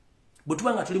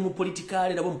bwetubanga tuli mu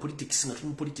politikale nabo mu politics nga tuli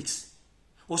mu politics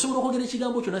osobola okwogera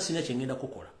ekigambo kyonna sina kyengenda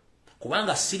kukola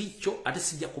kubanga siri kyo ate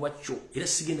sijja kuba kyo era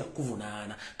sigenda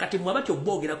kuvunaana kati mwabati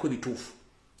obogerako ebituufu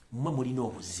mmwe mulina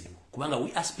obuzibu kubanga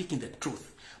we are speaking the truth.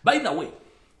 By the way,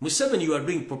 Museveni, you are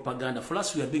doing propaganda. For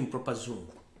us, we are doing proper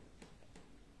zungu.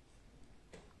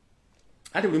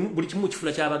 Ate buli kimu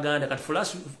kifula ky'Abaganda kati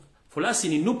for us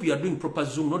in Nup you are doing proper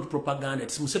zungu, not propaganda.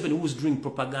 It's Museveni who is doing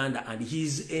propaganda and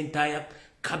his entire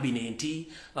cabinet,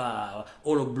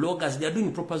 all of bloggers, they are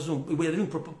doing proper zungu. We are doing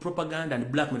propaganda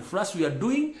and blackmail. For us, we are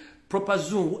doing proper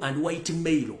zungu and white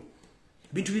mail.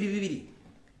 Bintu bibiri.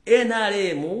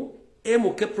 NRM,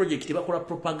 MK project bakola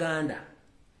propaganda.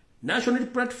 National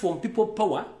platform people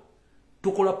power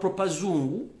tukola proper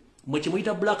zungu mweche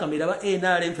muita black amiraba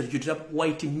NRM fe tutira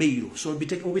white mail. So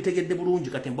ubitegedde bulungi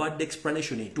kati mbadde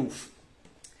explanation etuufu.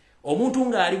 Omuntu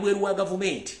nga ali bweru wa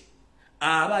government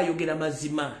aba ayogera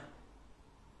mazima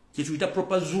kituyita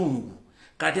proper zungu.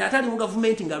 Kati atali mu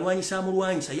government nga alwanyisa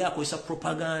mulwanyisa yakozesa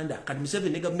propaganda. Kati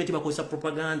Museveni ne government bakozesa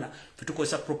propaganda fe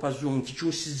tukozesa proper zungu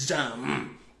kikyusiza.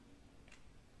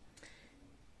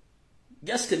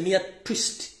 Just a mere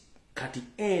twist. Kati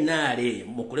NRA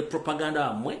mukole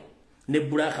propaganda amwe ne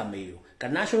black mail. Ka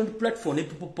national platform ne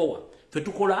people power. Fe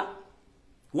tukola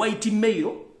white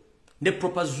mail ne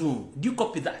proper zoom. Do you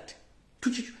copy that?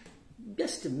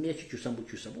 Just a mere chusambo.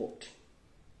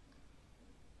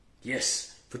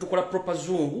 Yes. Fe tukola proper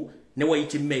zoom ne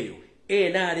white mail.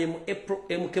 NRA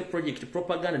MK project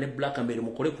propaganda ne black mail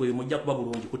mukole kwe mujja kuba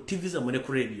bulungi ku TV za mwene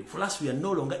ku radio. For us we are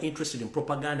no longer interested in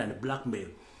propaganda and blackmail.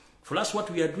 For us, what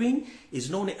we are doing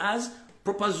is known as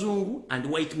proper zungu and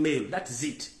white mail. That's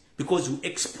it. Because we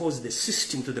expose the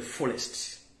system to the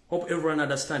fullest. Hope everyone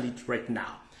understands it right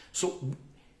now. So,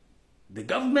 the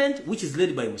government, which is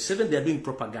led by Museveni, they are doing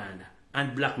propaganda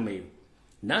and blackmail.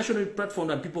 National platform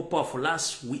and people power for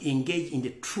us, we engage in the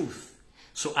truth.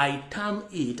 So I term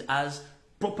it as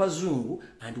proper Zungu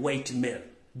and white male.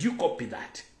 Do you copy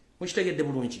that? Which take the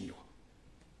bulungi.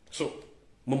 So,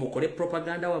 mumukole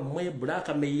propaganda wa mwe black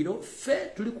male,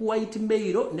 fe tuliku white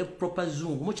male ne proper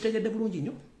Zungu. Which take the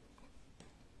bulungi.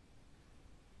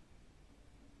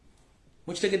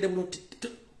 Which take the bulungi.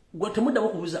 Gwatamuda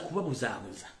wakubuza kubabuza.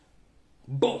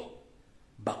 Bo,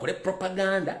 bakole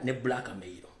propaganda ne black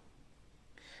male.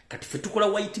 Kati fe tukola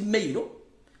white male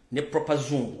ne proper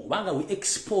Zungu. Banga we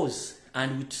expose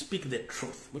and we speak the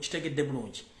truth. Which take the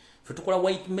bulungi. Fe tukola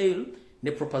white male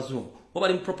ne proper Zungu. Over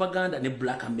in propaganda ne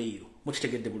black male. Which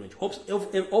take the bulungi.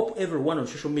 Hope everyone on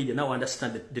social media now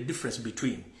understand the difference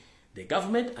between the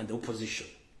government and the opposition.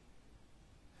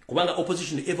 Kubanga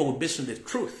opposition ever will based on the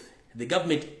truth. The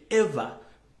government ever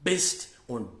based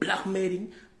on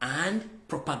blackmailing and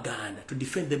propaganda to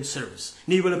defend themselves.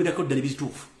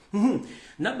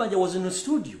 Nabanja was in the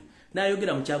studio. Now you get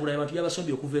a mchagula abantu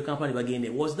yabasombi okuva company bagende.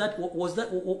 Was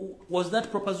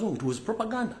that proper Zoom? It was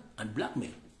propaganda and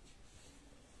blackmail.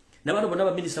 Nabano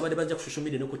bonaba minister bade banja ku social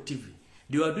media noko TV.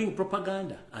 They were doing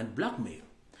propaganda and blackmail.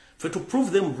 For to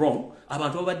prove them wrong,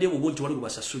 abantu babade wonti wali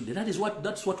kubasasude.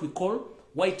 That's what we call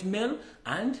white male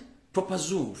and proper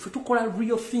Zoom. For to call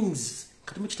real things.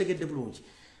 Kati mukitegedde bulungi.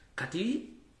 Kati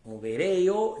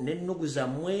mubereyo n'ennugu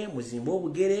zammwe muzimbe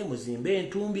obugere muzimbe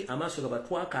entumbi amaaso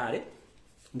gabatwakale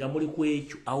nga muli ku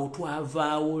ekyo awo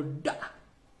twavaawo dda.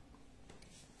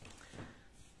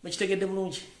 Mukitegedde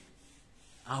bulungi.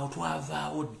 Awo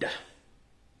twavaawo dda.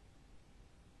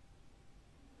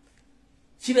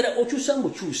 Kibeera okyusa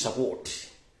mukyusa bwoti.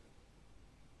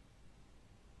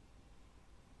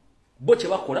 Bo kye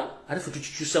bakola ate ffe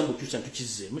tukikyusa mukyusa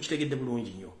ntukizze. Mukitegedde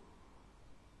bulungi nnyo.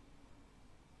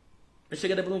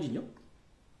 Mukitegedde bulungi nnyo.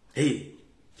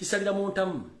 Kisalira mu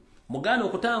ntamu. Mugaana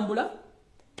okutambula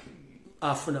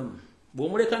afunamu.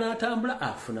 Bw'omuleka n'atambula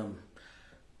afunamu.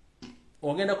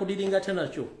 Ogenda kudiringa ate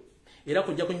nakyo. Era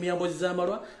kujja kunyumya mbozi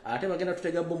z'amalwa ate bagenda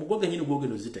tutega bomu gwoge nyini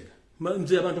gwogeno zitega.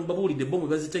 Nze abantu mbabuulidde bomu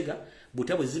bazitega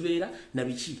butabwe zibeera na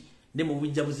biki ne mu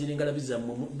bijja buziringala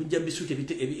bizammu bijja bisuti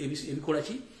ebikola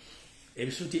ki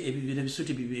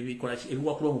ebisuti bikola ki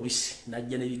ebiwakula omubisi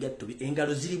najja ne bigatto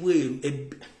engalo ziri bweru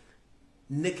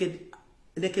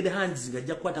naked hands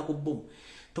ngajja kwata ku bomu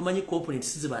tomanyi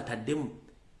components ziba ataddemu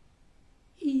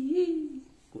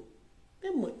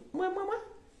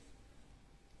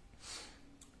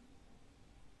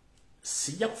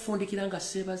sijja kufundikira nga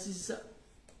seebazizza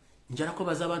njala ko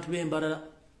baza abantu b'embalala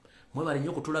mwebale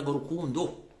nnyo kutulaga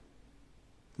olukundo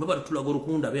mwebale tulaga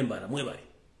olukundo ab'embala mwebale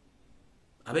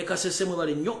ab'ekasese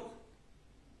mwebale nnyo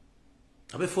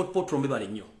abe Fort Portal mwebale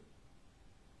nnyo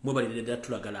mwebale ddala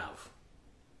tulaga laavu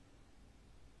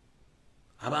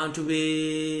abantu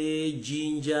b'e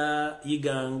Jinja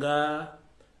Iganga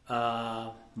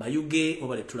Mayuge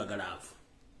mwebale tulaga laavu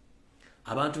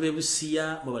abantu b'e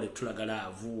Busiya mwebale tulaga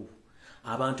laavu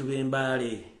abantu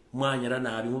b'Embale Mwanyala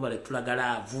nabi mwebale tulaga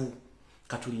laavu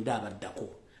katulinda abaddako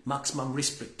maximum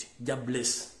respect. God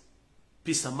bless.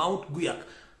 Peace amount guyak.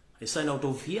 I sign out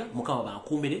of here. Mukama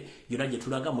bankumire yona gye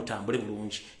tulaga mutambule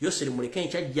bulungi. Yose muleke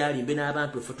ncha jali mbe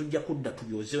n'abantu efe tujja kudda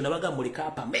tuyoze nabaga muleka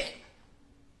apame.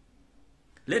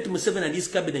 Let M7 and his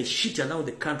cabinet shit around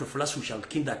the country for us we shall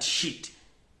kill that shit.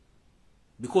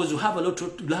 Because we have a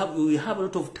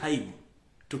lot of time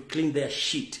to clean their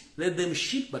shit. Let them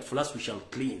shit, but for us we shall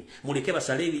clean. Muleke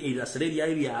basalebi ya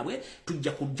ebyabwe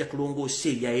tujja kujja kulongoosa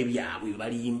ebya ebyabwe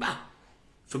balimba.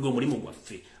 Fego mulimu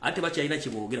gwaffe. Ate bakyalina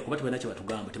kiboogera kuba tebalina kye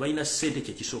batugamba. Tebalina ssente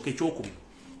kye kisooka ekyokubiri.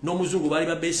 N'omuzungu baali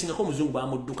babeesingako omuzungu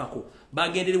bamuddukako.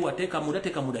 Bagendere wateeka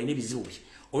muda ine bizibu bye.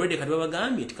 Already kati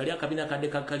babagambye nti kali akabina kadde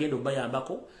kagenda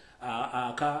obayambako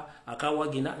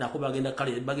akawagina nako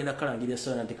bagenda kalangira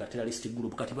sana nti terrorist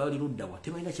group kati bali luddawa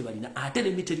tebalina kye balina. Ate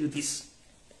let me tell you this.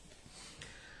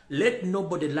 Let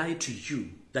nobody lie to you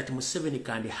that M7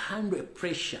 can handle a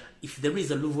pressure if there is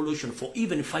a revolution for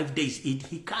even 5 days. He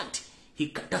can't. He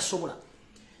tasobola.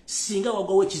 Singa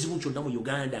wagawo ekizibu kyonna mu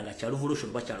Uganda nga kya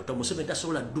revolution bakyaluta M7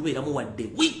 tasobola dubeeramu wadde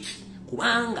week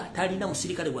kubanga talina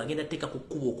musirikale gwagenda teeka ku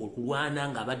kkubo okwo kulwana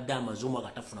nga abadde amazomu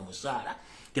agatafuna musaala.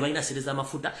 Tebalina sente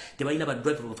z'amafuta, tebalina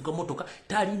badriver bavuga motoka,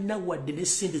 talina wadde ne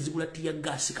sente zigula tiya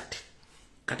gaasi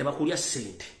kati bakulya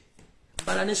sente.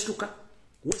 Bala nestuka,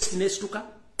 west nestuka,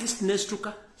 east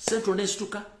nestuka, central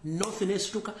nestuka, north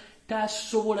nestuka,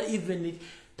 tasobola even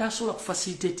tasobola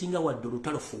kufacilitatinga wadde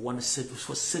olutalo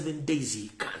for 7 days he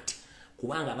can't.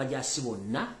 Kubanga abajasi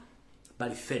bonna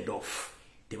bali fed off.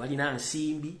 Tebalina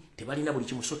nsimbi, tebalina buli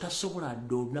kimu so tasobola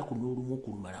adde olunaku n'olumu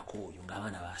okulumalako oyo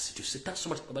ng'abaana baasituse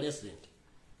tasobola tebalya sente.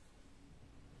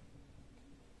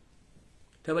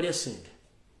 Tebalya sente.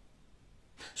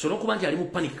 So nokuba nti ali mu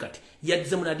panic kati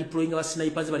yaddize mu na deploying aba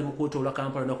snipers bali mu kwetoola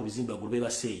Kampala na ku bizimba gulu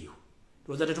bebaseeyo.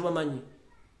 Tulowooza tetubamanyi.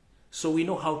 So we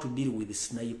know how to deal with the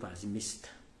snipers, mister.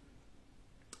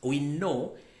 We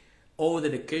know all the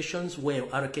locations where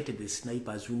allocated the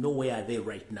snipers. We know where are they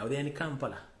right now. They're in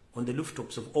Kampala, on the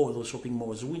rooftops of all those shopping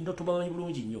malls. We know tubamanyi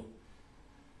bulungi nnyo.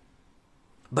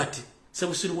 But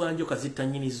sebusiri bwanjo kazita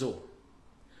nnyinizo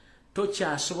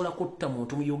tokyasobola kutta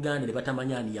muntu mu Uganda ne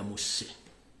batamanya ani yamusse.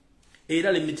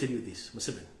 Era let me tell you this,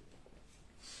 M7.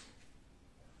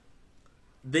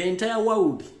 The entire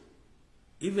world,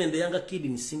 even the younger kid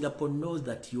in Singapore, knows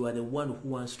that you are the one who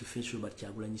wants to finish Robert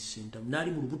Kyagulanyi Center.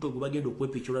 Nali mu lubuto gwe bagenda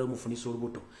okwepiikira olala mufunisa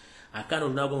olubuto. Akaana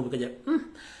olunaagwa mu bikaja,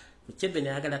 Museveni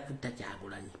ayagala kutta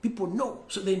Kyagulanyi. People know.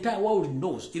 So the entire world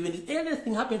knows. Even if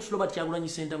anything happens to Robert Kyagulanyi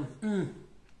Center,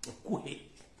 kwe.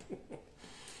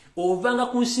 Ovanga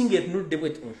ku nsinga etunudde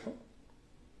bweti.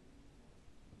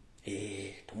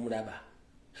 Tumulaba.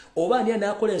 Oba ani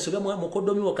anaakola ensobi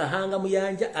mukodomi wakahanga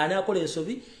muyanja anaakola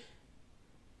ensobi,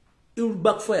 it will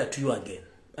backfire to you again.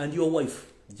 And your wife,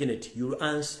 Janet, you will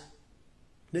answer.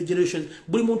 The generation,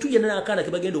 buli muntu yenna n'akaana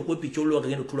ke bagenda okwepiikira olwo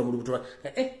akagenda otuula mu lubuto.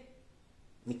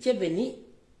 Museveni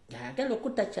ayagala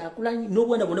okutta Kyagulanyi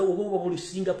n'obwana bonna oba buli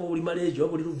Singapore, buli Malaysia,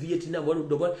 buli Vietnam,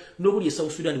 n'obuli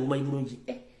South Sudan bumanyi bulungi.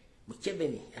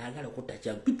 Museveni ayagala okutta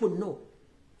Kyagulanyi. People know.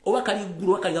 Oba kali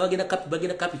gulu wakali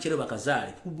bagenda kapi chero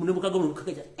bakazaale.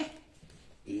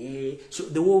 So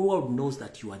the whole world knows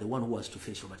that you are the one who has to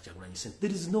face Robert Kyagulanyi Center.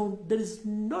 There is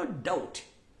no doubt.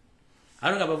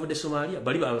 Aranga bavude Somalia,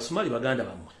 bali ba Somali baganda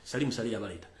bamwe. Salimu Salia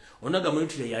baleta. Onaga mu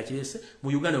ntire ya kirese,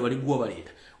 mu Uganda bali gwo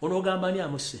baleta. Ono gamba ani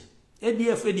amuse.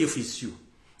 ADF is you.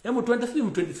 M23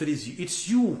 M23 is you. It's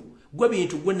you. Gwa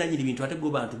bintu gwe nanyiri bintu ate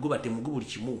gwo bantu gwo batemu gwo buli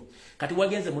kimu. Kati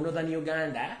wagenze mu Northern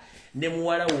Uganda ne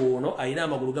muwala wono ayina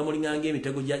amagulu gamulinga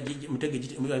emitego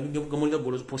gamulinga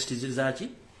goals post zaki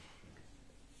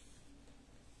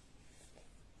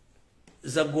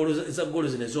za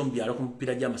goals ne zombi ala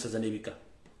kumpira jama saza nebika.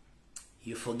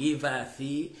 You forgive us,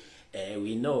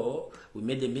 we know we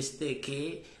made a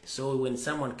mistake, so when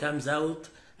someone comes out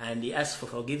and he asks for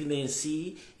forgiveness,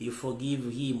 you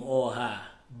forgive him or her.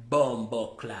 Bombo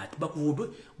clat. But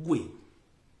we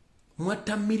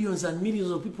what millions and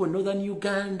millions of people in Northern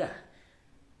Uganda.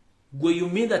 Where you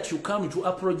mean that you come to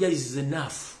apologize is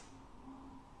enough.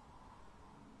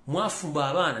 Mwafumba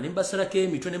abana nimbasala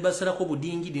kemitwe nimbasala ko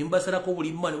budingi nimbasala ko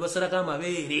bulimma nimbasala ka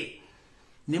mabere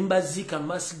nimbazika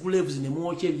mass graves ne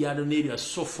mwoche byalo nebya.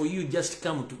 So for you just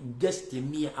come to just a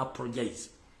mere apologize.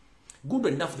 Good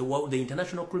enough the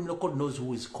International Criminal Court knows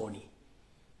who is Connie.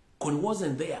 Connie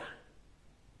wasn't there.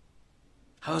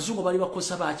 Abazungu bali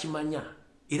bakosa bakimanya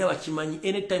era bakimanyi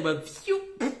anytime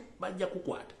bajja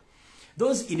kukwata.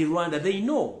 Those in Rwanda, they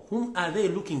know whom are they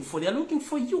looking for. They are looking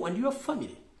for you and your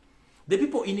family. The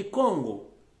people in Congo,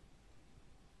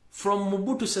 from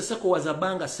Mobutu Seseko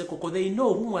Wazabanga Sekoko, they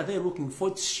know whom are they looking for.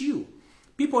 It's you.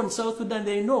 People in South Sudan,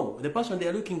 they know the person they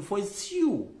are looking for is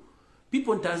you.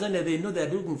 People in Tanzania, they know they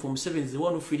are looking for M7's, the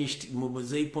one who finished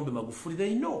Mobozei Pombe Magufuli.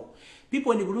 They know.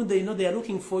 People in Burundi, they know they are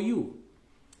looking for you.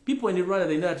 People in Rwanda,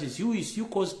 they know that it's you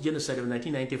caused genocide of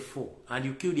 1994 and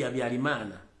you killed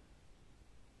Habyarimana.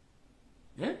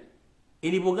 Yeah?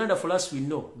 In Uganda, for us, we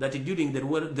know that during the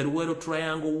Ruwero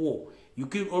Triangle War, you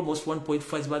killed almost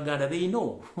 1.5 Baganda. They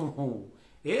know.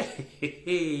 We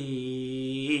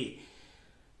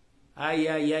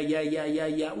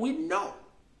know.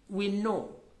 We know.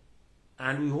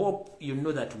 And we hope you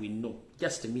know that we know.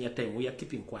 Just a mere time. We are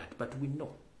keeping quiet, but we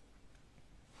know.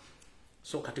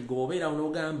 So, kategobera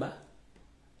onogamba.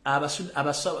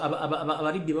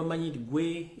 Abaridde bamanyi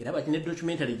gwe era bakine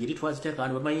documentary giri twaziteeka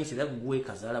abantu bamanyi nti gwe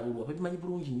kazaala bulwa babimanyi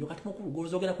bulungi nnyo kati mukulu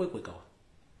gozogera kwekwekawa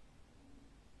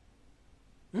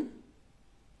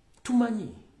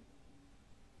tumanyi.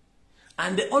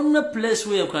 And the only place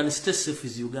where you can stay safe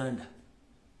is Uganda.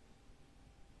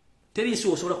 Teri nsi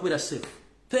osobola kubeera safe.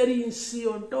 Teri nsi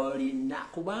ontolina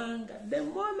kubanga the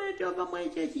moment ova mu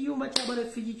ekyo ekiyumba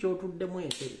ky'abarefugee ky'otuddemu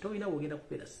ente tolina wogenda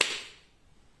kubeera safe.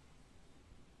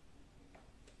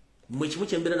 Mwechimu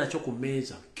chembera nacho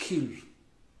kumeza. Kill.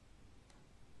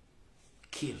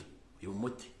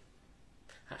 Yomote.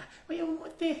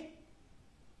 Yomote.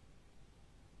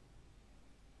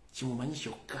 Chimumanyi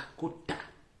shoka. Kota.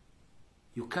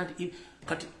 You can't even...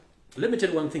 Let me tell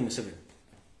you one thing, M7.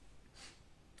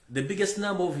 The biggest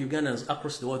number of Ugandans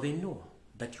across the world, they know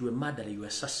that you are a murderer, you are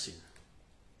assassin.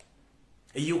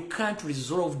 You can't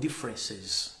resolve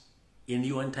differences in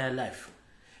your entire life.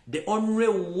 The only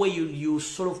way you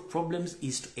solve problems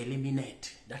is to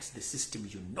eliminate. That's the system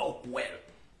you know well.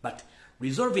 But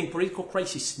resolving political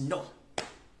crisis, no.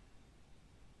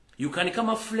 You can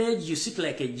camouflage, you sit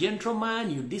like a gentleman,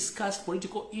 you discuss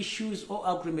political issues or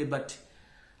agreement, but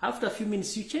after a few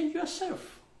minutes, you change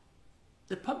yourself.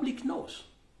 The public knows.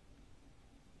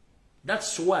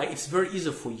 That's why it's very easy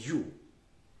for you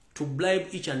to bribe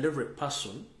each and every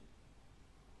person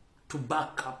to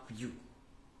back up you.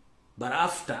 But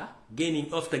after getting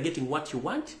what you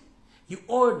want, you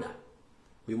order.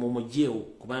 We momojeo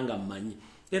kubanga manyi.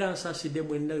 Era nsaside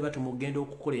mwenna batu mugenda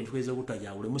okukola entweze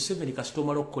okutajawule. M7's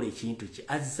customer okukola ekintu ki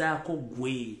azzaako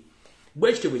gwe.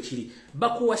 Bwe kitwe kiri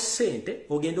bakuwa sente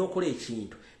ogenda okukola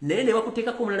ekintu. Naye ne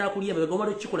bakuteekako omulala akuliya bagomba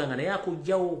okukikolanga naye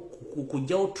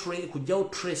kujjawo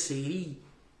trace eri.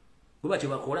 Bwe batyo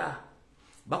bakola.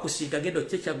 Bakusiika gendo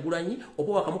kyekyagulanyi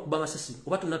oba wakamukuba amasasi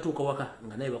oba tunatuuka waka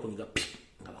nga naye bakunyiga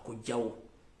nga bakujjawo.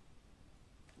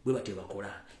 Bwe batyo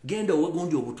bakola. Genda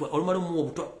owegundi obutwa olumala mu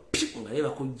obutwa nga naye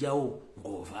bakujjawo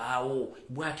ng'ovaawo.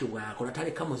 Bwatyo bwakola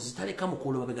taleka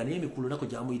mukulu mabega naye emikulu nako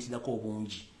gyamuyitirako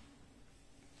obungi.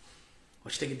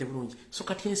 Okitegedde bulungi. So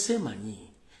kati ensi emanyi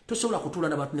tosobola kutuula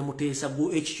n'abantu ne muteesa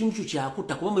gwe ekikintu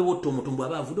kyakutta kuba mwe botta omutumbu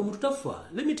aba avudde omuntu tafa.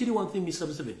 Let me tell you one thing, Mr.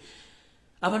 Museveni.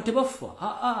 Abantu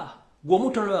tebafa. Gwe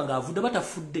omuntu olaba nga avudde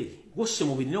batafudde. Gosse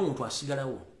mubiri n'omuntu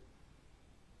asigalawo.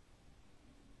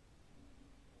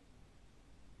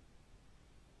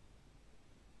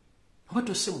 What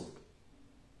to say?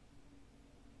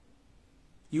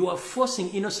 You are forcing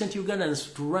innocent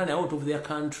Ugandans to run out of their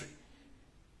country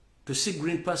to see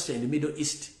green pasture in the Middle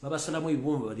East. Baba Salamu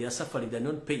Ibumba, they are suffering, they are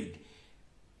not paid.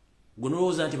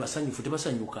 Gonoza anti basanyufu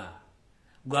tebasanyuka.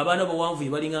 Gwabana bawanvu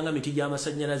ibalinganga mitija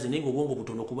amasanyalaze nengo bongo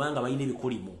butono kubanga bayine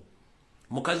bikolimo.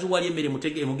 Mukazi wali emmere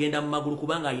mutege mugenda mmagulu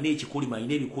kubanga ayine ekikolimo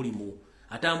ayine ebikolimo.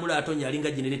 Atambula atonya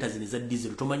alinga generators ne za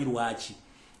diesel tomanyi lwaki.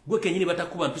 Gwe kenyini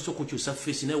batakuba mpiso kukyusa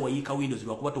face naye wayika windows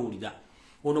bakuba towulira.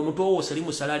 Ono muto wo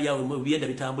salimu salari yawe byenda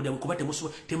bitambulira kuba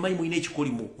temuso temanyi muine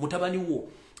ekikolimo. Mutabani wo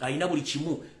ayina buli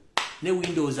kimu ne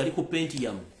windows ali ku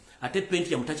Pentium. Ate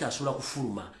Pentium takyasula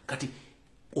kufuluma. Kati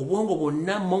obwongo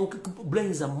bonna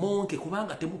brains are monke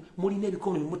kubanga muline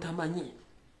ebikono mutamanyi.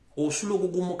 Osulo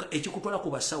gugumuka ekikutwala ku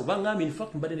basawo bangami in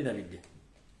fact mbadde nalidde.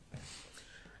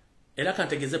 Era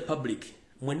kantegeze public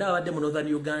mwenda abadde mu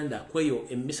Northern Uganda kweyo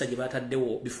emisa gye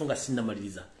bataddewo bifunga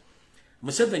sinnamaliriza.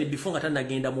 Museveni bifunga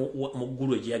tanagenda mu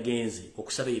ggulu gye yagenze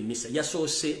okusaba emisa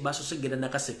yasoose basoose genda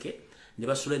nakaseke ne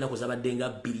basula enako zabaddenga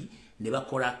 2 ne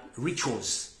bakola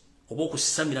rituals oba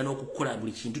okusamira n'okukola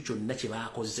buli kintu kyonna kye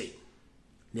baakoze.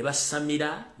 Ne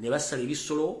basamira ne basala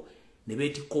ebisolo ne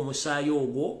beetikka omusaayi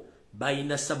ogwo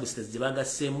bayina substance gye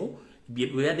bagasseemu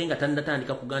bwe yadenga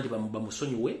tanatandika kuga nti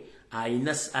bamusonyiwe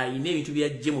ayina ebintu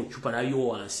byajje mu cupa nayo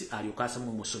wansi alyokaasa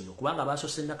mu musonyo kubanga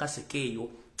basoose nakaseke eyo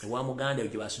ewa Muganda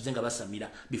gye basuze nga basamira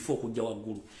before kujja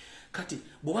waggulu. Kati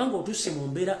bwanga otuse mu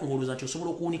mbeera ng'olowooza nti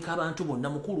osobola okuwunika abantu bonna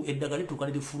mukulu eddagala lituuka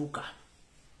ne lifuruka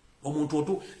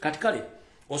omuntu kati kale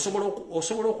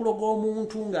osobola okuloga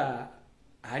omuntu nga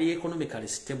ali economically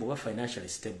stable oba financially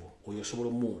stable oyo osobola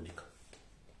omuwunika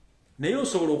naye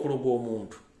osobola okuloga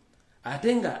omuntu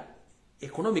ate nga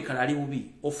economically ali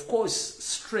bubi. Of course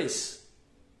stress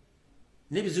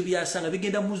nebizu byasanga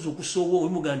bigenda muzu kusowo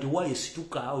omuga nti wale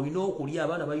situka olina okulya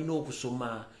abaana balina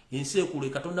okusoma ensi ekule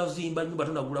Katonda zimba nyumba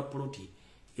tonagula ploti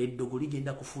eddogo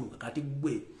ligenda kufuluka. Kati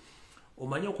gwe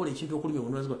omanya okola ekintu okulima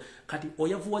omunozi kati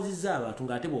oyavuwazizza abantu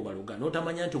ng'ate bw'obaloga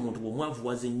n'otamanya nti omuntu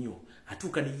bw'omwavuwaza ennyo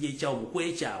atuuka n'ijja ekyawo mu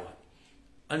kwekyawa.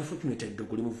 Unfortunately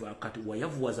eddogo limuva kati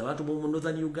wayavuwaza abantu b'omu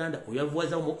Northern Uganda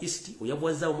oyavuwaza mu East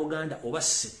oyavuwaza mu Uganda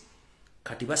obase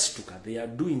kati basituka. They are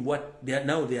doing what they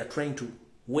are trying to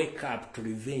wake up to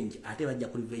revenge. Ate bajja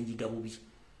ku revenge gabubi.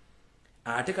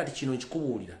 Ate kati kino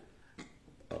nkikubuulira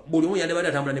buli omu yandibadde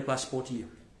atambula ne passport ye.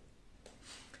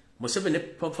 Museveni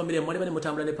ne family mwali bane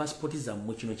mutambula ne passport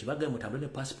zammwe kino kibaga mutambula ne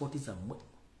passport zammwe.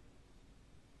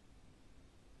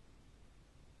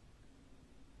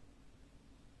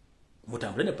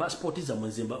 Mutambula ne passport zammwe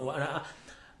nzimba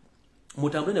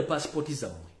mutambula ne passport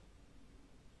zammwe.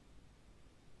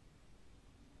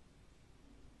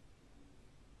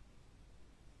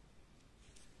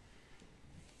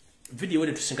 Video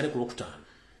wede tusinkane ku Lwokutaano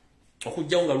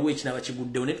okujjawo nga luwe kinaba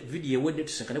kiguddewo ne video wede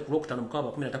tusinkane ku Lwokutaano mukaba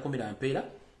 13 mpeera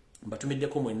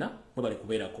mbatumiddeko mwenna mwebale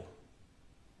kubeerako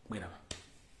mweraba.